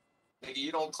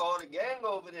 you don't call the gang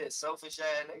over there, selfish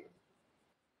ass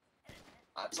nigga.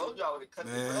 I told you I would have cut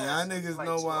the man, grass. y'all niggas like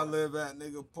know where I 2 live at,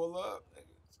 nigga. Pull up, niggas.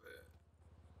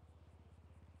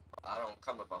 I don't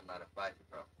come if I'm not invited,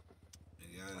 bro.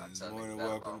 Y'all I niggas tell more than niggas that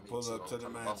welcome about to me, pull too. up to Don't the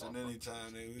come mansion about my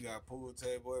anytime, nigga. We got pool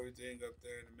table, everything up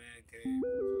there in the man cave.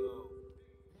 So,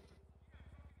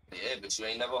 Yeah, but you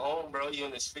ain't never home, bro. You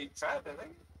in the street trapping,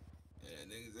 nigga. yeah,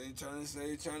 niggas ain't trying to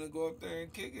say trying to go up there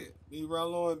and kick it. Me,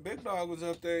 Rollo, and Big Dog was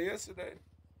up there yesterday.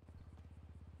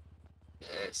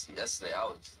 Yes, yesterday I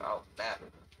was napping.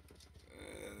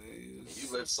 Yeah,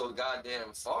 You live so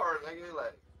goddamn far, nigga.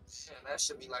 Like, shit, that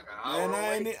should be like an hour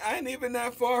man, away. I ain't even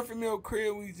that far from your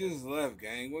crib. We just left,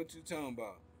 gang. What you talking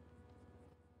about?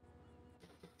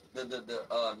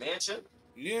 The mansion.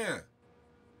 Yeah.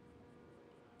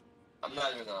 I'm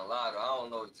not even gonna lie, though. I don't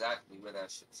know exactly where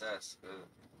that shit's at.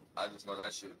 I just know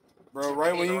that shit. Bro, right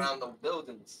ain't when you around no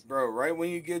buildings. Bro, right when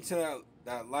you get to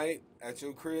that light at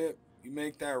your crib, you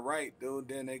make that right, dude.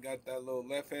 Then they got that little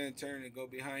left hand turn and go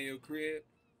behind your crib.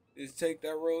 Just take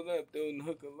that road up, dude, and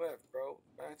hook a left, bro.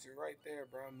 Match it right there,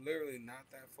 bro. I'm literally not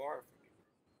that far from you,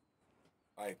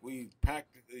 bro. Like, we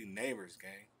practically neighbors,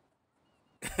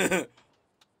 gang.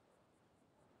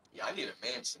 Yeah, I need a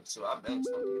mansion too. I've been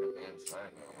supposed to get a mansion. I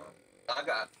ain't gonna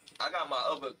lie. I got my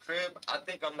other crib. I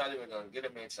think I'm not even gonna get a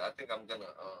mansion. I think I'm gonna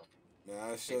Man,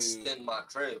 I'll show you. extend my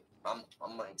crib. I'm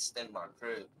gonna extend my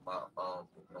crib. My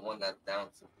the one that's down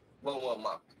to well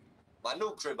my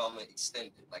new crib I'm gonna extend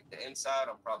it. Like the inside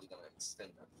I'm probably gonna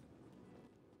extend that.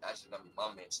 That's just gonna be my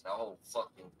mansion. That whole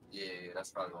fucking yeah, that's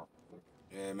probably gonna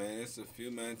Yeah, man, it's a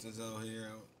few mansions out here.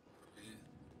 Yeah.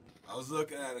 I was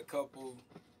looking at a couple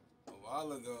a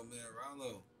while ago, man.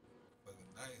 Rollo,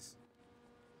 fucking nice.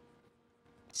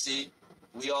 see,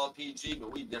 we all PG,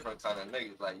 but we different kind of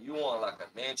niggas. Like you want like a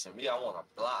mansion, me I want a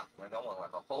block, man. I want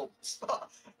like a whole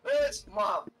block. It's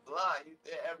my block. You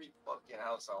there every fucking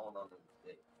house I own on the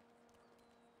day.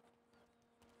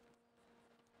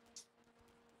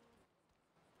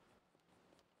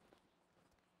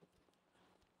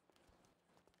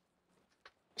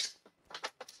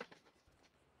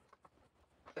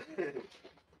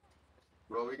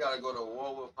 Bro, we gotta go to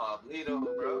war with Pablito,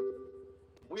 bro.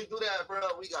 We do that, bro.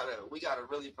 We gotta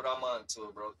really put our mind to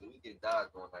it, bro. Cause we get died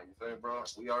doing that. You feel me, bro?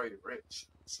 We already rich,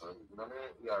 so you know what I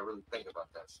mean. We gotta really think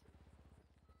about that shit.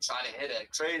 Try to hit a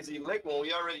crazy lick when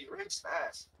we already rich.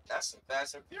 That's some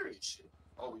Fast and Furious shit.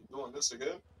 Oh, we doing this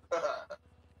again?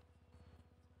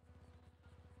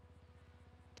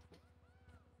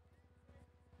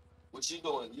 What you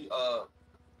doing? You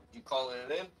calling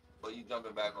it in, or you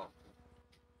jumping back on?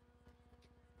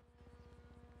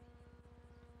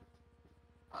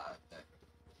 Alright,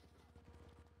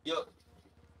 yo,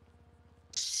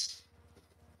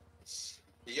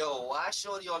 yo, why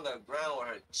shorty on the ground with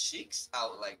her cheeks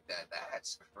out like that?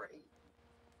 That's crazy.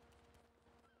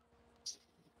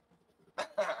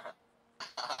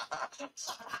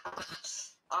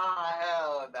 Ah,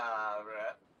 hell nah, bro.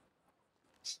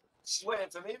 She waiting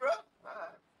for me, bro.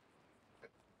 Alright.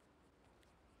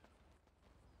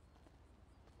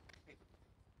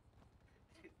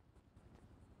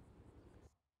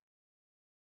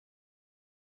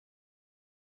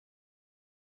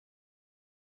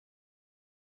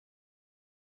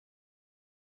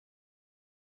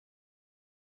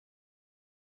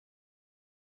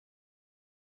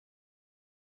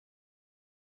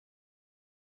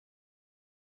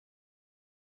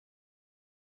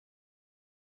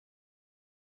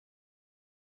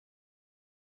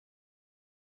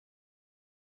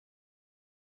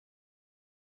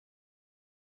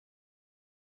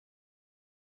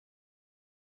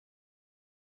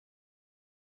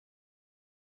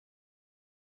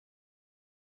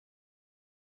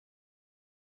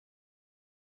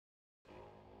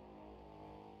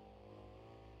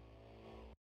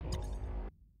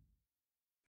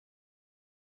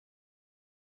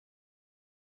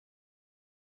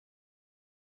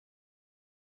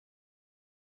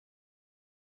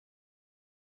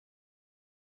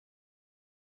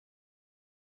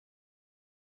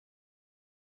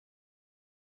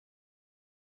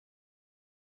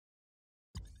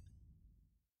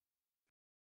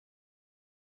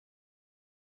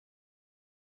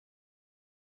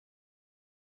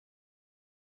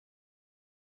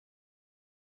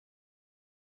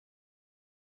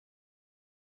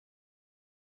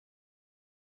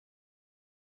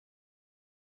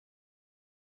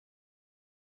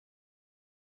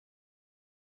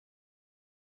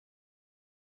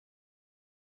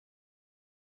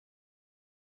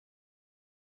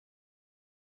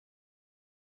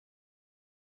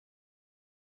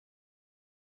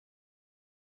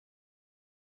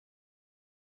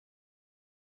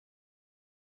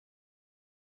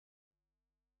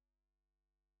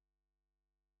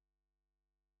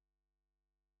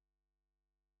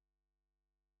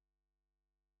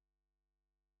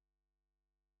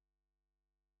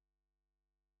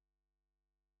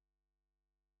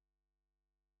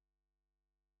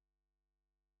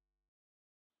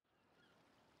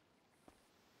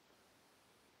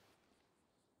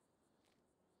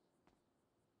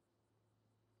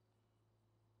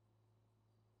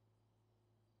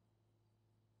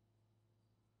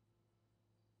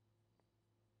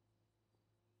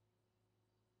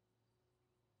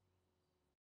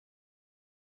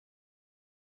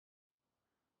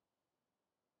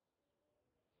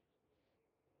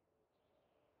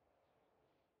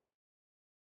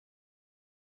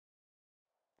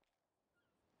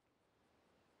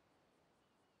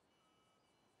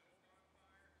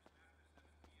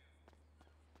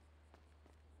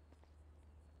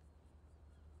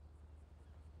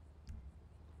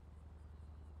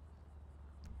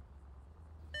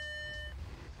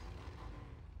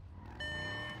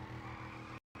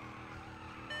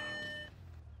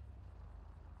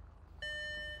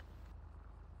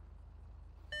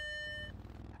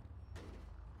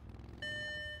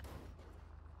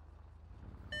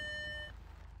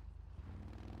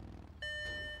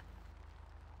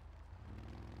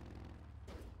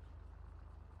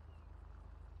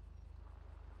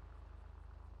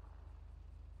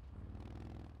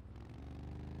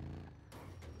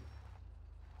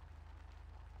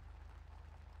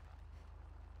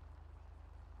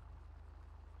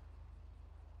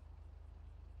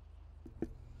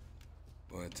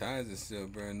 Boy, tires are still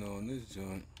burning on this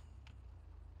joint.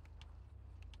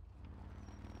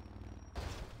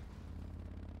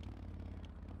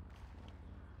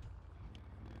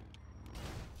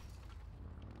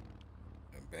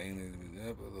 And bang this bitch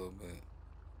up a little bit.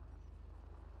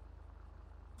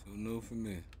 Too new for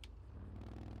me.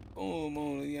 Boom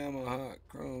on the Yamaha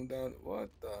chromed out. What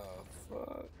the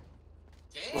fuck?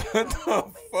 Damn, What the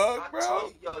fuck, bro? I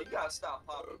told you, yo, you gotta stop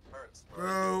popping perks, bro.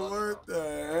 Bro, what the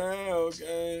hell,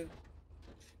 gang?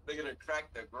 They're gonna crack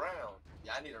the ground.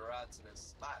 Yeah, I need a ride to this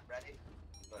spot, ready?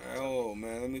 Oh,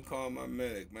 man, let me call my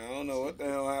medic, man. I don't know what the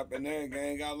hell happened there,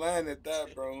 gang. I landed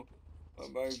that, bro. My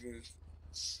bike is...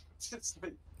 This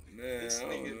Man, nigga's I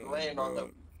laying don't know, on bro. the.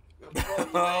 Bro, you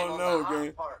I laying don't on know, the hot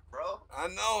gang. part, bro. I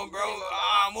know, You bro. laying on the Ah,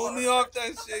 hot move me part. off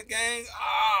that shit, gang.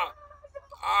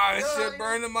 That shit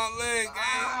burning my leg,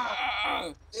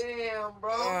 gang. Damn,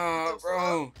 bro. Ah, What the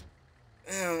bro. fuck?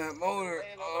 Damn, that motor.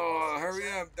 Laying on the Oh, muscle, hurry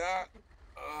Jack. up, doc.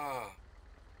 Ah,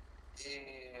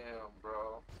 Damn,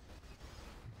 bro.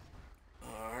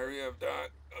 hurry up, doc.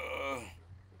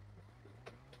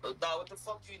 Dog, what the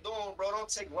fuck you doing, bro? Don't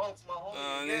take long for my homie I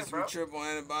again, need some bro. triple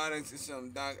antibiotics or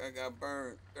something, doc. I got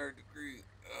burned, 3rd degree.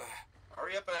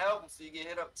 Hurry up and help him so you get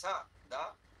hit up top,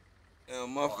 doc. Damn, I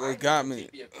muffler ain't got gonna me.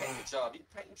 keep you a paint job. Your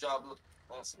paint job look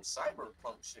on some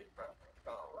cyberpunk shit, bro.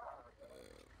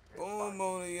 Boom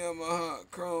on the Yamaha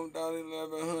chromed out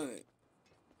 1100.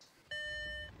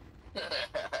 That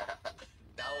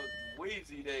was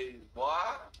Wheezy days, boy.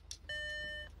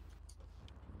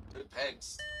 Good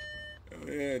pegs. Oh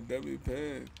yeah, W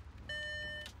pad.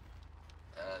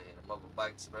 Yeah, the mother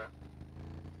bikes, bro.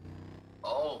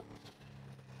 Oh.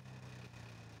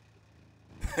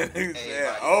 He said,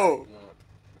 Everybody oh, like,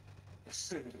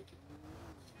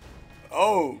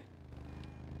 oh.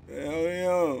 Hell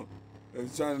yeah. They're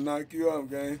trying to knock you up,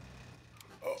 gang.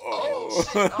 oh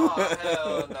shit! Oh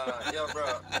hell nah, yo, bro.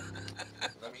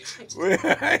 Let me. We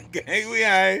alright, gang. We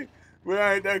alright. We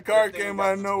alright. That car Good thing came we got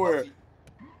out of this nowhere. fluffy.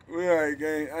 We alright,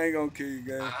 gang. I ain't gonna kill you,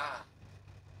 gang.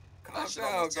 Calm That shit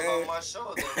down, almost took gang. on my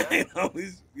shoulder,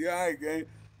 man. You alright, gang.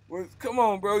 Come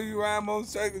on, bro. You ride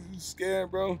motorcycles. You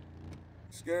scared, bro? You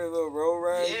scared of little road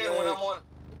rash, Yeah, gang?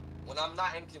 when I'm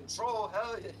not in control,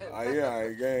 hell yeah. Oh, yeah,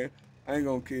 alright, gang. I ain't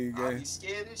gonna kill you, I gang. be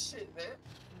scared as shit, man.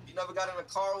 You never got in a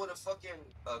car with a fucking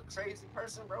crazy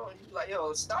person, bro, and you be like,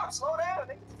 yo, stop, slow down,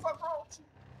 nigga, what the fuck wrong with you?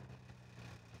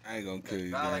 I ain't gonna kill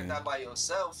you, Not like gang. that by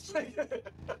yourself.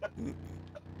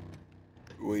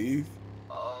 Weave.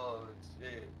 Oh,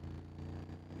 shit.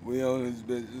 We on this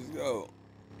bitch. Let's go.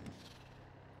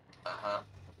 Uh-huh.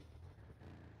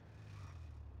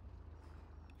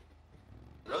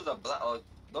 Those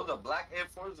are black Air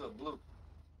Force or blue?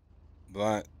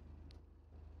 Black.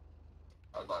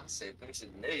 I was about to say, them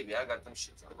shit Navy. I got them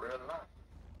shits in real life.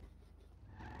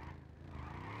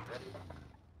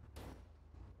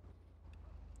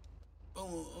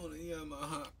 Oh, on the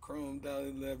Yamaha chromed out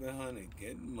 1100.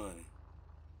 Getting money.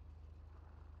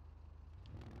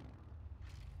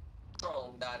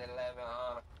 Chrome dot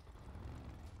 1100.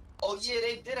 Oh yeah,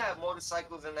 they did have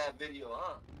motorcycles in that video,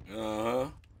 huh? Uh-huh.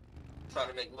 Trying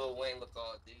to make Lil Wayne look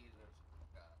all these.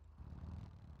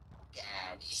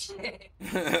 God.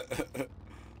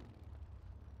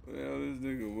 What the hell this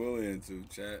nigga Willie into,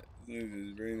 chat? This nigga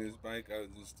just bring his bike out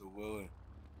just to Willie.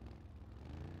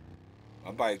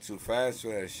 My bike too fast for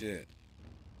that shit.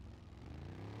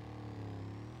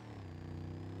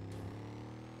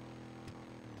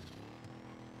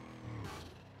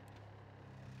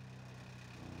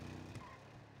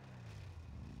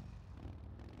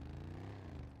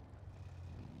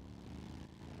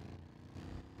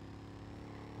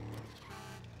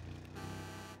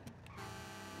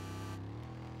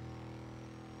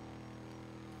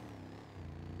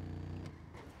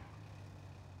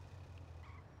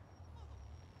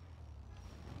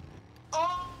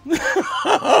 What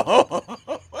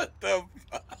the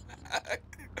fuck?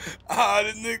 Oh,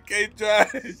 this nigga can't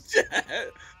drive his chat.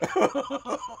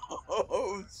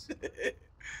 Oh, shit.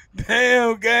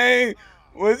 Damn, gang.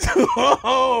 What's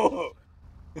wrong?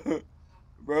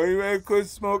 Bro, you better quit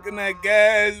smoking that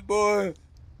gas, boy.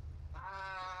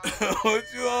 What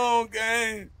you on,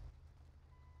 gang?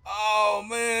 Oh,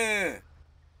 man.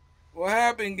 What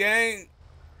happened, gang?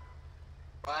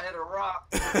 I hit a rock.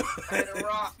 I hit a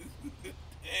rock. Damn.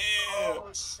 Oh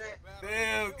shit.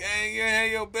 Damn, gang, you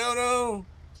had your belt on?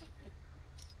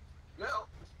 No,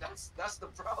 that's the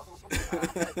problem.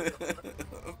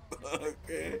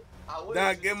 Okay.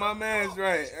 Doc, get my mans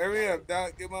right. Hurry up,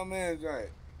 Doc. Get my mans right.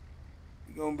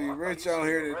 You gonna be rich out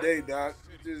here today, Doc.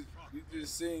 We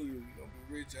just seen you. You gonna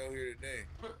be rich out here today.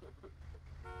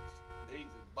 These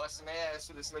are busting their ass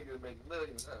for this nigga to make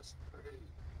millions. That's crazy.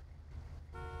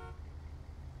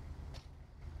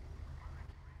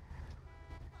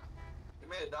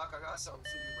 Come here, Doc. I got something for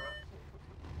you, bro.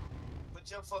 Put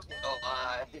your fucking.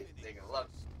 Oh, nigga, look.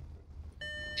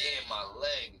 Damn, my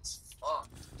leg is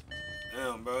fucked.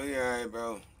 Damn, bro. You alright,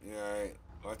 bro. You alright.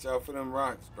 Watch out for them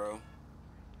rocks, bro.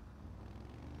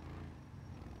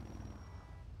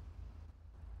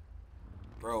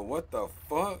 Bro, what the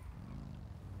fuck?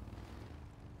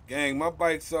 Gang, my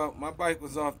bike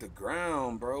was off the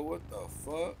ground, bro. What the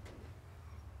fuck?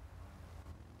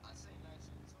 I say that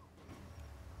shit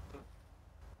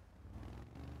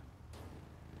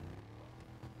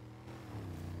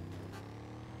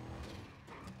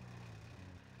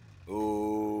too.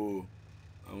 Ooh.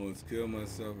 I almost killed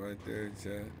myself right there,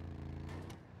 chat.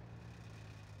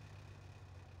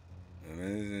 And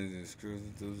man, this is just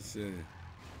cruising through the city.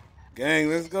 Gang,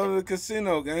 let's go to the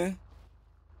casino, gang.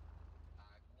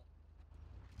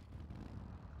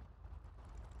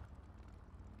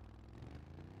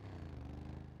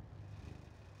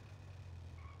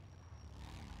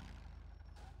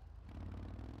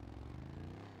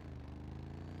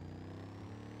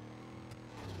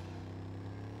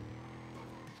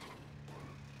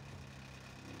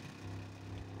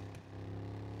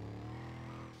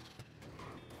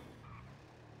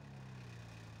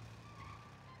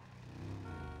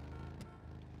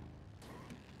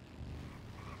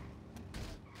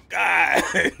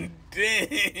 God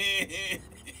damn.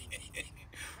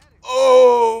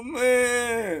 Oh,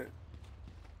 man.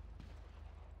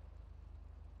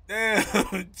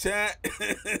 Damn, chat.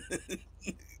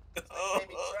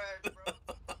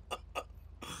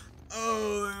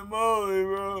 Holy moly,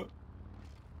 bro.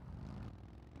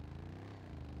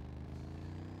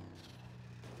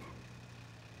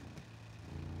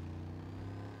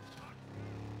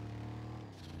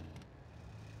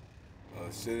 Oh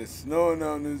shit, it's snowing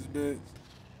out in this bitch.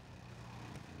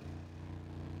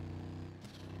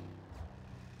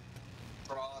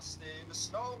 Frosty the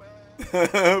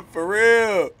Snowman. For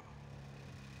real.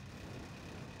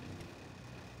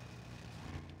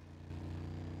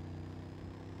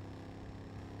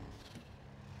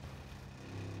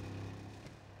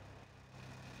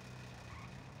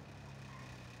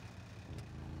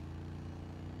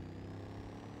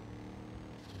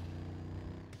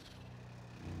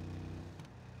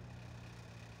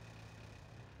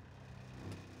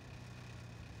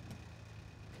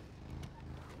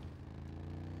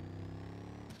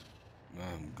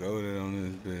 I'm goated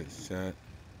on this bitch, chat.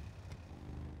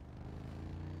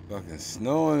 Fucking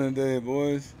snowing today,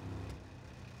 boys.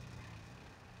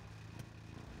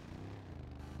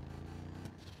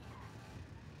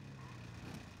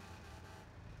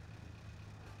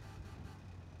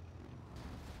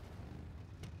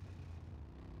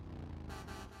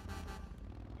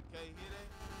 Can't hear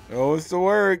that? Oh, what's the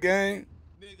word, gang?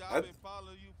 Nigga, I've been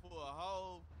following you for a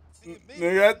whole 10 minutes.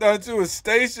 Nigga, I thought you was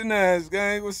stationized,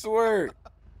 gang. What's the word?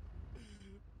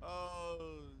 Oh,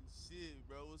 shit,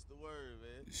 bro. What's the word,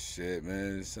 man? Shit,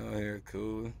 man. It's out here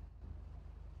cool.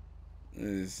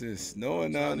 It's just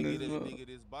snowing I'm out trying in to this get this month. nigga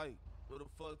this bike. Where the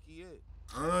fuck he at?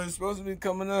 I don't know, he's supposed to be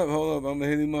coming up. Hold up, I'm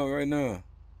gonna hit him up right now.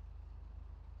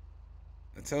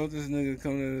 I told this nigga to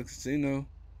come to the casino.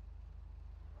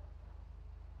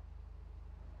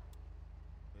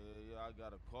 Yeah, I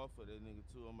got a car for that nigga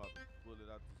too. I'm about to pull it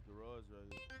out this garage right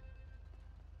here.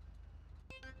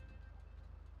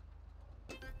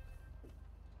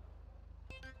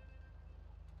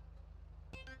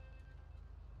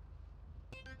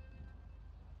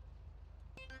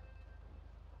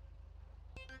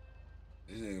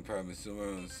 This nigga probably somewhere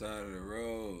on the side of the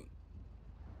road,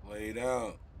 laid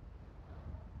out.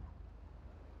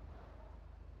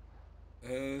 The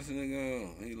hell this nigga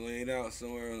on? He laid out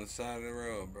somewhere on the side of the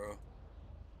road, bro.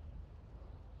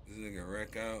 This nigga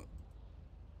wreck out.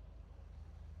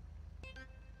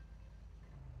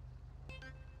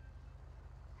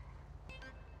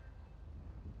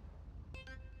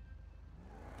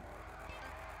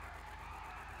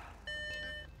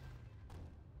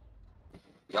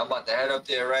 Y'all about to head up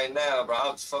there right now, bro. I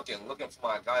was fucking looking for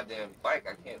my goddamn bike.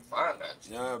 I can't find that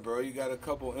shit. Nah, bro, you got a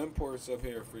couple imports up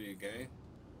here for you, gang.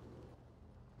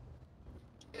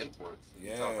 Imports.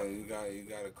 Yeah, you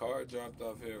got a car dropped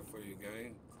off here for you,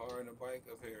 gang. Car and a bike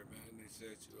up here, man. They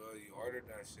said you ordered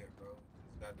that shit, bro.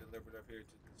 Just got delivered up here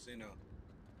to the casino.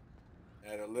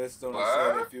 Had a list on the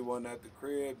side if you want at the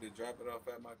crib, to drop it off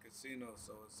at my casino.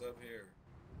 So it's up here.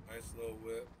 Nice little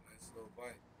whip, nice little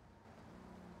bike.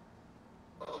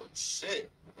 Oh shit!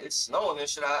 It's snowing and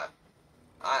shit. I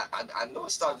know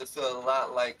it's starting to feel a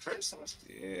lot like Christmas.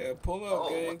 Yeah, pull up,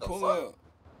 gang. What the Pull fuck? up.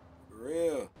 For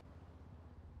real.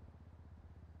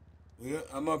 Yeah,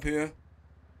 I'm up here.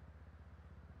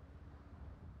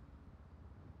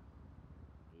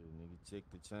 Yeah, nigga, check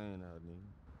the chain out, nigga.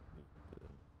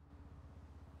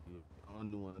 Yeah, the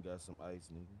only one got some ice,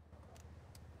 nigga.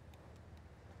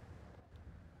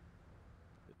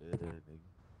 Yeah, nigga.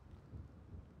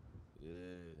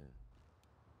 Yeah.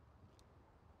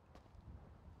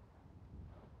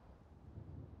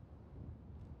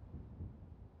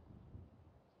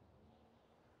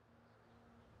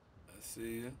 I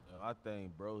see you. I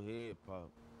think bro head pop.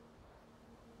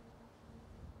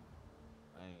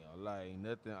 I ain't gonna lie, ain't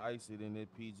nothing icy than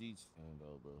that PG chain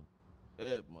though, bro.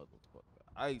 That motherfucker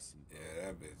icy, bro. Yeah,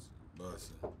 that bitch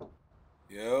busting.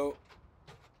 Yo.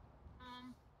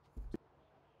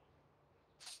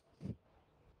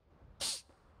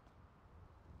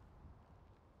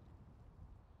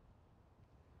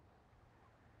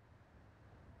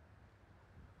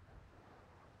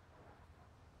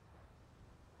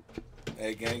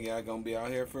 Hey, gang, y'all gonna be out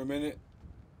here for a minute?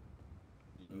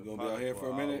 You gonna be out Probably here for for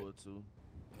a an minute? hour or two.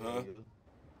 Huh? Yeah.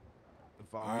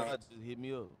 If All I'm right. not, just hit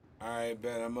me up. All right,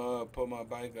 bet. I'm gonna pull my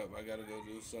bike up. I gotta go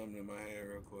do something in my hand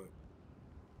real quick.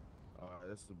 All right,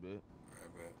 that's a bit. All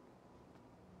right, bet.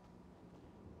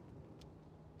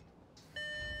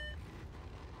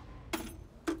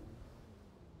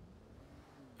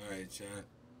 All right, chat.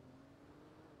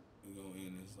 We gonna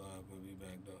end this live. We'll be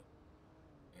back though.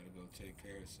 Gotta go take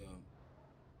care of something.